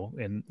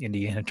 in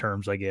Indiana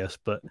terms, I guess.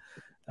 But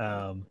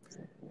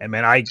and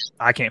man,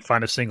 I can't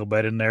find a single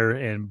bed in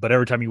there, but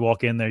every time you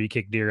walk in there, you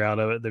kick deer out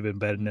of it. They've been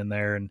bedding in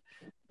there, and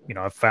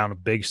I've found a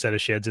big set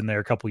of sheds in there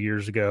a couple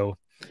years ago,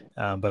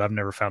 but I've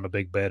never found a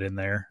big bed in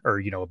there, or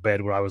a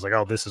bed where I was like,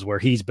 oh, this is where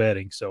he's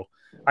bedding. So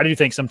I do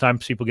think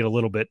sometimes people get a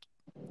little bit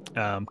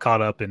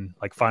caught up in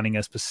like finding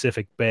a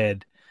specific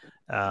bed.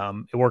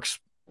 It works,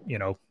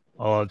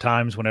 a lot of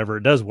times whenever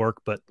it does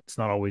work, but it's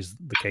not always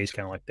the case,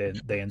 kind of like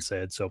Dan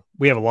said. So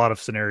we have a lot of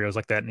scenarios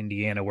like that in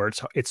Indiana where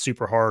it's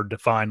super hard to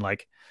find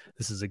like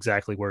this is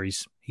exactly where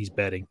he's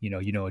bedding.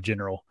 A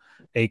general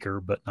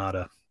acre, but not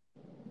a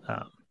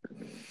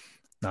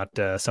not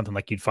something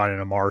like you'd find in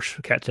a marsh,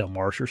 a cattail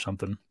marsh or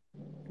something.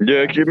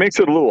 Yeah, it makes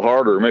it a little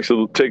harder. It makes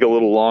it take a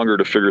little longer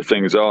to figure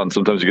things out, and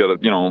sometimes you got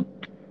to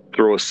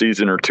throw a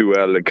season or two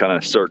at it and kind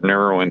of start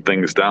narrowing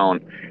things down.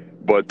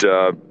 But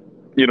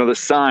the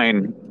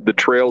sign, the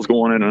trails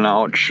going in and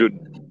out should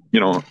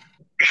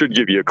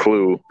give you a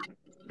clue,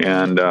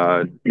 and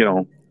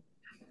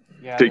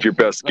take your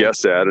best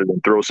guess at it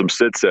and throw some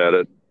sits at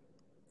it.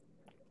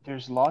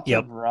 There's lots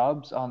of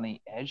rubs on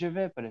the edge of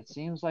it, but it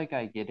seems like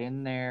I get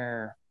in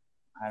there,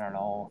 I don't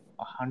know,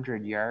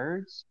 100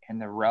 yards,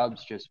 and the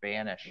rubs just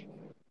vanish.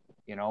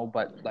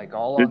 But like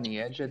all on the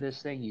edge of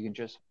this thing, you can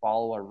just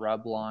follow a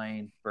rub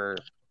line for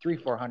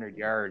 300-400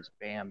 yards.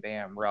 Bam,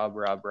 bam, rub.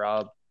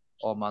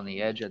 Oh, I'm on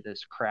the edge of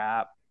this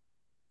crap.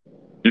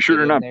 You sure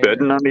they're not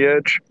bedding on the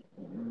edge?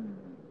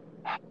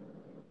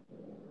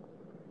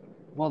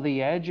 Well,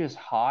 the edge is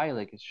high,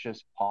 like it's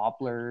just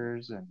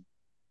poplars and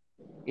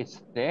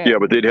it's thick. Yeah,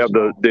 but they'd have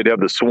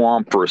the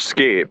swamp for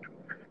escape.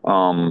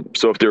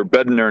 So if they were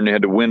bedding there and they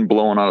had the wind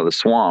blowing out of the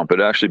swamp,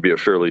 it'd actually be a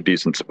fairly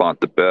decent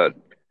spot to bed.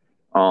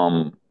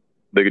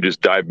 They could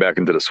just dive back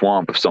into the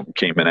swamp if something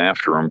came in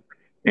after them.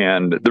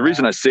 And the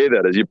reason I say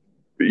that is if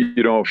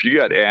you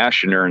got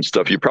ash in there and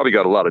stuff, you probably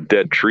got a lot of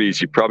dead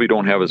trees. You probably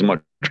don't have as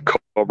much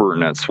cover in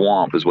that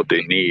swamp as what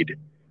they need.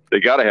 They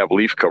got to have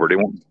leaf cover. They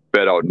won't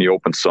bed out in the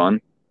open sun.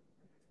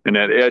 And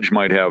that edge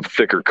might have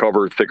thicker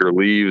cover, thicker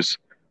leaves.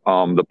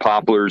 The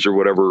poplars or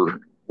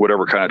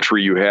whatever kind of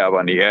tree you have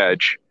on the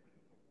edge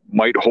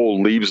might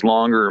hold leaves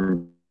longer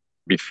and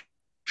be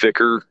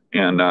thicker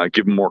and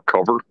give them more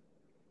cover.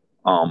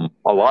 A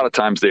lot of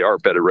times they are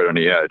bedded right on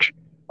the edge.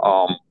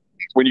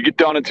 When you get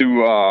down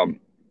into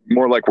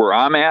more like where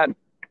I'm at,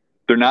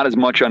 they're not as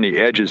much on the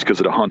edges because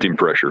of the hunting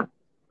pressure.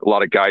 A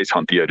lot of guys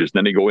hunt the edges,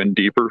 then they go in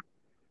deeper.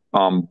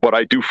 But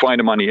I do find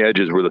them on the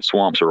edges where the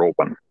swamps are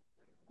open.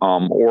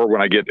 Or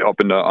when I get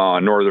up into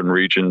northern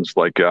regions,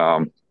 like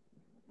when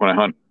I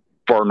hunt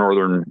far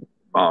northern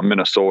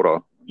Minnesota,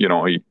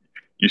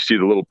 you see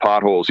the little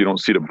potholes. You don't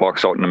see the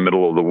bucks out in the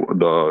middle of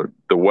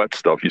the wet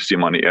stuff. You see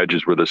them on the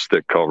edges where there's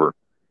thick cover,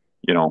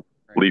 Right.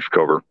 leaf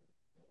cover.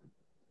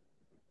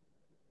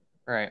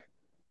 Right.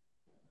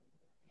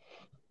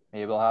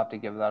 Maybe I'll have to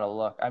give that a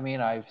look. I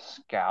mean, I've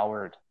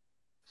scoured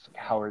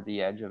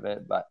the edge of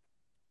it, but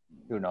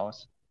who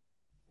knows?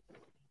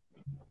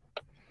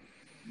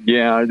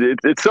 Yeah,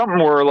 it's something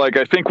where, like,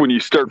 I think when you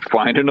start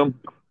finding them,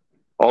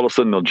 all of a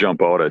sudden they'll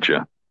jump out at you.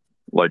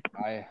 Like,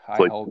 I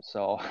like- hope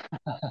so.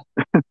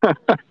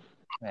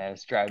 Man,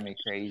 it's driving me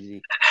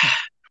crazy.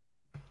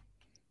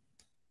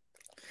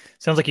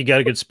 Sounds like you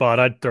got a good spot.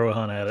 I'd throw a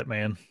hunt at it,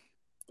 man.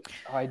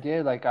 Oh, I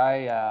did. Like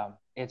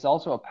it's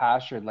also a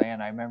pastured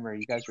land. I remember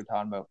you guys were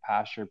talking about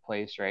pastured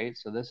place, right?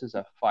 So this is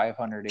a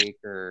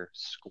 500-acre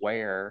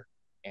square,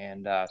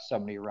 and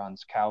somebody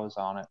runs cows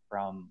on it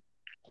from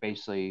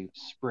basically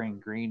spring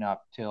green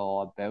up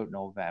till about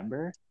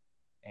November,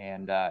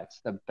 and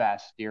it's the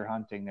best deer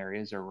hunting there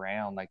is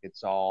around. Like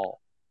it's all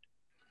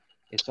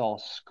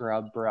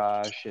scrub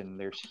brush, and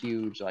there's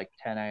huge like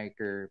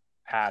 10-acre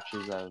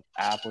patches of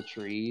apple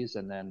trees,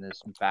 and then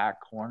this back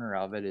corner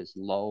of it is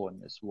low in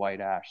this white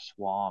ash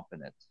swamp,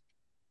 and it's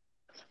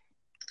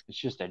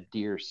just a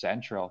deer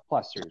central.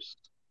 Plus there's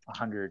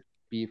 100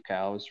 beef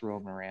cows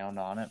roaming around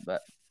on it.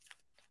 But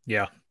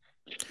Yeah.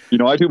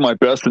 I do my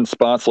best in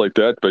spots like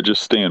that by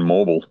just staying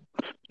mobile.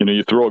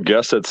 You throw a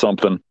guess at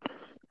something,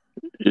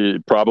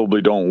 it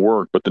probably don't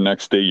work, but the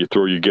next day you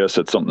throw your guess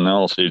at something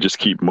else, and you just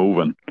keep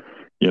moving,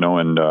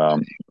 and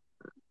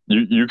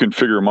you can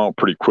figure them out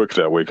pretty quick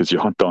that way because you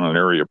hunt down an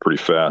area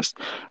pretty fast.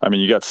 I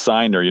mean, you got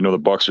sign there, the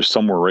bucks are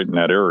somewhere right in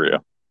that area.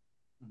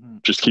 mm-hmm.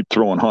 Just keep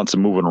throwing hunts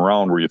and moving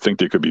around where you think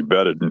they could be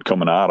bedded and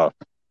coming out of,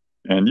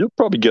 and you'll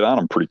probably get on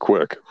them pretty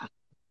quick.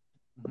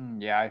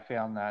 Yeah, I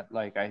found that.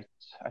 Like I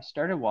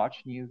started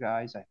watching you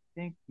guys, I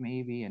think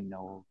maybe in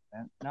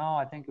November. No,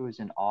 I think it was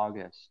in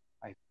August.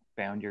 I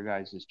found your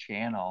guys'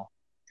 channel,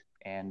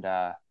 and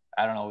I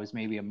don't know, it was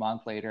maybe a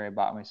month later I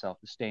bought myself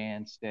the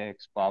stand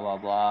sticks, blah blah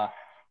blah.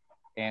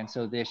 And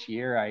so this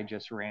year I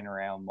just ran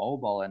around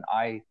mobile, and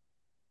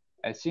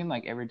it seemed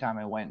like every time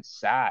I went and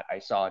sat, I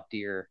saw a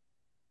deer,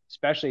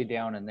 especially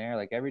down in there.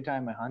 Like every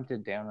time I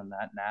hunted down in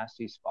that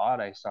nasty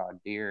spot, I saw a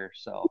deer.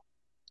 So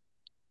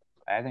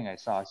I think I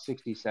saw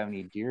 60,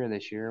 70 deer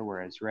this year,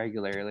 whereas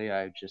regularly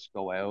I just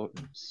go out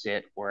and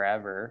sit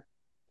wherever,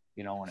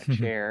 in a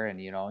chair, and,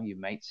 you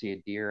might see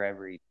a deer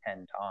every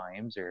 10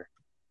 times, or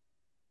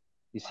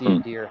you see a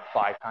deer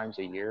 5 times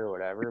a year or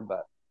whatever.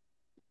 But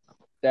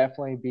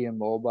definitely being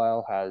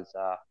mobile has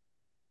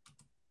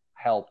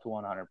helped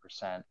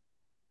 100%.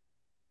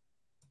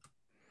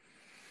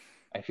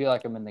 I feel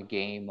like I'm in the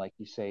game, like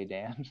you say,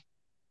 Dan.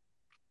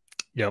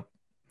 Yep.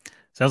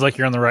 Sounds like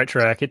you're on the right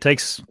track. It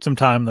takes some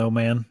time though,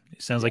 man.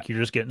 It sounds like you're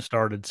just getting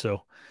started.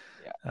 So,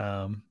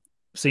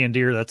 seeing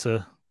deer, that's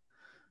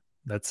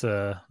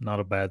not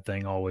a bad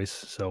thing always.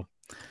 So,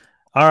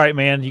 all right,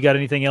 man, you got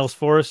anything else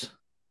for us?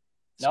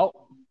 Nope,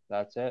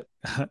 that's it.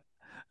 All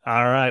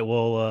right.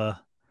 Well,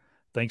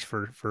 thanks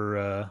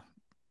for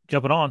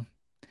jumping on.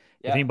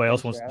 If anybody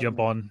else wants to jump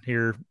on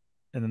here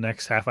in the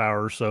next half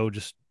hour or so,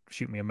 just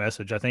shoot me a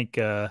message. I think,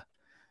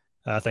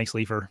 thanks,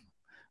 Leifer.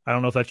 I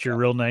don't know if that's your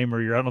real name,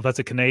 or I don't know if that's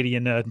a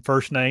Canadian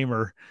first name,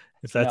 or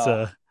if that's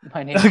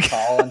my name's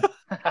Colin.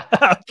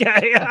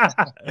 Okay.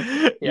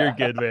 You're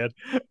good, man.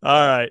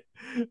 All right.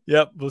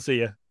 Yep. We'll see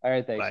you. All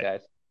right. Thanks, Bye. guys.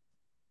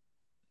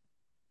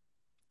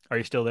 Are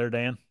you still there,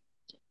 Dan?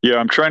 Yeah,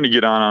 I'm trying to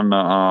get on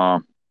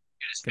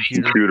the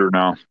computer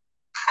now.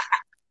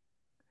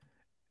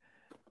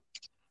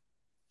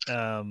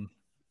 I'm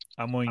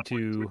going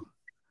to.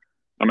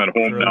 I'm at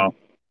home now.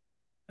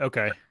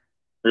 Okay.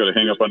 I got to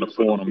hang up on the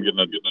phone. I'm getting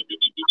an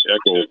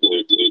echo.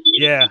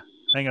 Yeah,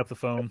 hang up the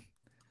phone.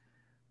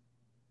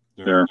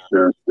 There.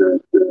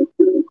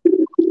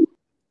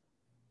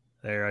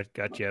 There, I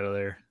got you out of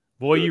there.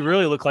 Boy, you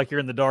really look like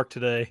you're in the dark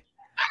today.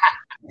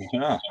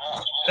 Yeah.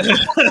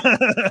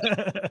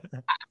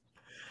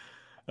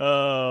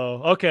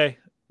 Oh, okay.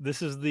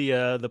 This is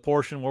the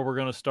portion where we're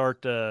going to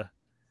start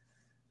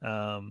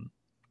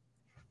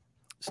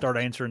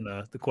answering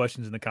the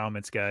questions in the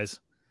comments, guys.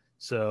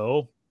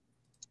 So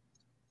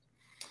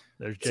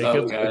there's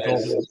Jacob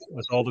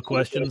with all the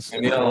questions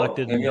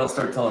collected. Maybe I'll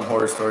start telling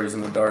horror stories in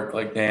the dark,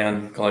 like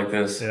Dan, like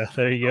this. Yeah,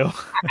 there you go.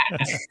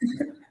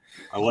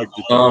 I like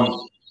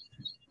the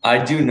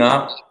I do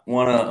not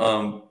want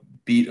to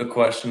beat a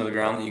question to the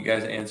ground that you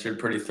guys answered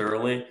pretty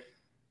thoroughly,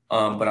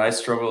 but I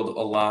struggled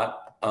a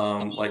lot,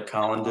 like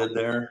Colin did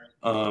there,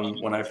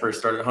 when I first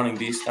started hunting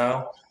D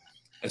style,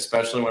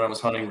 especially when I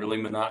was hunting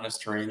really monotonous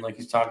terrain like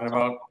he's talking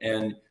about,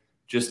 and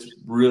just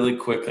really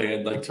quickly,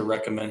 I'd like to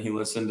recommend he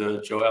listen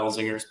to Joe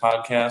Elzinger's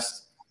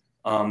podcast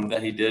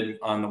that he did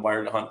on the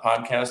Wired to Hunt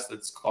podcast.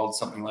 That's called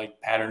something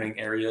like Patterning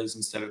Areas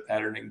instead of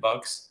Patterning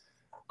Bucks.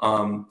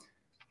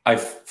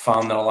 I've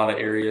found that a lot of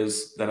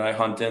areas that I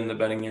hunt in, the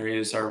bedding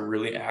areas, are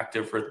really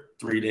active for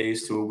 3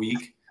 days to a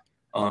week.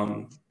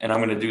 And I'm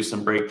going to do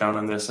some breakdown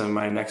on this in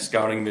my next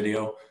scouting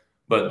video.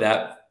 But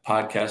that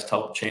podcast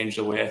helped change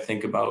the way I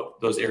think about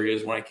those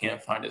areas when I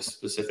can't find a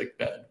specific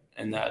bed.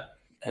 And that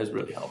has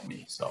really helped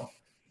me. So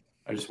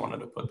I just wanted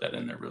to put that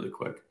in there really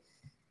quick.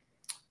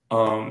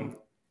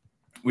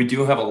 We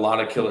do have a lot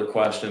of killer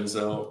questions,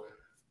 though.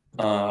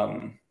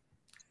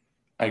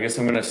 I guess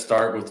I'm going to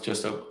start with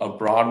just a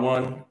broad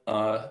one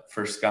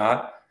for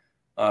Scott.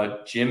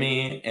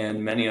 Jimmy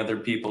and many other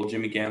people,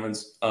 Jimmy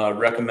Gammons,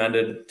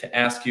 recommended to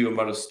ask you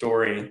about a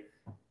story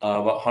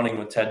about hunting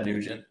with Ted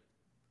Nugent.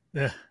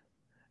 Yeah.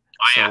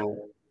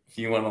 So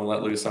you want to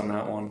let loose on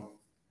that one?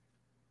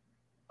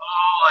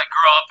 Oh, I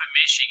grew up in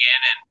Michigan,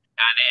 and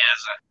kind of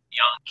as a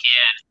young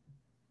kid,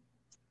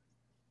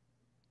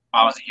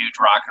 I was a huge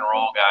rock and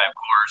roll guy, of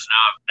course.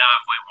 Now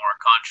I'm way more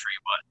country,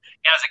 but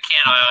as a kid,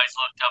 I always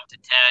looked up to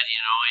Ted.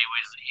 You know,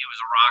 he was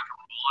a rock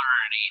and roller,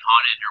 and he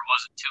hunted. There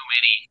wasn't too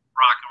many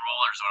rock and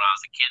rollers when I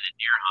was a kid that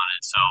deer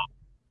hunted, so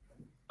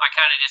I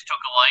kind of just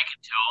took a liking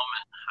to him.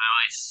 And I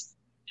always,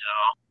 you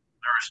know,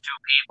 there was two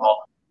people,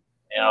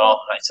 you know,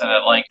 I said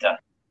I'd like to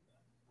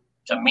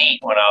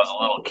meet when I was a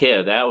little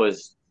kid. That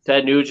was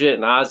Ted Nugent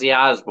and Ozzy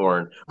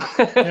Osbourne.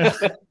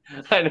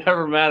 I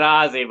never met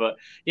Ozzy, but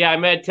yeah, I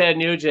met Ted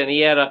Nugent. He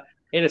had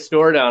a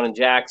store down in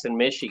Jackson,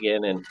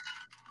 Michigan, and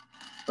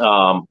I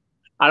don't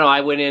know.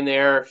 I went in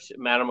there,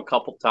 met him a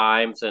couple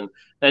times, and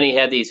then he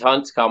had these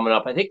hunts coming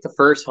up. I think the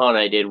first hunt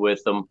I did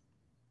with him,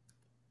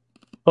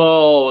 it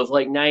was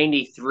like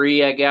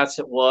 '93, I guess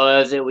it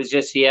was. It was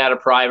just he had a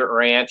private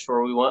ranch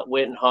where we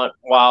went and hunt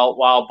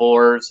wild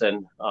boars,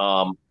 and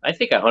I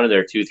think I hunted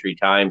there 2-3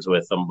 times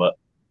with him, but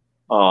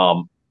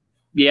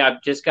yeah,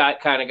 just got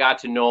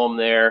to know him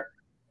there.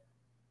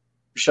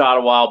 Shot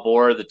a wild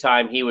boar the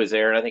time he was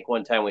there, and I think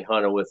one time we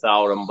hunted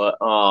without him. But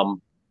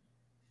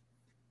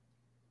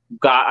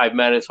I've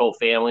met his whole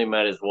family,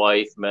 met his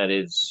wife, met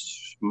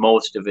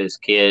most of his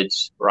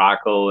kids,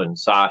 Rocco and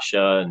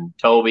Sasha and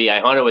Toby.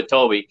 I hunted with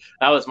Toby.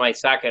 That was my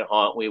second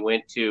hunt. We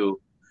went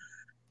to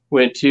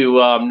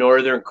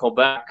northern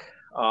Quebec.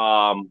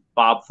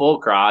 Bob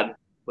Fulcrod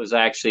was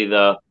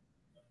actually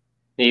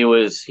he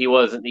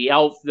wasn't the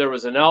elf. There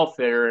was an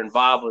outfitter, and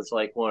Bob was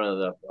like one of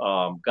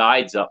the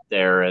guides up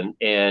there, and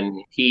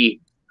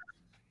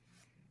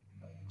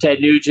Ted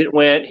Nugent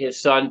went, his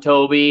son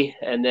Toby,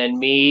 and then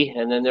me,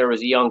 and then there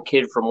was a young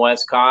kid from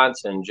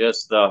Wisconsin.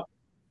 Just the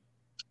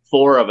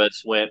four of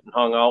us went and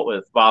hung out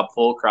with Bob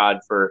Fulcrod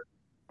for,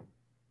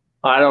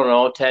 I don't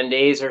know, 10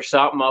 days or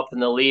something up in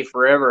the Leaf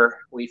River.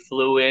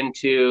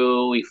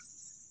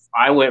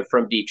 I went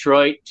from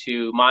Detroit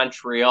to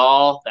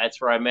Montreal.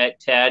 That's where I met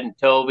Ted and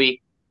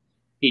Toby.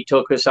 He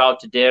took us out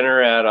to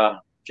dinner at a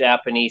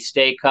Japanese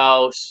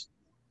steakhouse.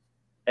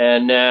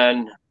 And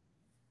then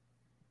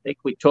I think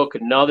we took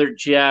another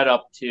jet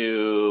up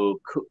to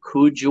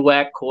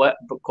Coudjouac,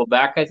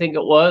 Quebec, I think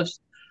it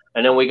was.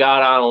 And then we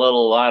got on a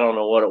little, I don't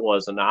know what it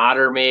was, an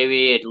otter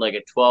maybe, like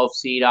a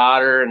 12-seat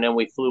otter. And then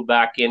we flew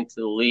back into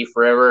the Leaf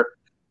River,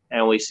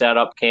 and we set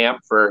up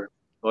camp for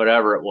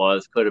whatever it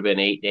was. Could have been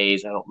 8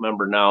 days. I don't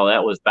remember now.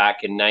 That was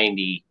back in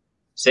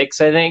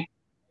 '96, I think.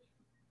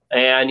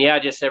 And yeah,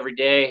 just every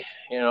day,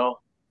 you know,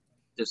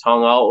 just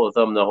hung out with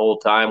them the whole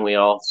time. We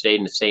all stayed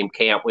in the same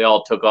camp. We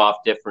all took off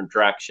different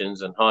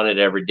directions and hunted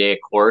every day, of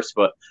course,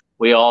 but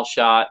we all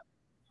shot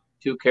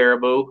 2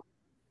 caribou.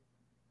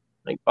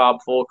 I think Bob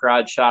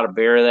Fulcrod shot a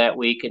bear that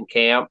week in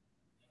camp.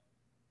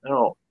 I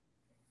don't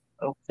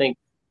think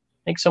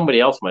somebody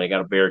else might have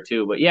got a bear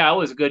too, but yeah, it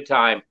was a good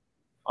time.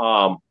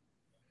 But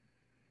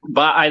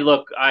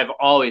I've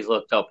always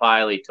looked up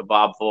highly to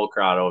Bob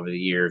Fulcrod over the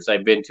years.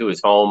 I've been to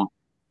his home,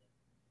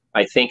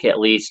 I think, at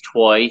least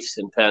twice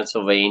in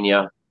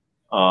Pennsylvania.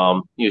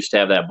 Used to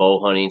have that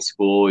bow hunting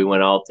school. We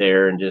went out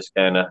there and just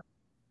kind of,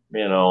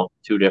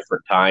 2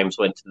 different times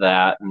went to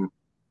that. And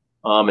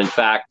in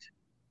fact,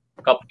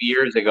 a couple of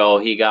years ago,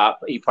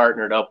 he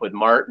partnered up with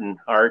Martin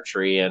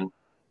Archery, and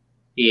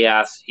he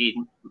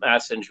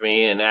messaged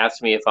me and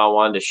asked me if I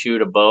wanted to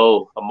shoot a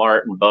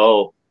Martin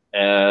bow,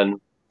 and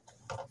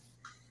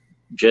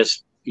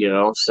just,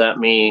 sent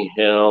me,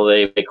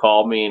 they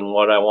called me and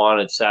what I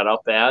wanted set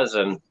up as,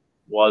 and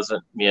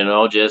wasn't,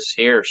 just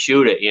here,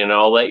 shoot it,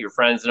 let your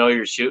friends know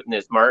you're shooting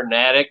this Martin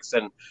Addicts.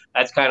 And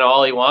that's kind of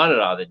all he wanted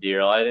out of the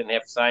deal. I didn't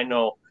have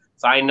to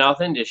sign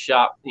nothing, just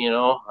shot,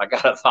 I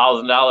got a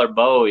 $1,000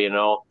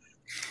 bow,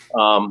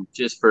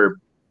 just for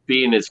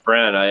being his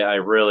friend. I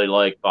really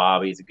like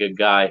Bob. He's a good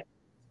guy.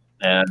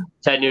 And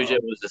Ted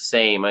Nugent was the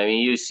same. I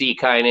mean, you see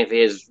kind of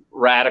his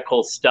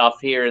radical stuff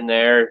here and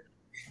there,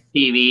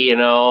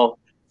 TV,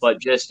 but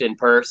just in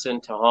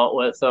person to hunt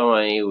with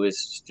him, he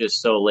was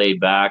just so laid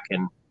back,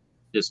 and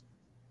just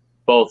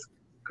both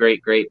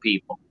great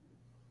people.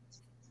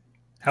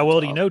 How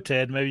well do you know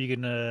Ted? Maybe you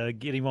can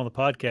get him on the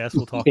podcast.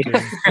 We'll talk to him.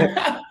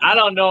 I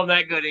don't know him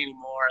that good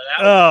anymore.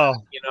 That was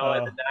in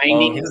the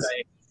 '90s.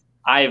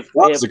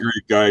 Bob's a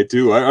great guy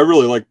too. I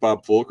really like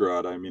Bob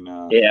Folkrod. I mean,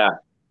 yeah,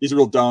 he's a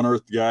real down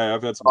earth guy.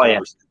 I've had some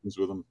conversations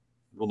with him.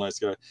 Real nice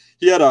guy.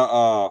 He had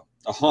a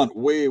hunt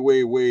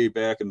way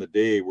back in the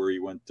day where he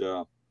went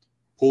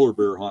polar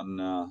bear hunting.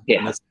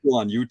 And that's still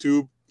on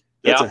YouTube.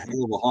 That's a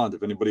hell of a hunt.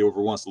 If anybody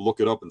ever wants to look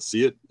it up and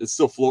see it, it's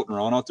still floating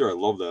around out there. I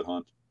love that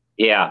hunt.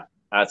 Yeah,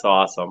 that's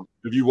awesome.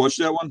 Have you watched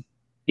that one?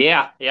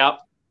 Yeah.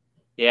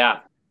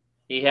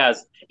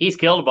 He's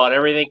killed about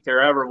everything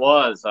there ever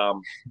was. I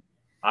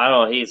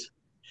don't know.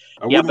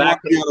 I wouldn't want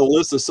to be on a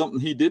list of something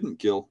he didn't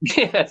kill.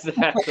 Yeah,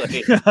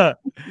 exactly.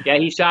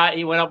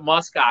 He went up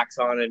muskox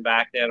hunting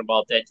back then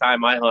about that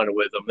time I hunted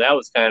with him. That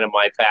was kind of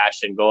my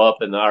passion, go up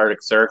in the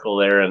Arctic Circle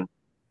there and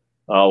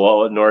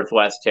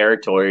Northwest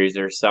Territories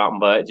or something,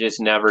 but just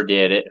never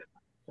did it.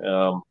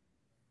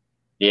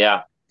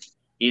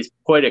 He's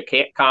quite a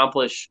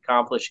accomplished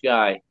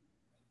guy.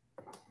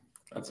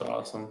 That's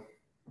awesome.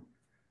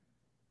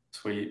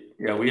 Sweet.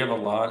 Yeah, we have a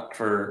lot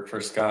for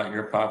Scott.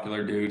 You're a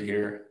popular dude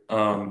here.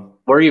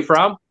 Where are you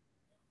from?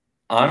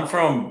 I'm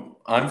from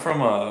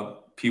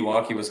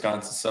Pewaukee,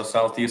 Wisconsin, so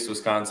southeast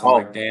Wisconsin,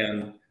 like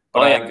Dan.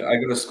 But I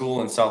go to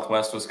school in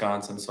southwest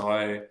Wisconsin, so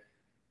I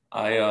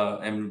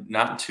am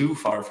not too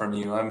far from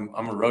you. I'm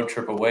a road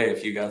trip away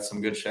if you got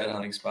some good shed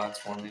hunting spots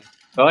for me.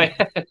 Oh yeah.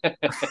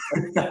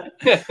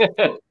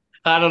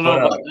 I don't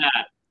know about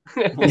that.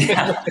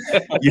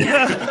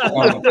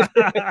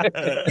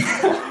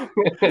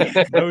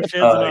 No sheds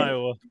in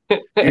Iowa.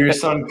 Your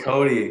son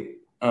Cody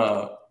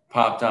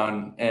popped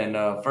on, and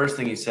first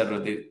thing he said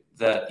was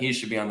that he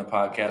should be on the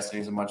podcast, and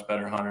he's a much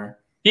better hunter.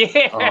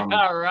 Yeah,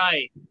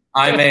 right.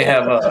 I may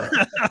have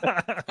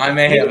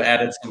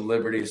added some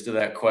liberties to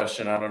that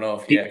question. I don't know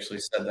if he actually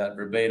said that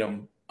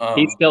verbatim.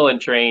 He's still in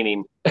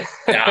training.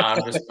 Nah,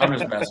 I'm just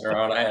messing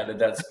around. I added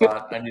that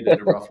spot. I needed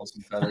to ruffle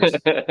some feathers.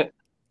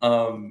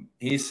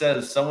 He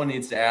says someone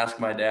needs to ask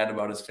my dad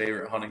about his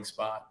favorite hunting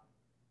spot.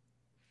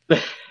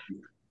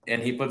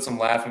 And he put some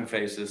laughing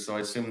faces, so I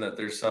assume that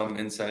there's some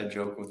inside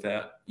joke with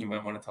that you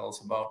might want to tell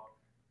us about.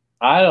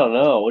 I don't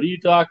know. What are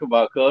you talking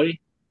about, Cody?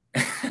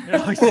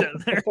 He's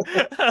sitting there.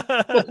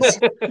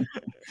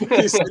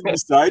 He's sitting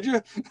beside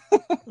you?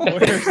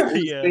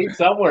 He's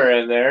somewhere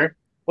in there.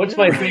 What's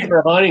my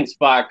favorite hunting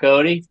spot,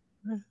 Cody?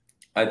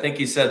 I think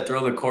he said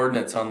throw the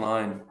coordinates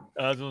online.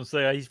 I was going to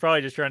say, he's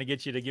probably just trying to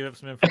get you to give up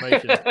some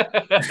information.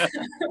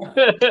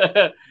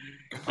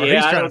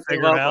 He's trying to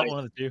figure it out.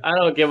 I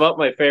don't give up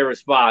my favorite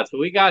spots, but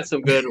we got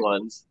some good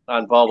ones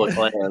on public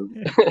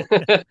land.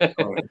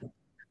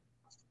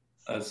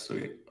 That's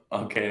sweet.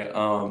 Okay.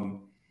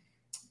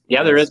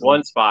 There is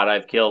one spot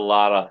I've killed a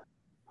lot of.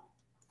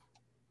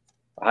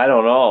 I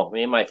don't know.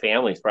 Me and my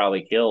family's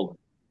probably killed.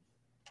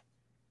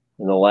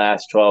 In the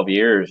last 12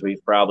 years,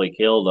 we've probably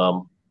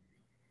killed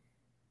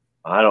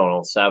I don't know,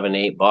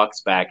 7-8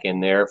 bucks back in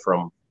there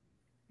from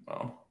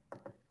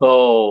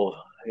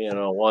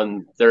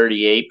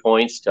 138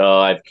 points to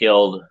I've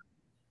killed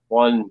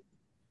one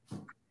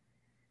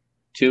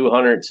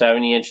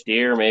 270-inch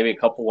deer, maybe a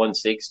couple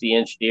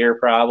 160-inch deer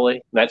probably.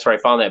 And that's where I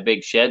found that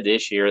big shed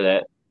this year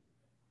that,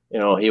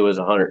 he was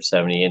a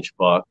 170-inch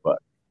buck. But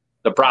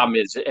the problem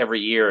is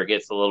every year it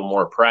gets a little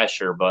more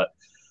pressure. But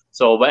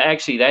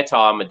actually that's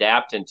how I'm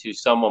adapting to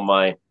some of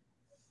my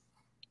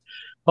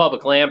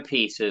public land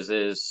pieces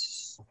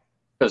is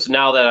because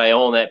now that I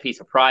own that piece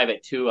of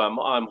private too,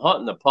 I'm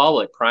hunting the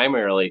public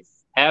primarily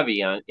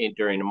heavy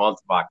during the month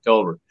of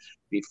October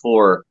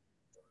before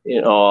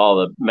all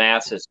the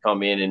masses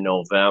come in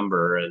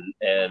November, and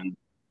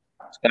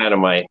it's kind of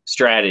my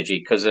strategy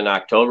because in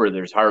October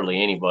there's hardly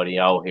anybody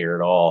out here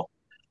at all.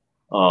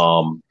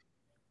 Some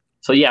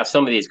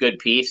of these good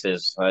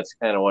pieces, that's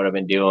kind of what I've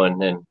been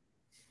doing, and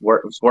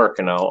it's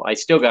working out. I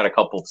still got a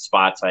couple of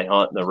spots I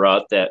hunt in the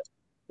rut that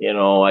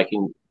I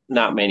can,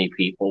 not many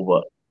people,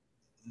 but.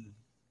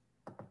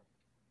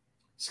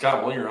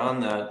 Scott, while you're on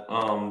that,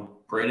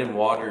 Braden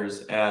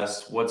Waters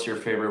asked, what's your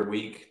favorite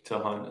week to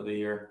hunt of the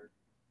year?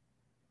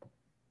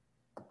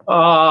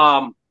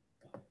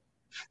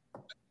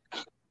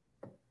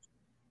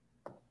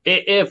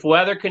 If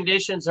weather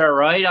conditions are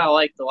right, I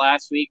like the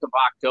last week of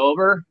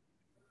October.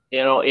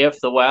 If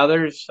the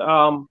weather's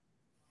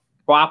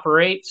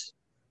cooperates,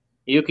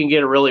 you can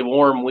get a really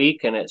warm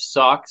week and it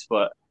sucks,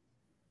 but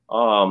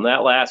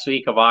that last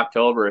week of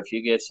October, if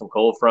you get some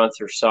cold fronts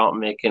or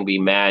something, it can be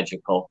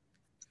magical.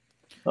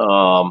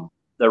 The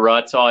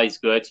rut's always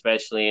good,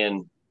 especially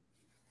in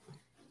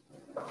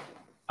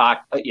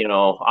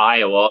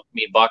Iowa. I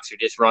mean, bucks are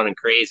just running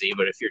crazy,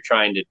 but if you're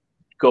trying to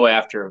go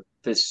after a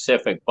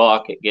specific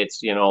buck, it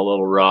gets a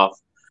little rough.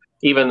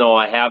 Even though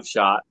I have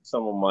shot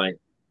some of my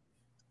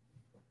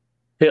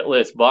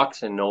hitless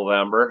bucks in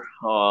November,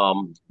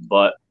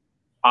 but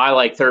I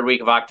like third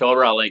week of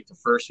October. I like the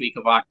first week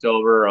of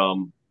October.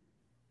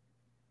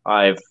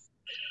 I've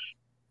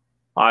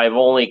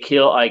only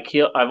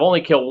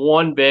killed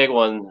one big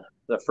one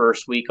the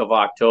first week of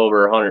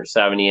October,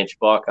 170-inch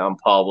buck on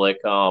public.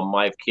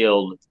 I've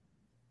killed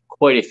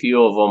quite a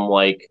few of them,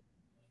 like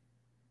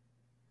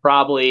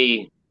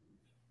probably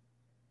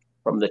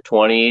from the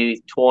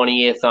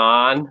 20th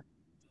on,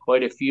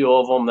 quite a few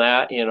of them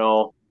that,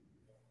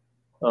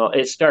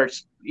 it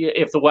starts,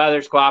 if the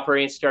weather's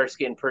cooperating, it starts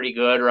getting pretty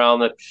good around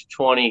the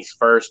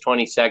 21st,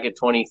 22nd,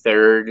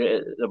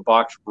 23rd. The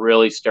bucks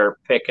really start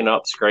picking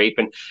up,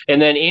 scraping.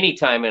 And then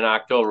anytime in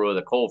October with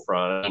a cold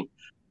front,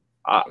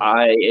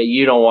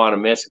 you don't want to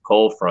miss a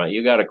cold front.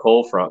 You got a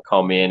cold front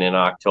come in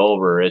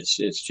October. It's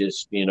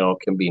just,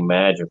 can be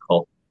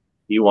magical.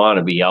 You want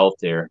to be out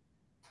there.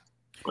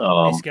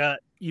 Hey, Scott,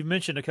 you've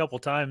mentioned a couple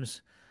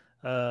times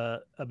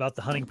about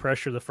the hunting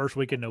pressure the first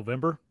week in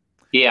November.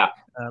 Yeah.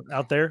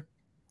 Out there.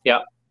 Yeah.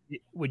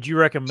 Would you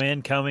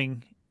recommend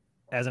coming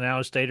as an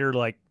out-of-stater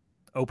like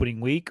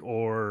opening week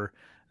or,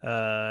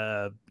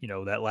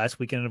 that last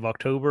weekend of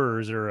October,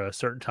 or is there a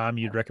certain time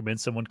you'd recommend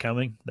someone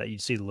coming that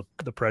you'd see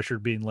the pressure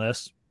being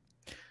less?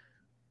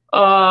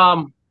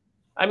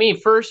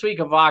 First week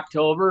of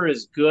October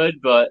is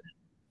good, but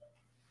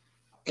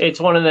it's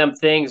one of them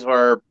things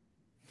where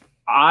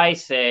I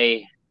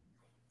say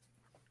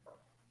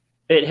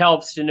it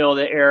helps to know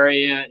the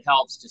area. It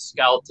helps to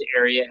scout the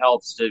area. It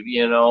helps to,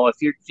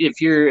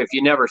 if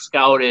you never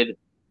scouted,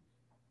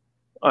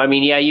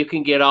 you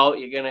can get out.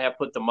 You're going to have to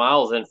put the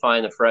miles in,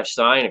 find the fresh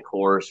sign, of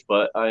course.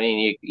 But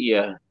a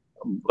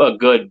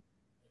good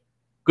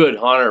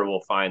hunter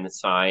will find the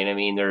sign.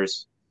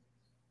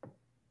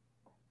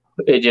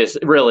 It just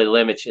really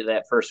limits you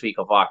that first week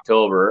of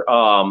October.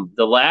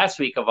 The last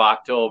week of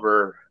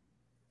October,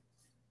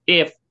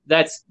 if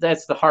that's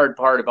the hard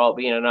part about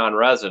being a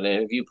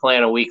non-resident. If you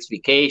plan a week's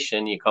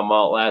vacation, you come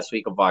out last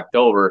week of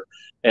October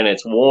and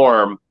it's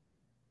warm,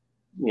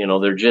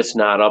 they're just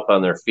not up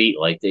on their feet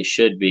like they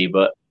should be.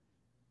 But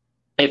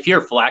if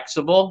you're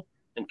flexible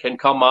and can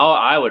come out,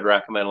 I would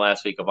recommend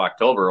last week of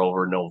October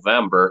over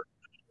November.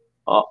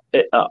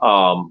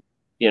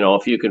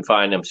 If you can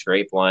find them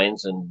scrape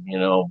lines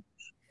and,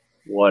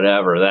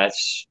 whatever,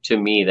 that's, to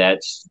me,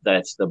 that's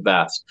the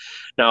best.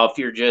 Now, if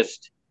you're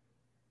just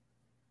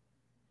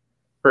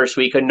first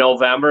week of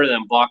November,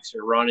 then bucks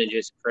are running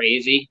just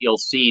crazy. You'll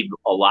see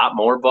a lot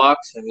more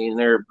bucks.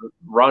 They're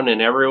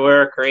running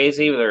everywhere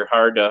crazy. They're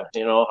hard to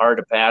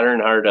pattern,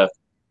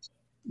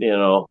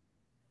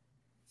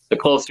 the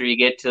closer you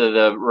get to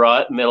the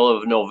rut, middle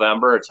of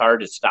November, it's hard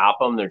to stop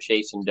them. They're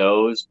chasing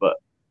does, but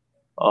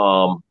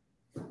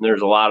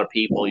there's a lot of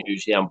people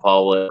usually on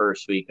public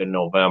first week of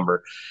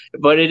November.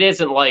 But it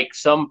isn't like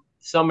some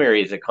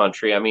areas of the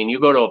country. You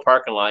go to a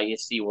parking lot, you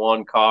see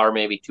one car,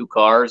 maybe two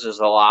cars is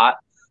a lot.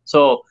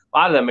 So a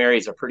lot of them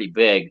areas are pretty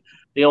big.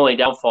 The only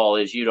downfall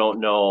is you don't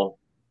know,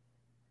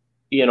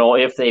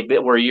 if they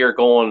bit where you're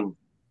going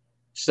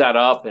set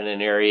up in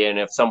an area, and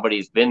if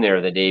somebody's been there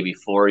the day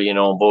before,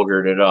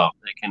 boogered it up,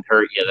 it can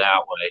hurt you that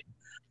way.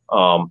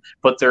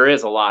 But there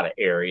is a lot of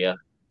area.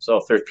 So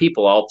if there's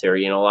people out there,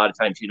 a lot of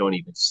times you don't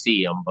even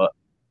see them. But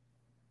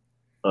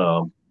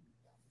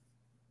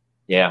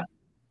yeah.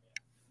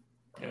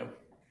 Yeah.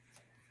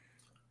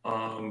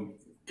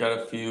 Got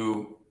a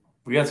few.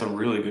 We got some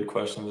really good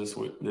questions this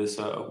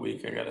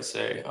week, I gotta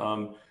say.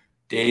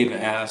 Dave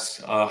asks,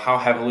 how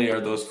heavily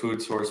are those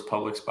food source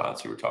public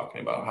spots you were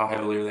talking about? How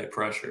heavily are they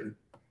pressured?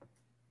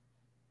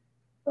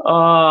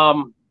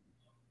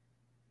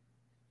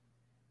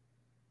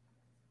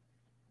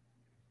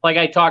 Like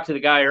I talked to the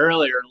guy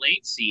earlier,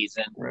 late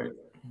season. Right.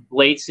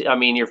 If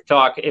you're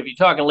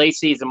talking late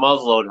season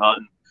muzzleload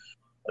hunting,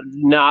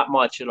 not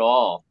much at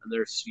all. And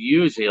there's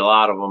usually a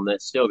lot of them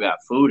that still got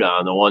food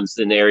on, the ones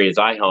in the areas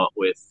I hunt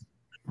with,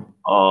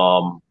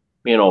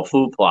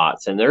 food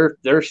plots. And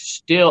they're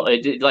still,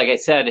 like I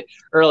said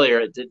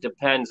earlier, it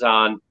depends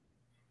on,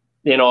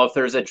 if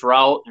there's a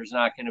drought, there's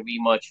not going to be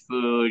much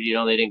food.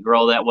 They didn't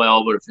grow that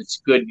well. But if it's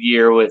a good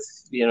year with,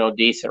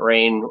 decent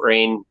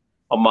rain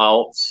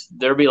amounts,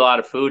 there'll be a lot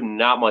of food and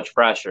not much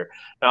pressure.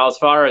 Now, as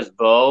far as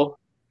bow,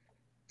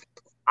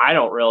 I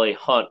don't really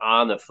hunt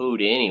on the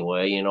food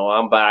anyway.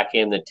 I'm back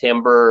in the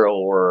timber,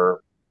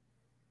 or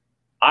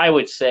I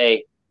would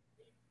say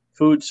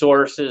food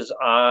sources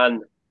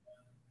on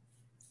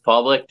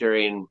public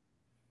during,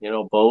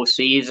 bow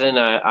season.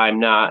 I'm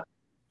not.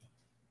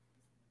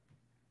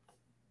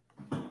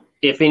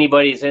 If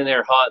anybody's in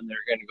there hunting,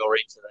 they're going to go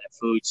right to that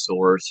food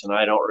source, and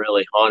I don't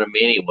really hunt them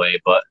anyway.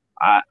 But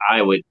I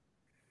don't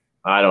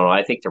know.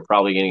 I think they're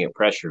probably going to get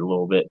pressured a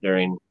little bit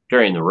during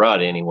the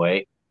rut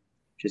anyway.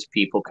 Just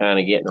people kind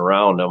of getting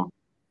around them.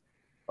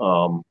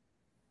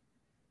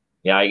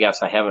 Yeah, I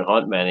guess I haven't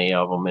hunted many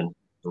of them in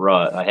the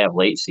rut. I have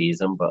late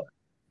season, but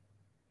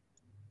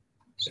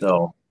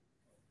so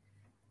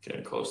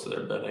Getting close to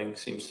their bedding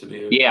seems to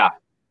be a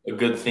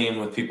good theme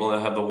with people that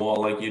have the wall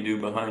like you do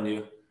behind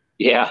you.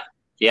 Yeah,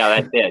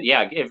 that's it.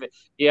 Yeah, if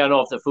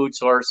the food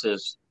source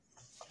is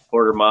a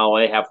quarter mile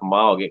away, half a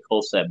mile, get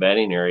close to that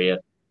bedding area.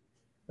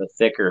 The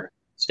thicker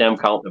stem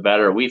count, the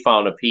better. We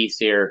found a piece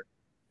here.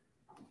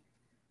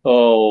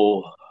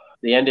 The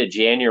end of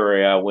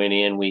January, I went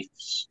in.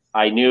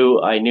 I knew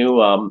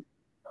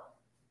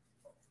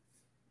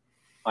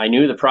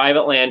the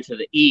private land to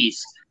the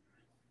east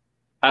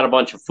had a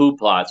bunch of food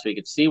plots. We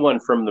could see one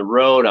from the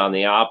road on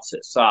the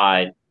opposite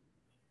side,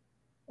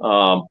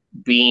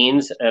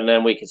 beans, and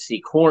then we could see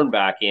corn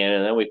back in.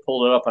 And then we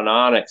pulled it up on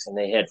Onyx, and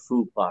they had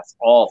food plots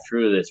all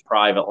through this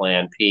private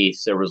land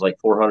piece. There was like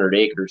 400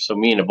 acres. So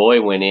me and the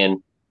boy went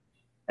in,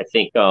 I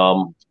think,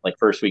 like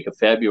first week of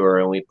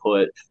February, and we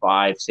put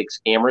 5-6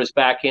 cameras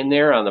back in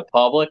there on the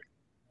public.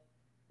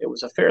 It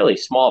was a fairly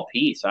small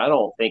piece. I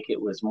don't think it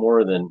was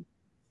more than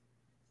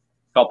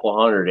a couple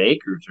hundred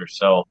acres or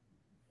so.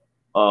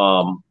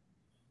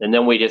 And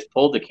then we just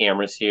pulled the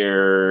cameras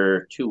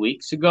here 2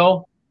 weeks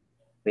ago.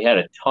 We had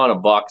a ton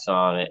of bucks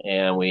on it,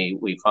 and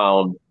we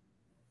found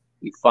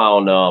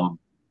I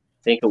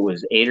think it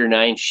was 8 or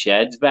 9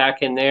 sheds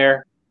back in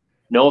there.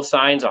 No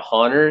signs of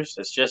hunters.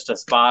 It's just a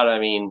spot. I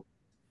mean,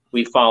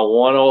 we found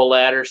one old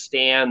ladder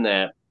stand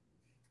that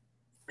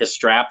the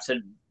straps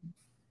had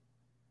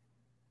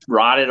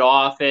rotted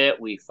off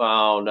it. We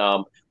found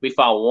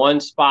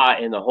one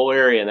spot in the whole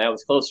area, and that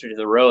was closer to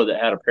the road,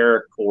 that had a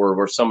paracord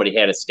where somebody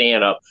had a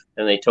stand up,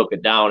 and they took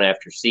it down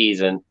after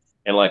season,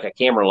 and like a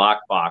camera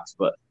lockbox.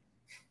 But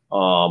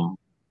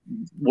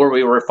where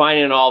we were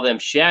finding all them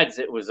sheds,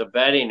 it was a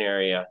bedding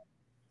area,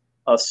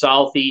 a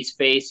southeast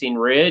facing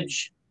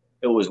ridge.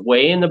 It was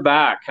way in the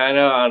back, kind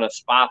of on a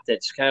spot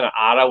that's kind of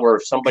out of where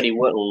somebody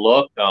wouldn't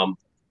look.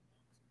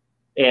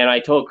 And I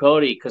told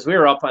Cody, because we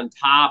were up on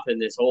top in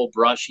this old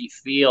brushy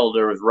field,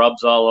 there was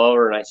rubs all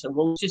over, and I said,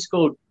 well, let's just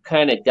go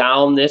kind of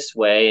down this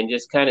way and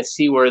just kind of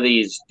see where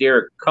these deer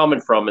are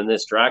coming from in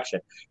this direction.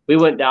 We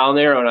went down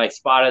there, and I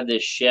spotted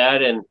this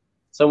shed, and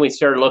so we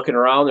started looking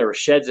around. There were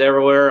sheds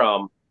everywhere.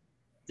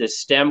 The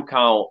stem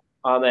count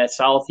on that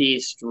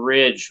southeast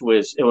ridge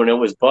was, when it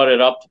was butted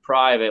up to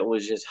private,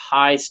 was just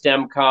high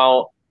stem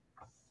count.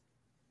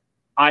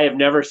 I have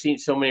never seen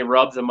so many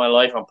rubs in my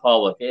life on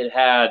public. It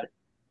had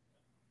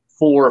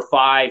 4,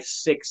 5,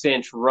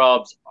 6-inch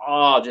rubs,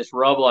 just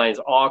rub lines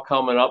all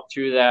coming up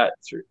through that,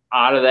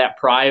 out of that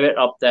private,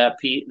 up that,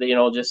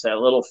 just that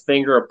little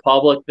finger of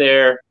public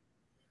there.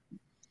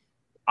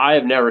 I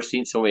have never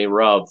seen so many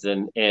rubs,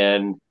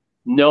 and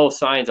no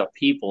signs of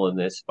people in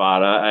this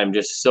spot. I'm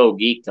just so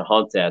geeked to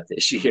hunt that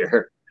this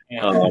year.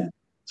 Yeah.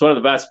 It's one of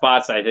the best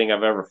spots I think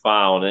I've ever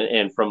found,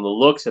 and from the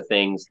looks of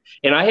things,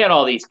 and I had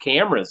all these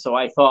cameras, so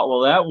I thought,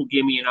 well, that will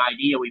give me an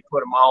idea. We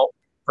put them out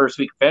first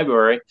week of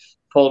February,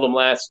 pulled them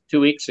last 2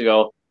 weeks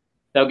ago.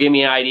 That'll give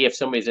me an idea if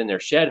somebody's in their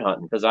shed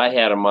hunting, because I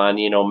had them on,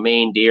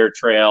 main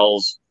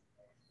trails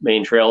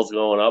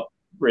going up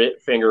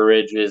finger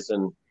ridges,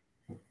 and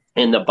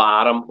in the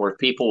bottom where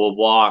people will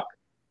walk.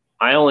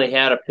 I only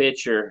had a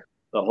picture,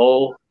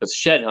 because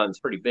shed hunting's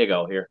pretty big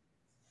out here.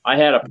 I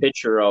had a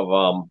picture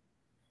of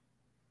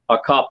a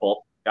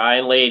couple, guy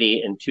and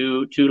lady, and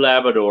two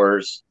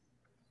Labradors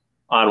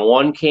on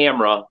one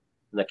camera,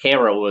 and the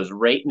camera was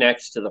right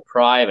next to the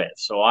private.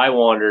 So I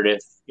wondered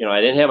if, I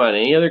didn't have on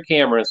any other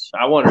cameras.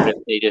 I wondered if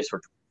they just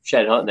were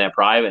shed hunting that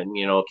private and,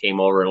 came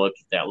over and looked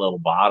at that little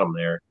bottom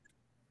there.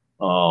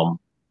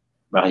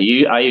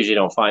 I usually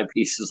don't find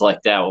pieces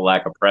like that with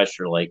lack of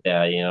pressure like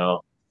that,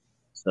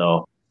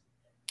 so.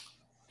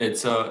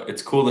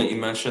 It's cool that you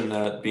mentioned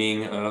that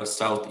being a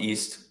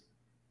southeast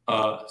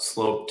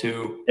slope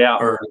too. Yeah.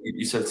 Or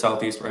you said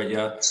southeast, right?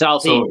 Yeah.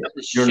 Southeast. So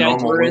the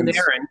sheds were in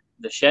there, and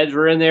the sheds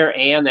were in there,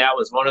 and that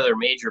was one of their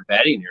major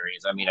bedding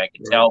areas. I mean, I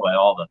could tell by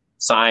all the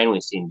sign.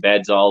 We've seen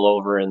beds all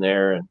over in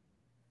there, and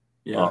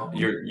yeah,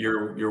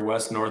 your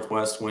west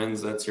northwest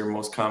winds. That's your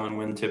most common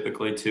wind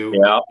typically too.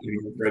 Yeah.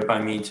 Right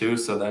by me too.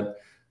 So that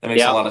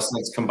makes a lot of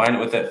sense. Combine it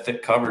with that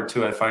thick cover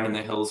too. I find in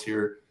the hills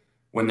here,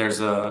 when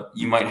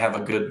you might have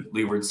a good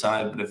leeward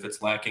side, but if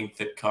it's lacking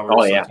thick cover,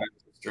 sometimes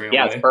it's stray away.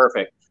 It's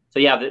perfect. So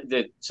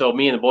so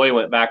me and the boy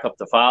went back up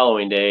the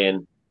following day,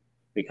 and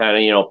we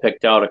kind of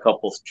picked out a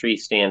couple tree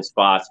stand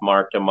spots,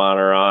 marked them on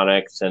our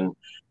Onyx, and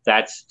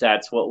that's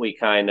what we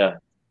kind of,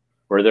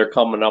 where they're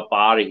coming up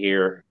out of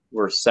here,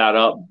 we're set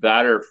up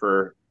better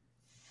for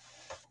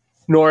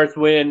north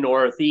wind,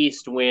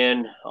 northeast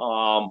wind,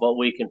 but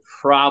we can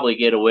probably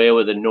get away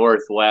with a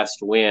northwest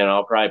wind.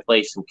 I'll probably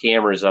place some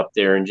cameras up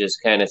there and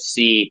just kind of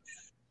see,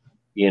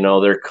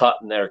 they're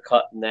cutting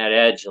that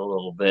edge a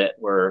little bit,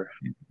 where,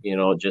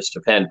 it just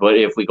depends. But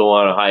if we go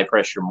on a high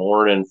pressure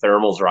morning,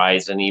 thermals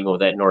rising, even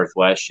with that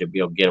northwest, should be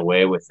able to get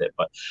away with it.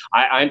 But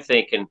I'm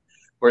thinking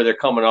where they're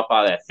coming up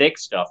out of that thick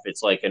stuff,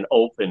 it's like an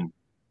open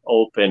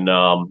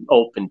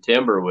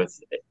timber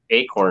with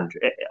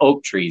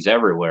oak trees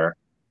everywhere.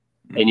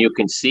 And you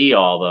can see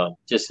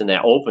just in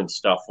that open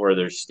stuff where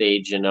they're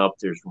staging up,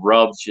 there's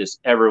rubs just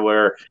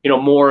everywhere,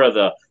 more of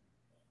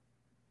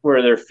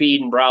where they're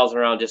feeding, browsing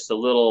around, just the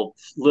little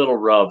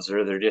rubs,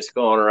 or they're just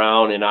going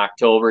around in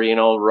October,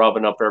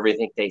 rubbing up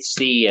everything they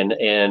see. And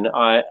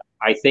I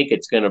think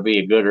it's going to be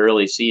a good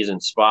early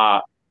season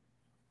spot.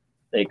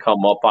 They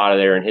come up out of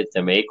there and hit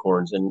them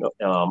acorns in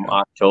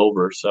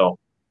October. So,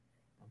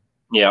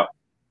 yeah.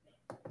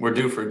 We're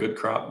due for a good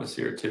crop this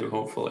year too,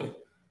 hopefully.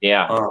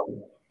 Yeah.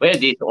 We had a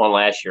decent one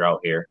last year out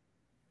here.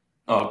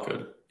 Oh,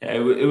 good. Yeah,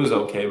 it was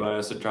okay by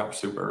us. It dropped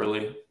super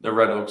early. The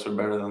red oaks are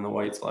better than the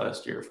whites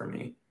last year for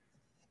me.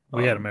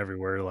 We had them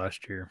everywhere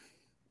last year.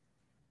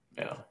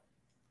 Yeah.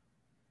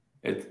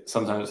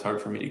 Sometimes it's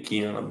hard for me to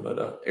key on them,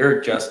 but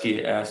Eric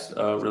Jeske asked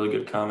a really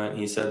good comment.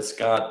 He said,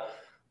 Scott,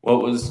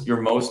 what was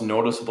your most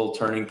noticeable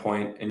turning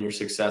point in your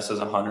success as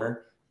a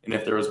hunter? And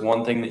if there was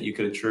one thing that you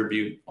could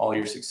attribute all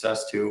your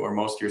success to, or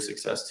most of your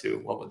success to,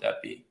 what would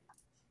that be?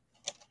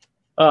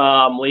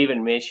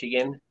 Leaving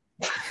Michigan.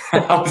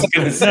 I was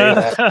going to say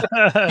that.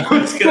 I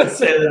was going to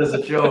say that as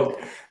a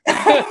joke.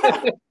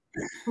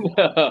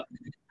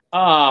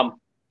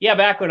 Yeah,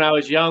 back when I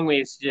was young, we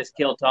used to just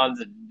kill tons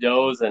of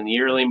does and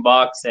yearling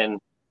bucks. And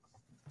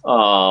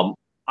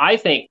I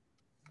think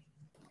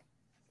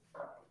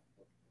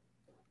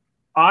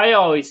I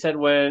always said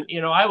when,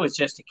 I was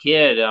just a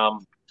kid,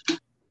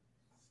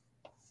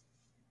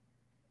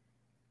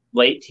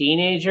 late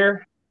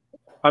teenager.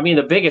 I mean,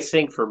 the biggest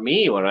thing for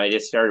me when I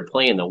just started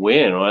playing the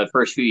wind, the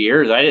first few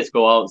years, I just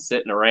go out and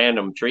sit in a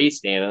random tree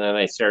stand, and then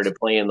I started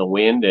playing the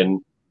wind,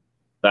 and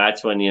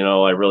that's when,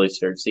 I really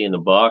started seeing the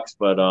bucks.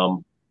 But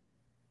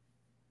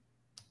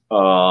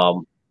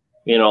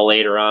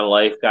later on in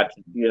life, got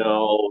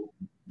to,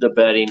 the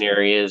bedding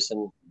areas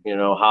and,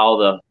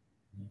 how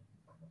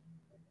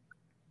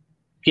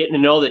getting to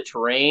know the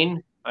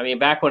terrain. I mean,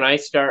 back in my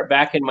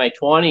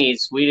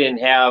 20s, we didn't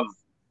have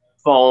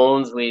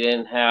phones. We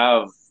didn't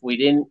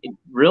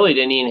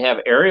even have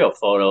aerial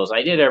photos.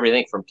 I did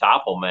everything from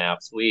topo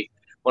maps.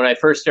 When I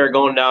first started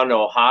going down to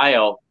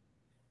Ohio,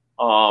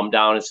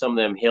 down in some of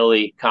them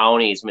hilly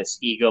counties,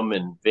 Muskegum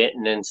and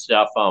Vinton and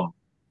stuff,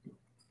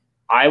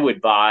 I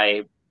would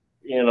buy,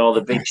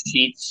 the big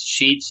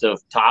sheets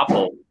of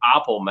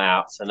topo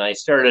maps, and I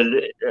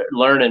started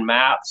learning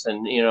maps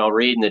and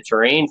reading the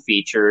terrain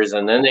features,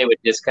 and then they would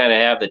just kind of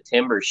have the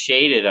timber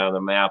shaded on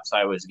the maps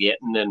I was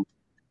getting,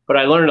 but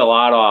I learned a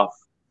lot off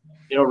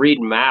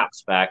reading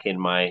maps back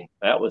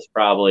that was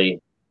probably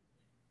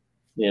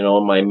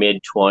my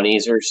mid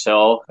 20s or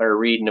so, or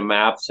reading the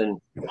maps and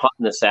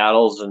hunting the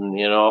saddles and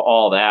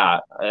all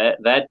that.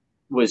 That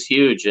was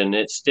huge, and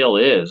it still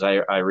is.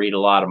 I read a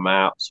lot of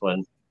maps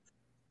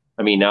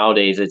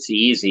nowadays it's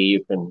easy.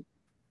 You can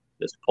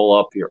just pull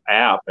up your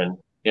app, and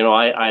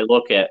I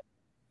look at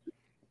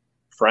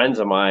friends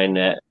of mine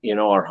that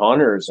are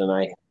hunters, and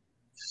I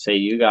say,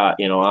 you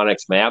got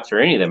Onyx Maps or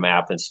any of the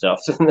map and stuff,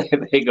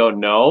 and they go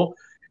no,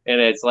 and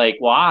it's like,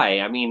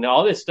 why? I mean,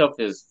 all this stuff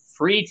is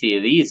free to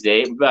you these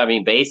days. I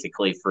mean,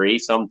 basically free.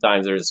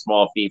 Sometimes there's a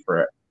small fee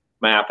for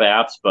map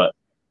apps, but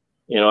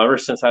ever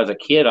since I was a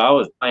kid, I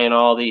was buying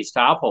all these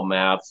topo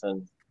maps,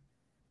 and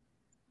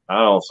I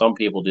don't know, some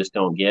people just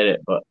don't get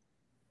it, but.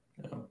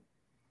 Yeah.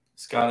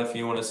 Scott, if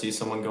you want to see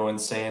someone go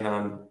insane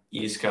on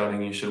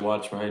e-scouting, you should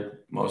watch my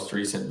most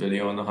recent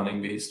video on the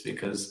hunting beast,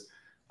 because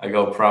I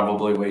go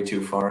probably way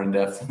too far in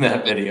depth in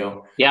that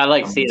video. Yeah, I'd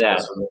like to see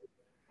that.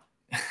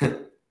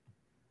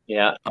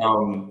 Yeah.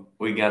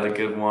 We got a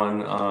good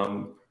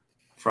one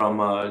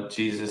from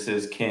Jesus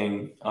is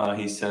King.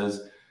 He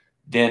says,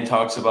 Dan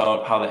talks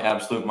about how the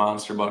absolute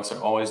monster bucks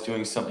are always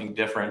doing something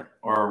different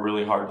or are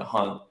really hard to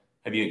hunt.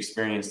 Have you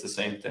experienced the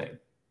same thing?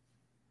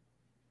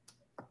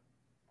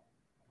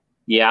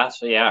 Yeah,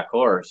 of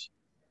course.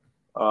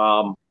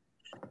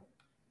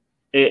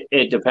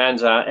 It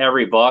depends on,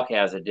 every buck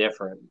has a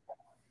different,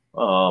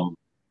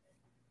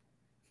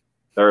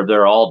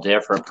 they're all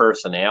different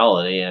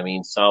personality. I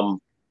mean,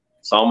 some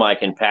I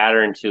can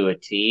pattern to a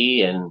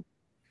T, and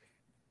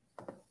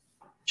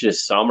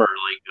just some are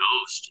like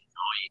ghost.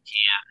 You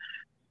can't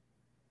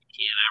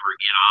ever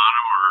get on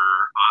them.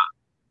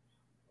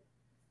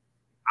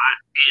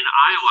 In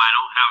Iowa, I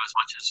don't have as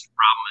much as a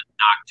problem with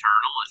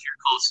nocturnal. If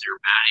you're close to their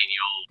bedding,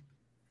 you'll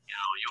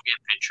get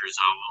pictures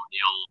of them.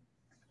 You'll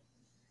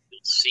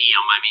see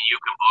them. I mean, you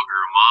can booger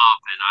them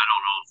up, and I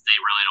don't know if they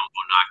really don't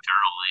go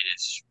nocturnal. They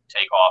just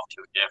take off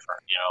too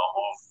different,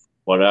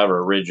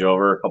 whatever, ridge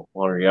over a couple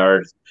 100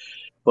 yards.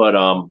 But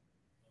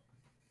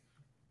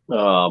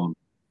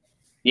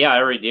yeah,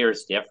 every deer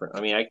is different.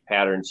 I mean, I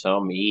pattern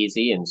some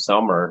easy, and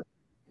some are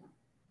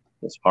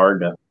it's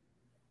hard to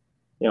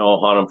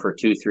hunt them for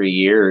 2-3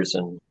 years,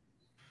 and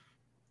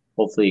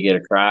hopefully you get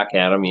a crack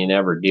at them. You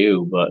never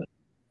do, but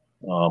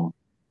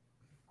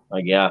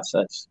I guess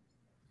that's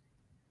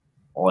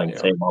all I can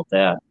say about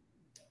that.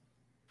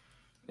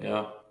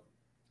 Yeah.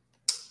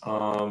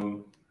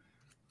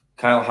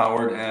 Kyle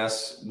Howard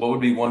asks, what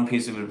would be one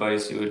piece of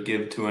advice you would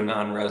give to a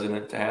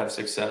non-resident to have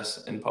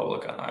success in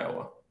public on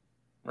Iowa?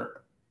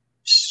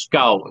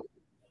 Scout.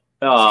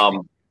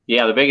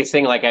 Yeah, the biggest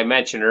thing, like I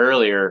mentioned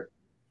earlier,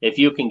 if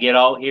you can get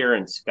out here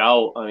and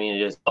scout, I mean,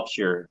 it just ups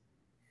your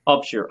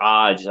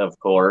odds, of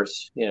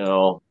course,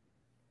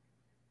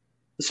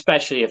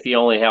 especially if you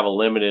only have a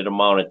limited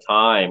amount of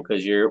time,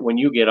 because when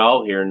you get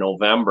out here in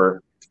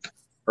November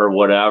or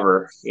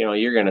whatever,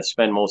 you're going to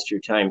spend most of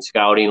your time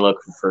scouting,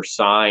 looking for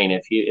sign.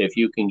 If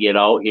you can get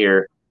out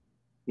here,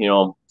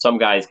 some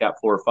guys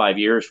got 4 or 5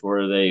 years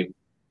where they,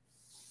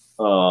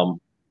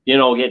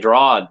 get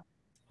drawed.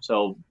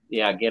 So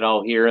yeah, get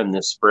out here in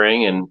the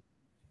spring and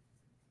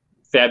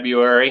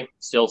February,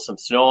 still some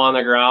snow on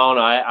the ground.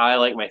 I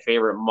like my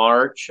favorite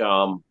March.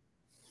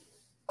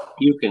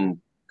 You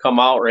can come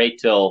out right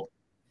till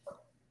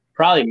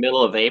probably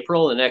middle of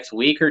April, the next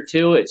week or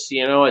two. It's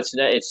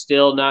it's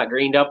still not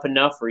greened up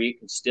enough where you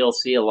can still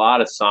see a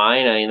lot of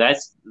sign. I mean,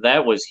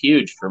 that was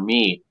huge for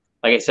me.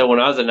 Like I said,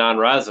 when I was a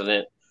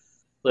non-resident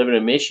living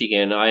in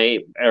Michigan, for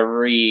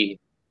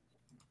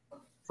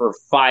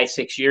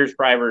 5-6 years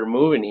prior to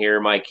moving here,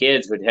 my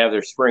kids would have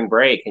their spring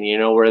break, and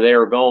where they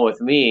were going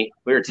with me,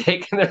 we were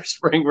taking their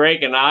spring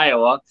break in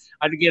Iowa.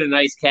 I'd get a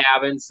nice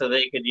cabin so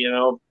they could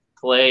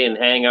play and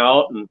hang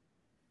out, and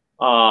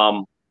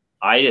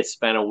I just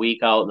spent a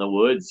week out in the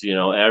woods,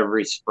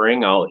 every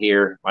spring out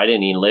here. I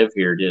didn't even live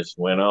here, just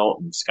went out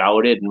and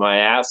scouted my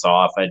ass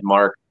off. I'd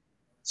mark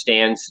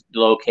stands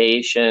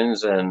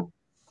locations, and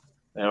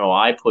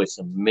I put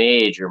some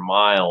major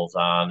miles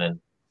on, and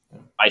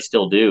I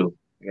still do.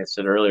 Like I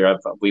said earlier,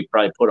 we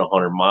probably put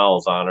 100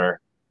 miles on her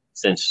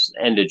since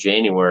end of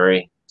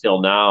January till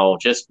now,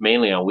 just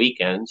mainly on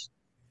weekends.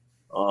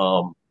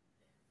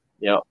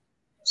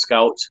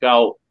 Scout,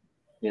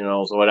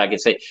 is what I can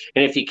say.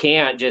 And if you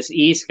can't, just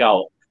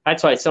e-scout.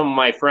 That's why some of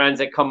my friends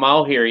that come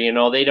out here,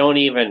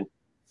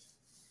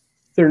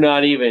 they're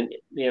not even,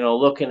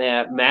 looking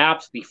at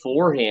maps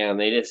beforehand.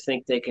 They just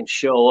think they can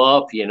show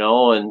up,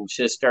 and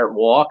just start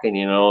walking,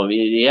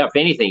 Yeah, if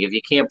anything, if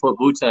you can't put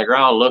boots on the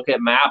ground, look at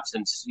maps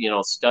and,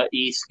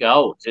 study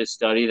scout. Just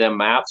study them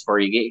maps before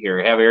you get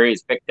here. Have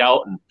areas picked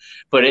out,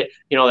 but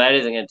that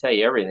isn't going to tell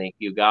you everything.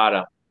 You got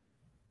to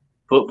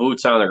put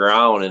boots on the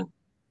ground and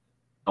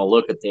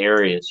look at the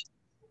areas.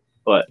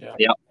 But,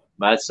 yeah,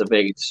 that's the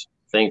biggest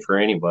thing for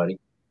anybody.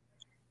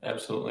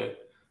 Absolutely.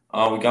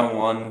 We got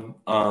one.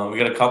 We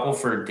got a couple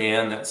for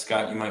Dan that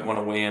Scott, you might want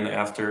to weigh in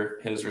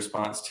after his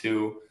response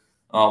to.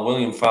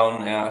 William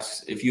Fountain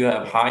asks, if you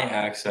have high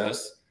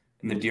access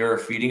and the deer are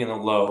feeding in the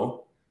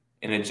low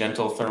in a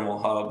gentle thermal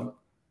hub,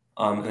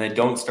 and they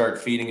don't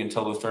start feeding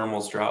until the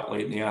thermals drop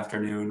late in the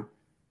afternoon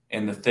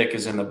and the thick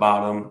is in the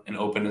bottom and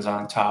open is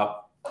on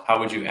top, how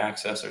would you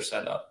access or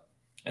set up?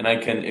 And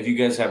if you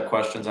guys have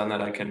questions on that,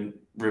 I can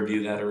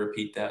review that or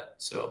repeat that.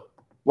 So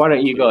why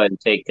don't you go ahead and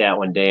take that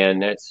one,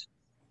 Dan?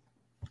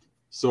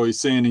 So he's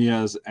saying he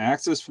has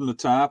access from the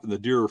top and the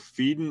deer are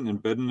feeding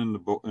and bedding in the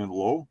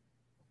low?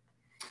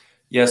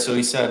 Yeah, so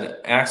he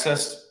said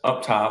access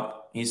up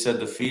top. He said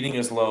the feeding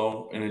is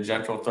low in a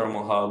gentle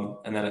thermal hub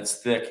and then it's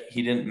thick.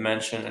 He didn't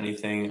mention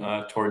anything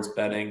towards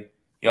bedding.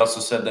 He also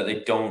said that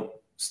they don't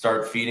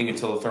start feeding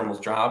until the thermals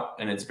drop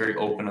and it's very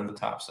open on the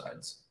top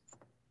sides.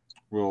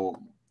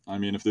 Well, I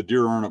mean, if the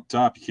deer aren't up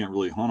top, you can't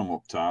really hunt them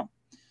up top.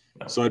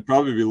 So I'd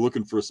probably be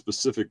looking for a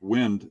specific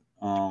wind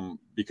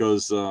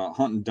because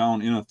hunting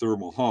down in a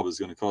thermal hub is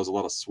going to cause a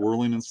lot of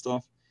swirling and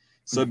stuff.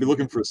 So I'd be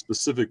looking for a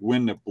specific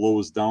wind that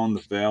blows down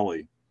the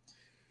valley.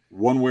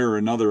 One way or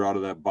another out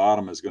of that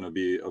bottom is going to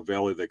be a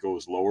valley that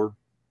goes lower.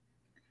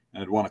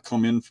 And I'd want to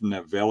come in from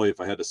that valley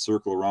if I had to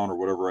circle around or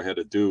whatever I had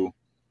to do,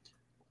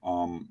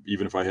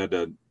 even if I had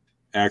to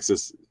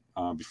access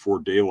before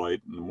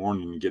daylight in the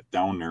morning and get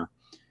down there.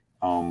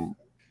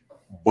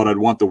 But I'd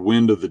want the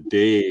wind of the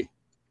day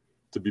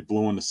to be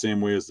blowing the same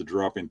way as the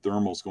dropping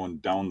thermals going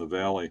down the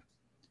valley.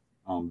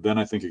 Then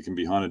I think it can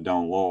be hunted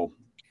down low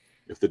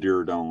if the deer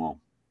are down low.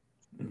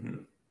 Mm-hmm.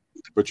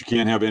 But you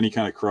can't have any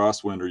kind of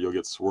crosswind or you'll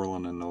get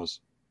swirling in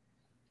those.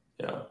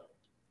 Yeah.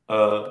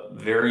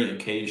 Very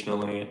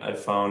occasionally I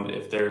found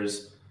if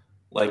there's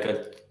like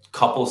a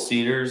couple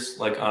cedars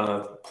like on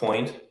a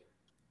point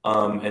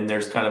and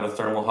there's kind of a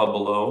thermal hub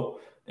below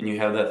and you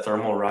have that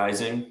thermal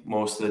rising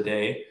most of the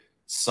day,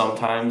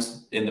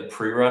 sometimes in the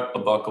pre-rut, a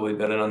buck will be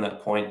bedded on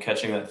that point,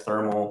 catching that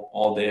thermal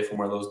all day from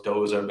where those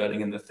does are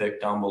bedding in the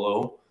thick down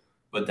below.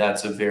 But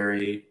that's a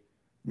very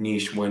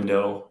niche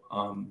window.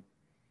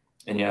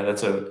 And yeah,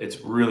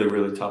 it's really,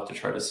 really tough to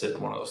try to sit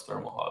in one of those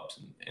thermal hubs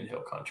in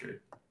hill country.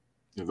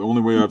 Yeah, the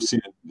only way I've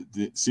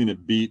seen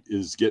it beat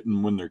is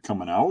getting when they're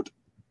coming out,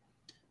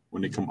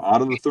 when they come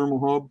out of the thermal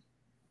hub,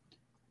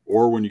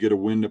 or when you get a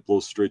wind that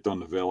blows straight down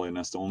the valley, and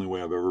that's the only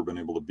way I've ever been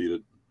able to beat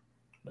it.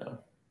 Yeah.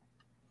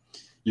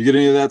 You get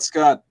any of that,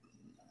 Scott?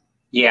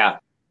 Yeah.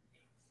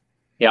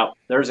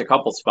 There's a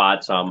couple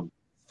spots. Down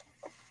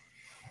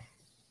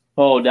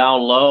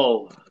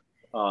low,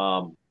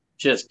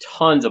 just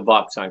tons of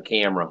bucks on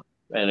camera,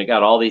 and it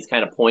got all these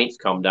kind of points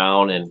come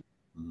down, and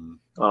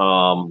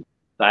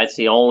that's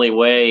the only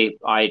way.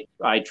 I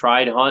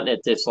tried hunting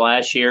it this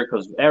last year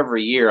because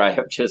every year I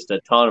have just a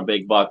ton of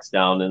big bucks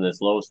down in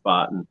this low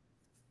spot, and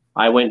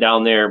I went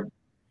down there,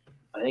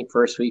 I think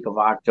first week of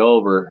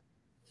October.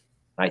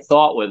 I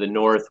thought with a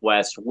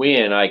northwest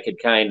wind, I could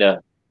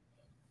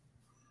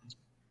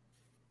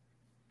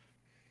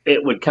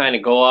it would kind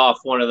of go off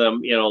one of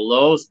them,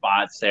 low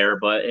spots there,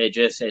 but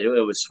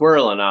it was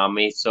swirling on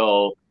me.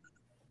 So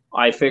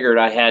I figured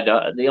I had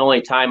to, the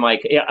only time I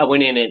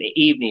went in an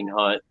evening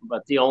hunt,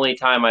 but the only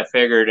time I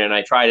figured, and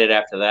I tried it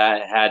after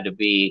that, it had to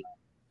be,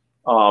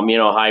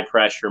 high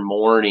pressure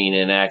morning.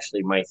 And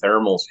actually my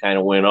thermals kind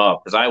of went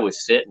up because I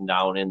was sitting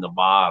down in the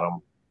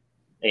bottom.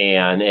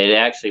 And it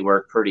actually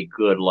worked pretty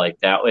good like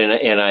that.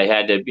 And I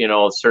had to,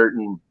 a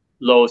certain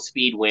low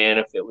speed wind.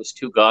 If it was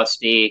too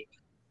gusty,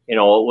 it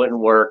wouldn't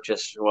work.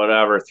 Just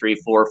whatever, 3,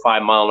 4,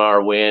 5 mile an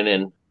hour wind.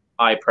 And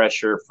high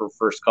pressure for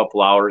first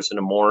couple hours in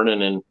the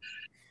morning, and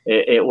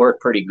it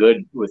worked pretty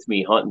good with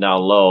me hunting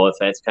down low, if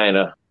that's kind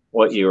of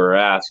what you were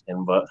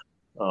asking. But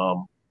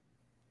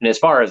and as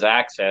far as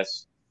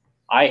access,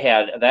 I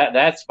had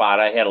that spot.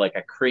 I had like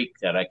a creek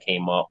that I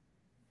came up.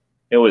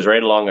 It was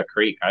right along a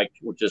creek. I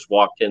just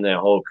walked in that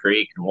whole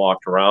creek and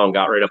walked around,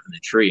 got right up in the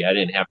tree. I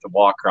didn't have to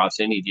walk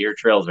across any deer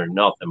trails or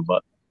nothing.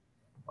 But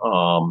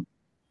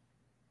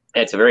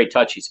it's a very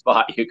touchy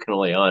spot. You can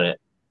only hunt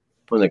it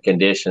when the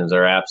conditions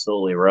are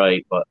absolutely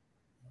right. But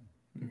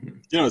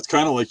it's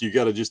kind of like you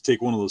got to just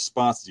take one of those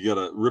spots. You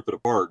got to rip it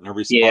apart in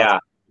every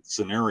spot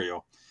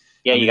scenario.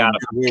 Yeah, you got to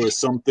get away with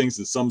some things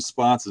in some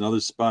spots, and other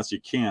spots you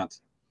can't.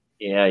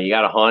 Yeah, you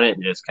got to hunt it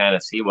and just kind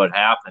of see what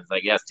happens. I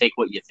guess take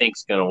what you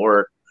think's going to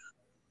work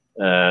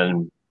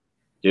and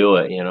do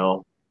it.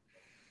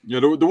 Yeah,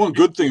 the one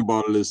good thing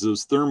about it is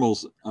those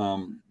thermals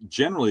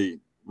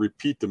generally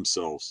repeat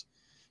themselves.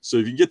 So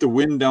if you get the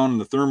wind down and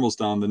the thermals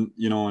down, then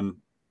and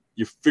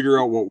you figure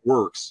out what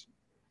works,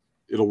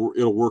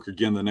 it'll work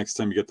again the next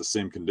time you get the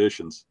same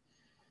conditions.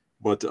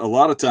 But a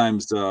lot of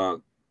times,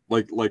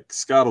 like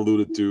Scott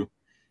alluded to,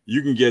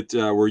 you can get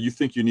where you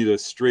think you need a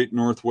straight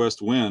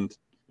northwest wind,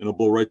 and it'll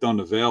blow right down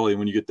the valley. And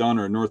when you get down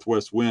there, a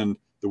northwest wind,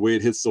 the way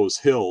it hits those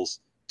hills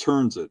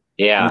turns it.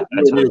 Yeah,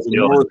 that's what it's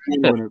doing. North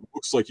wind when it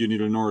looks like you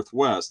need a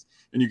northwest,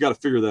 and you got to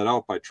figure that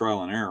out by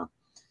trial and error.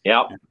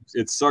 Yeah,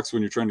 it sucks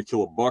when you're trying to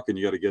kill a buck and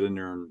you got to get in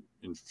there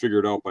and figure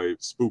it out by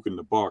spooking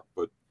the buck,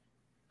 but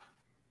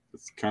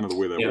it's kind of the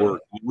way that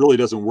works. It really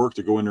doesn't work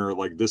to go in there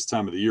like this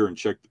time of the year and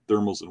check the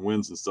thermals and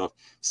winds and stuff.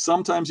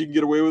 Sometimes you can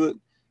get away with it,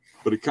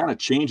 but it kind of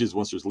changes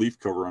once there's leaf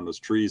cover on those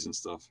trees and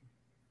stuff.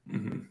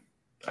 Mm-hmm.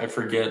 I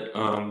forget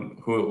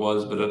who it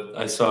was, but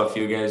I saw a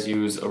few guys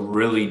use a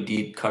really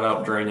deep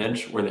cutout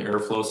drainage where the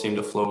airflow seemed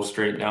to flow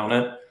straight down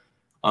it.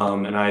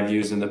 And I've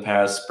used in the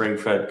past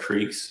spring-fed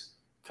creeks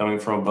coming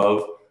from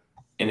above.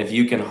 And if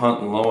you can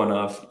hunt low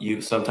enough,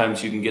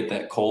 sometimes you can get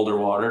that colder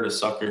water to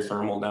suck your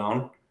thermal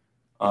down.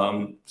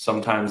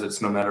 Sometimes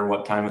it's no matter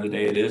what time of the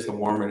day it is, the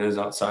warmer it is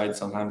outside,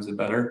 sometimes the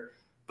better.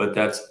 But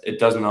it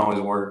doesn't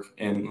always work.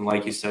 And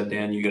like you said,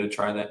 Dan, you got to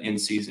try that in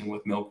season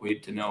with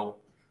milkweed to know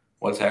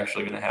what's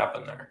actually going to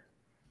happen there.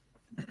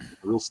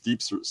 Real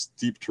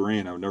steep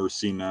terrain. I've never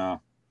seen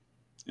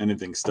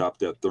anything stop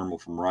that thermal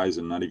from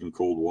rising, not even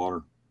cold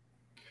water.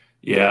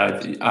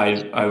 Yeah,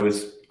 I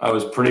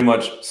was pretty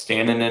much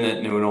standing in it,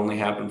 and it would only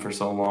happen for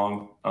so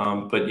long.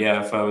 But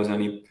yeah, if I was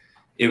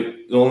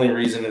the only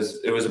reason is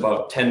it was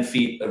about 10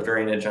 feet of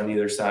drainage on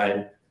either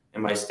side,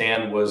 and my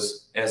stand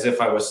was as if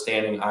I was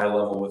standing eye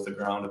level with the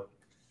ground.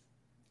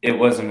 It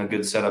wasn't a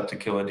good setup to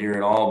kill a deer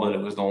at all, but it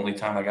was the only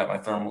time I got my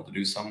thermal to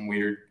do something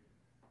weird.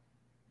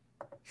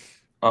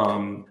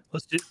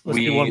 Let's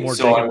do one more.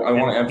 So I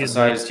want to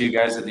emphasize to you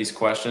guys that these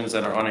questions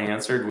that are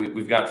unanswered,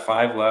 we've got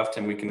 5 left,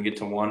 and we can get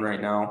to 1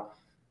 right now.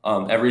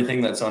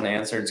 Everything that's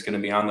unanswered is going to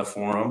be on the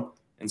forum,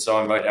 and so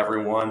I invite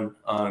everyone,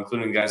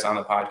 including the guys on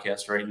the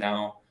podcast right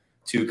now,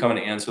 to come and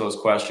answer those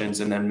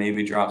questions, and then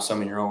maybe drop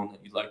some of your own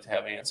that you'd like to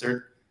have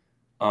answered.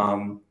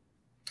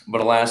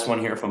 But a last one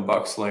here from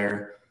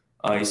Buckslayer.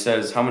 He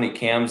says, "How many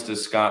cams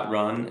does Scott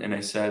run?" And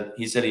he said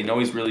he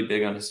knows he's really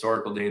big on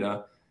historical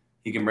data.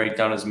 He can break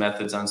down his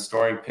methods on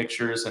storing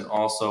pictures and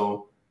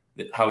also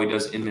how he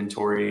does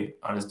inventory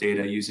on his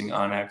data using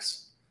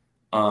Onyx.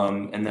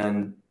 And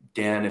then,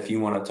 Dan, if you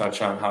want to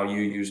touch on how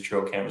you use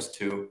trail cameras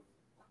too,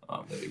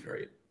 that'd be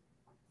great.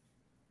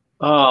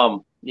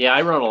 Yeah,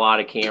 I run a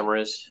lot of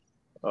cameras.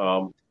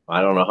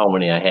 I don't know how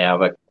many I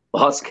have. I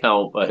lost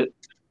count, but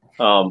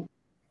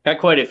got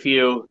quite a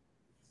few.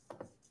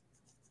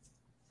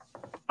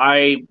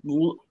 I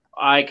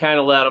kind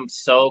of let them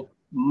soak.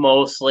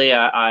 Mostly,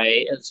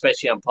 I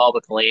especially on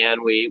public land,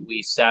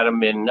 we set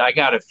them in. I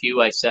got a few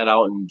I set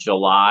out in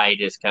July,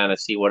 just kind of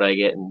see what I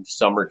get in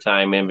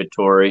summertime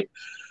inventory.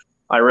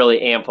 I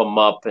really amp them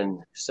up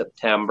in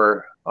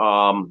September.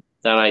 Then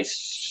I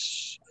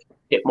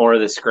hit more of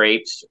the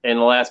scrapes. In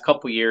the last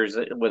couple of years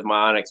with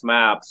my Onyx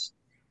maps,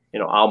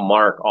 I'll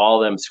mark all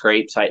them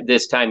scrapes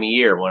this time of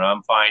year when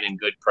I'm finding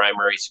good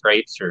primary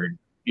scrapes or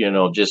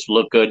just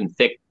look good in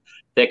thick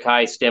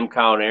high stem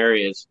count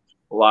areas.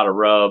 A lot of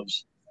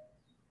rubs.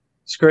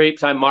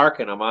 Scrapes, I'm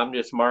marking them. I'm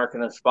just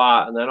marking a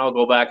spot, and then I'll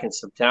go back in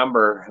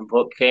September and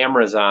put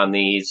cameras on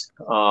these.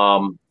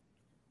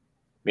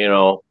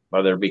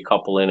 Whether it be a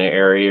couple in an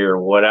area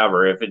or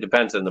whatever. If it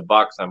depends on the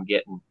bucks I'm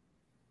getting,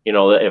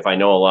 if I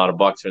know a lot of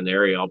bucks in the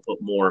area, I'll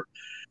put more.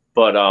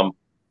 But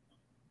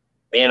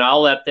and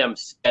I'll let them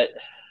sit.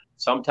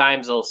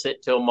 Sometimes they'll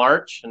sit till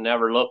March and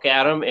never look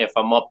at them. If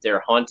I'm up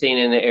there hunting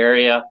in the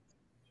area,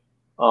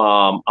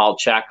 I'll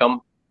check them.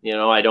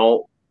 I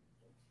don't.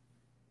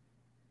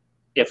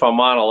 If I'm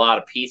on a lot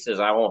of pieces,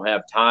 I won't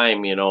have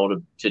time,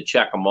 to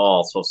check them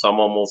all. So some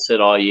of them will sit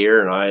all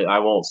year, and I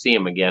won't see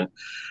them again.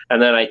 And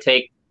then I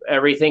take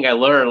everything I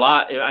learn a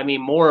lot. I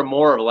mean, more and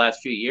more over the last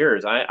few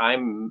years,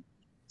 I'm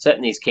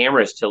setting these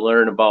cameras to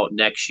learn about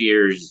next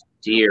year's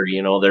deer,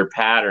 their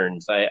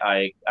patterns.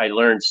 I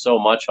learned so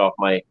much off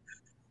my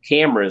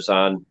cameras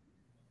on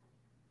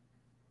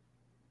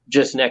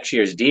just next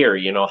year's deer,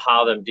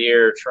 how them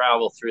deer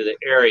travel through the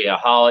area,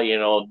 how,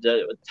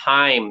 the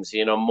times,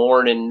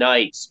 morning,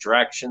 nights,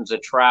 directions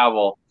of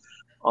travel.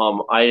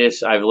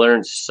 I've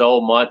learned so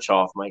much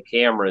off my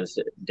cameras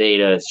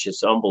data. It's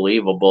just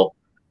unbelievable.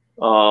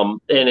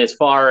 And as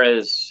far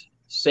as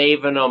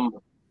saving them,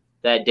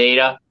 that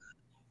data,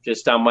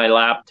 just on my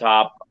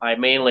laptop, I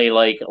mainly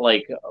like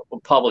a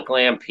public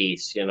land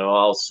piece.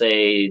 I'll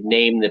say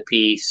name the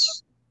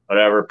piece,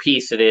 whatever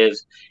piece it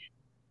is.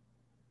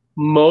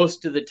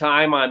 Most of the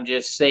time, I'm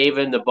just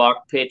saving the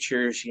buck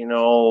pictures.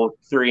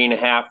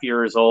 3.5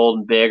 years old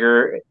and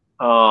bigger.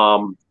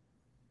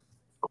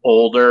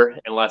 Older,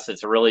 unless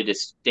it's a really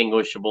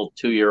distinguishable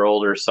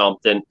 2-year-old or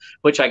something,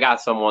 which I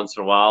got some once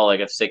in a while, like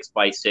a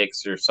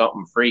 6x6 or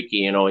something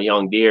freaky, a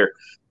young deer.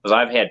 Because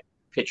I've had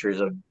pictures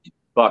of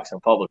bucks on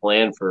public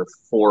land for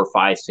 4,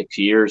 5, 6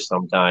 years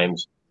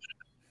sometimes.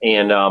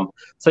 And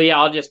so yeah,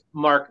 I'll just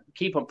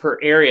keep them per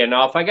area.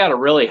 Now, if I got a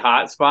really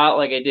hot spot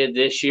like I did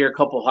this year, a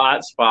couple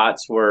hot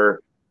spots where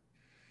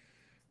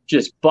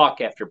just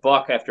buck after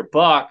buck after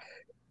buck,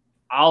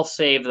 I'll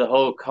save the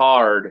whole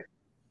card.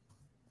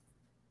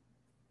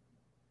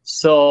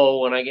 So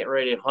when I get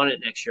ready to hunt it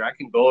next year, I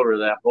can go over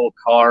that whole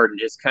card and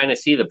just kind of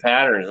see the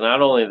patterns,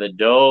 not only the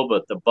doe,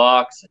 but the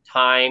bucks, the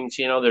times.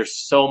 There's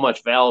so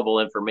much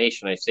valuable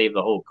information. I save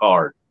the whole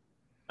card.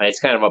 It's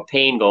kind of a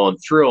pain going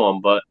through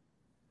them, but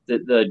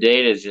the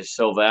data is just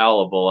so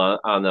valuable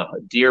on the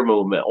deer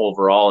movement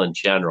overall in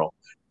general.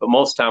 But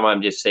most of the time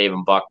I'm just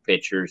saving buck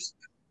pictures.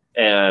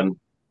 And,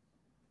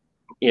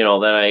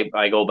 then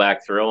I go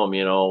back through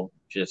them,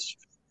 just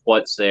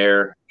what's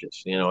there,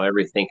 just,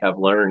 everything I've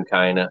learned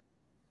kind of.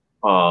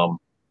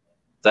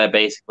 Is that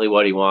basically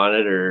what he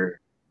wanted,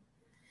 or?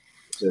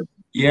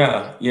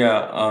 Yeah.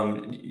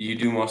 You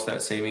do most of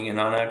that saving in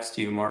Onyx.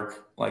 Do you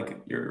mark like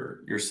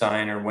your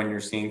sign or when you're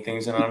seeing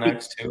things in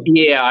Onyx too?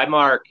 Yeah, I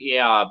mark.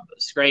 Yeah,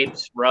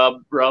 scrapes,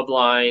 rub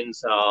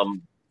lines,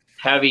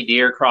 heavy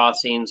deer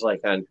crossings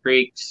like on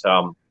creeks,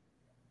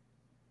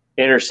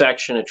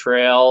 intersection of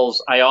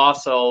trails. I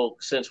also,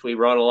 since we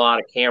run a lot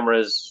of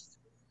cameras,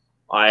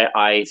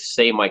 I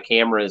save my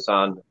cameras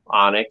on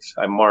Onyx.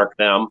 I mark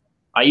them.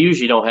 I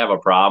usually don't have a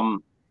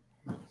problem.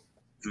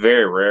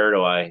 Very rare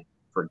do I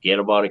forget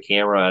about a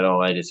camera.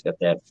 I just got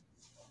that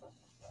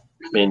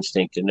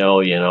instinct to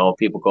know.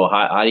 People go,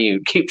 how do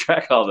you keep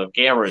track of all the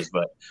cameras?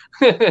 But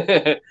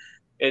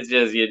it's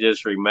just, you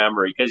just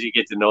remember because you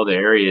get to know the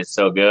area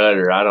so good,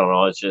 or I don't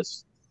know. It's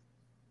just,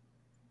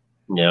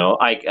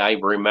 I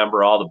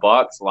remember all the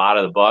bucks, a lot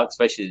of the bucks,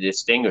 especially the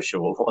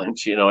distinguishable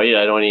ones. I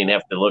don't even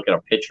have to look at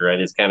a picture. I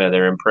just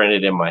they're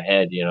imprinted in my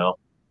head.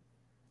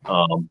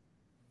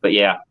 But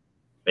yeah,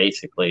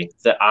 basically,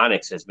 the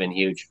Onyx has been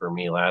huge for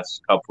me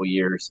last couple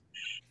years.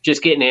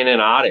 Just getting in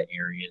and out of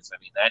areas. I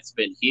mean, that's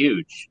been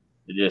huge.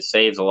 It just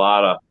saves a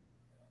lot of.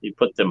 You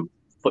put the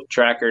foot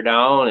tracker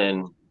down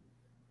and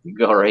you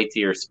go right to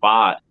your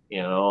spot.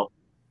 Yeah,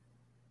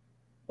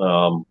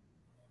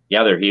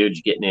 they're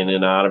huge. Getting in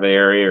and out of an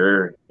area,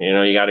 or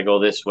you got to go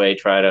this way,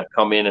 try to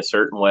come in a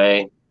certain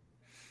way.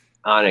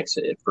 Onyx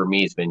for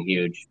me has been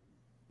huge.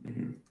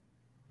 Mm-hmm.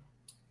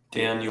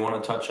 Dan, you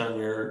want to touch on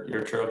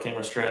your trail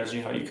camera strategy,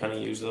 how you kind of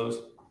use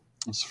those?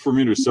 So for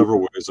me, there's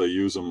several ways I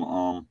use them.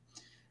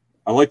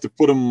 I like to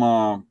put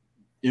them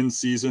in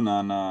season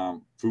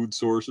on food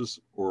sources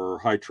or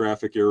high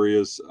traffic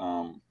areas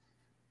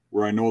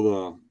where I know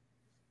the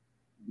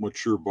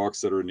mature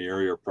bucks that are in the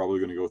area are probably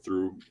going to go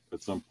through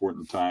at some point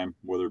in time,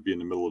 whether it be in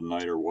the middle of the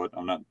night or what.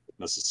 I'm not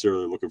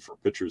necessarily looking for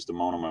pictures to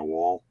mount on my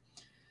wall.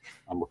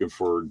 I'm looking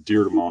for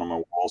deer to mount on my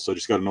wall. So I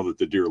just got to know that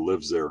the deer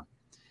lives there.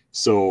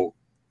 So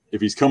if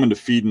he's coming to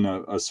feed in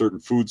a certain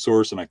food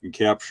source and I can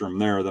capture him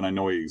there, then I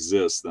know he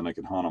exists, then I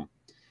can hunt him.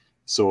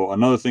 So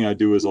another thing I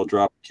do is I'll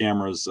drop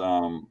cameras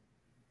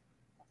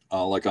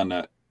like on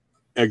the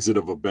exit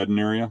of a bedding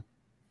area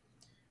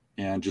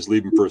and just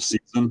leave them for a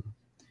season.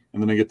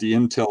 And then I get the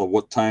intel of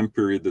what time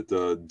period that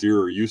the deer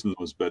are using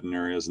those bedding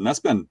areas. And that's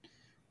been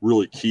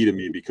really key to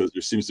me because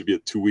there seems to be a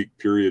 2-week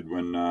period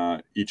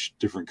when each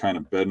different kind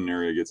of bedding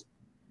area gets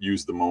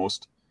used the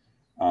most.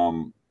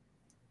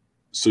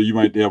 So you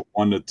might have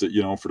one that,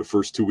 for the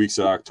first 2 weeks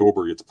of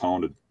October gets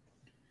pounded.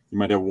 You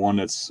might have one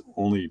that's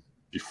only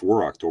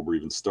before October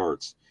even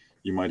starts.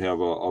 You might have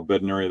a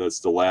bedding area that's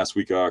the last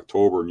week of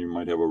October, and you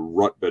might have a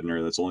rut bedding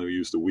area that's only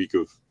used a week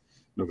of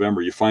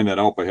November. You find that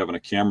out by having a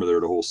camera there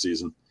the whole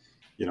season.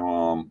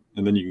 And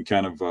then you can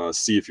kind of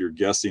see if you're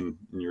guessing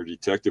in your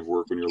detective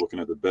work when you're looking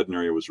at the bedding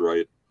area was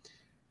right.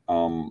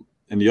 And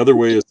the other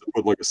way is to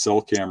put like a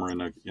cell camera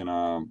in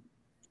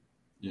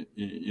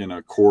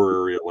a core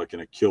area, like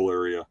in a kill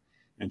area,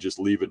 and just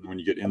leave it. And when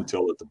you get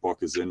intel that the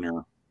buck is in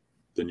there,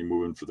 then you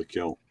move in for the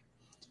kill.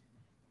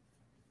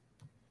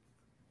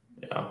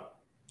 Yeah,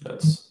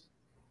 that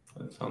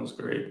sounds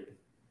great.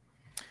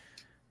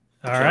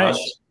 All right.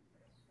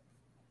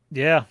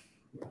 Yeah.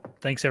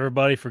 Thanks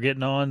everybody for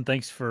getting on.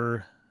 Thanks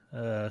for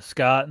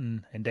Scott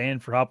and Dan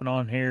for hopping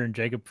on here, and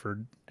Jacob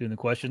for doing the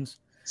questions.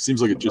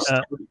 Seems like it just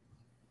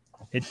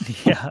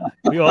Yeah,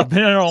 we've all been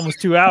in there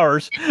almost 2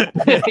 hours.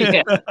 Yeah.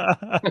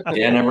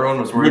 Yeah, and everyone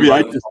was worried. Maybe I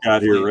about just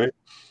got here, right?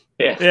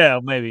 Yeah,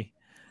 maybe.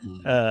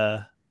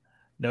 Mm.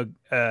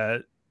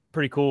 No,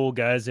 pretty cool,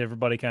 guys.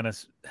 Everybody kind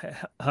of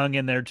hung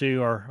in there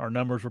too. Our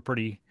numbers were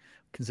pretty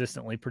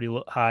consistently pretty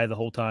high the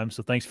whole time.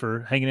 So thanks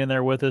for hanging in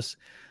there with us.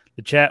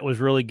 The chat was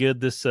really good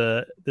this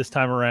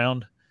time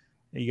around.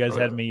 You guys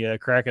had me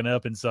cracking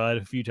up inside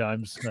a few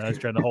times. I was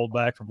trying to hold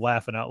back from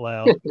laughing out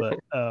loud.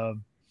 But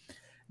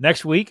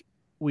next week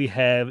we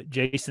have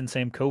Jason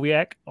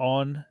Samkowiak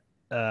on.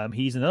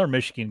 He's another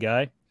Michigan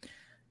guy.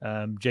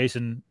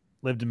 Jason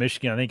lived in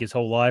Michigan, I think, his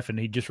whole life, and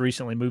he just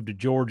recently moved to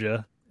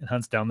Georgia and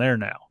hunts down there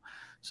now.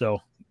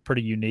 So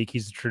pretty unique.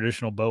 He's a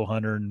traditional bow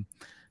hunter and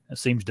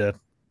seems to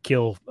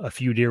kill a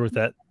few deer with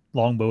that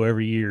longbow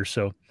every year.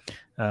 So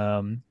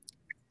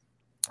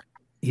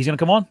he's going to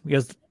come on. He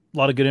has a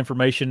lot of good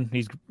information.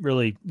 He's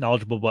really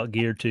knowledgeable about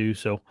gear too.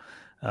 So,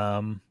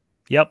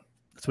 yep,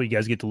 that's what you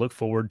guys get to look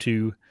forward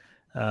to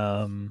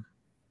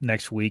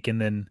next week. And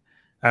then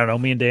I don't know,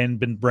 me and Dan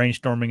been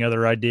brainstorming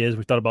other ideas.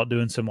 We thought about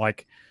doing some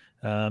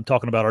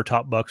talking about our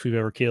top bucks we've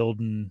ever killed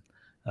and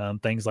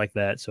things like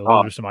that. So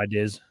those are some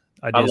ideas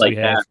we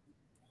have. That.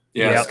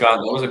 Yeah, Scott,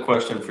 that was a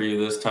question for you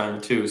this time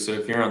too. So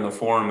if you're on the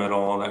forum at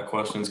all, that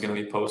question is going to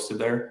be posted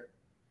there.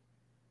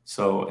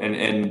 So,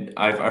 and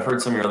I've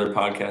heard some of your other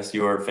podcasts.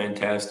 You are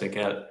fantastic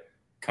at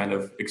kind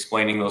of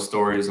explaining those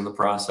stories and the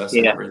process. Yeah,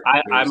 and everything.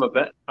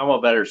 I'm a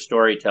better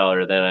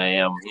storyteller than I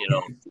am,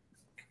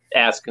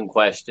 asking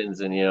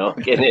questions and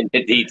getting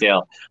into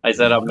detail. I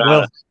said I'm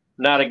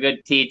not a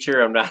good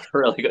teacher. I'm not a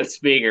really good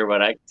speaker,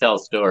 but I can tell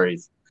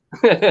stories.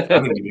 I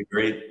think you'd be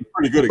great. You're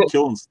pretty good at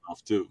killing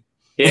stuff too.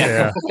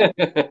 Yeah.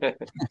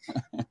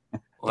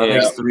 Well, that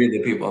makes 3 of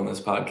the people on this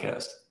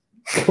podcast.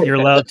 You're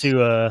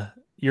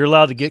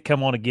allowed to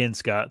come on again,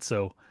 Scott.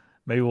 So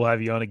maybe we'll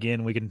have you on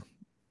again. We can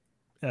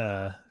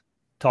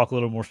talk a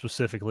little more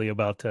specifically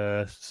about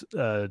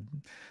the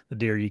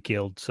deer you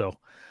killed. So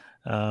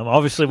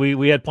obviously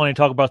we had plenty to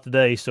talk about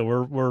today. So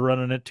we're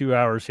running at 2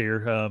 hours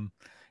here.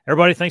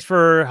 Everybody, thanks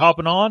for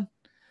hopping on,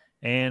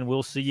 and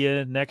we'll see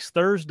you next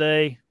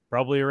Thursday,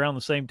 probably around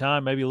the same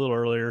time, maybe a little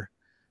earlier.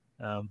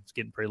 It's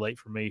getting pretty late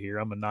for me here.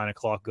 I'm a 9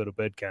 o'clock go to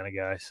bed kind of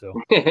guy. So,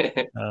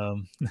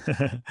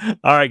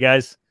 all right,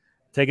 guys,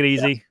 take it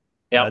easy.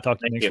 Yeah. Talk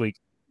to you next week.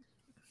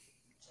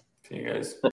 See you guys.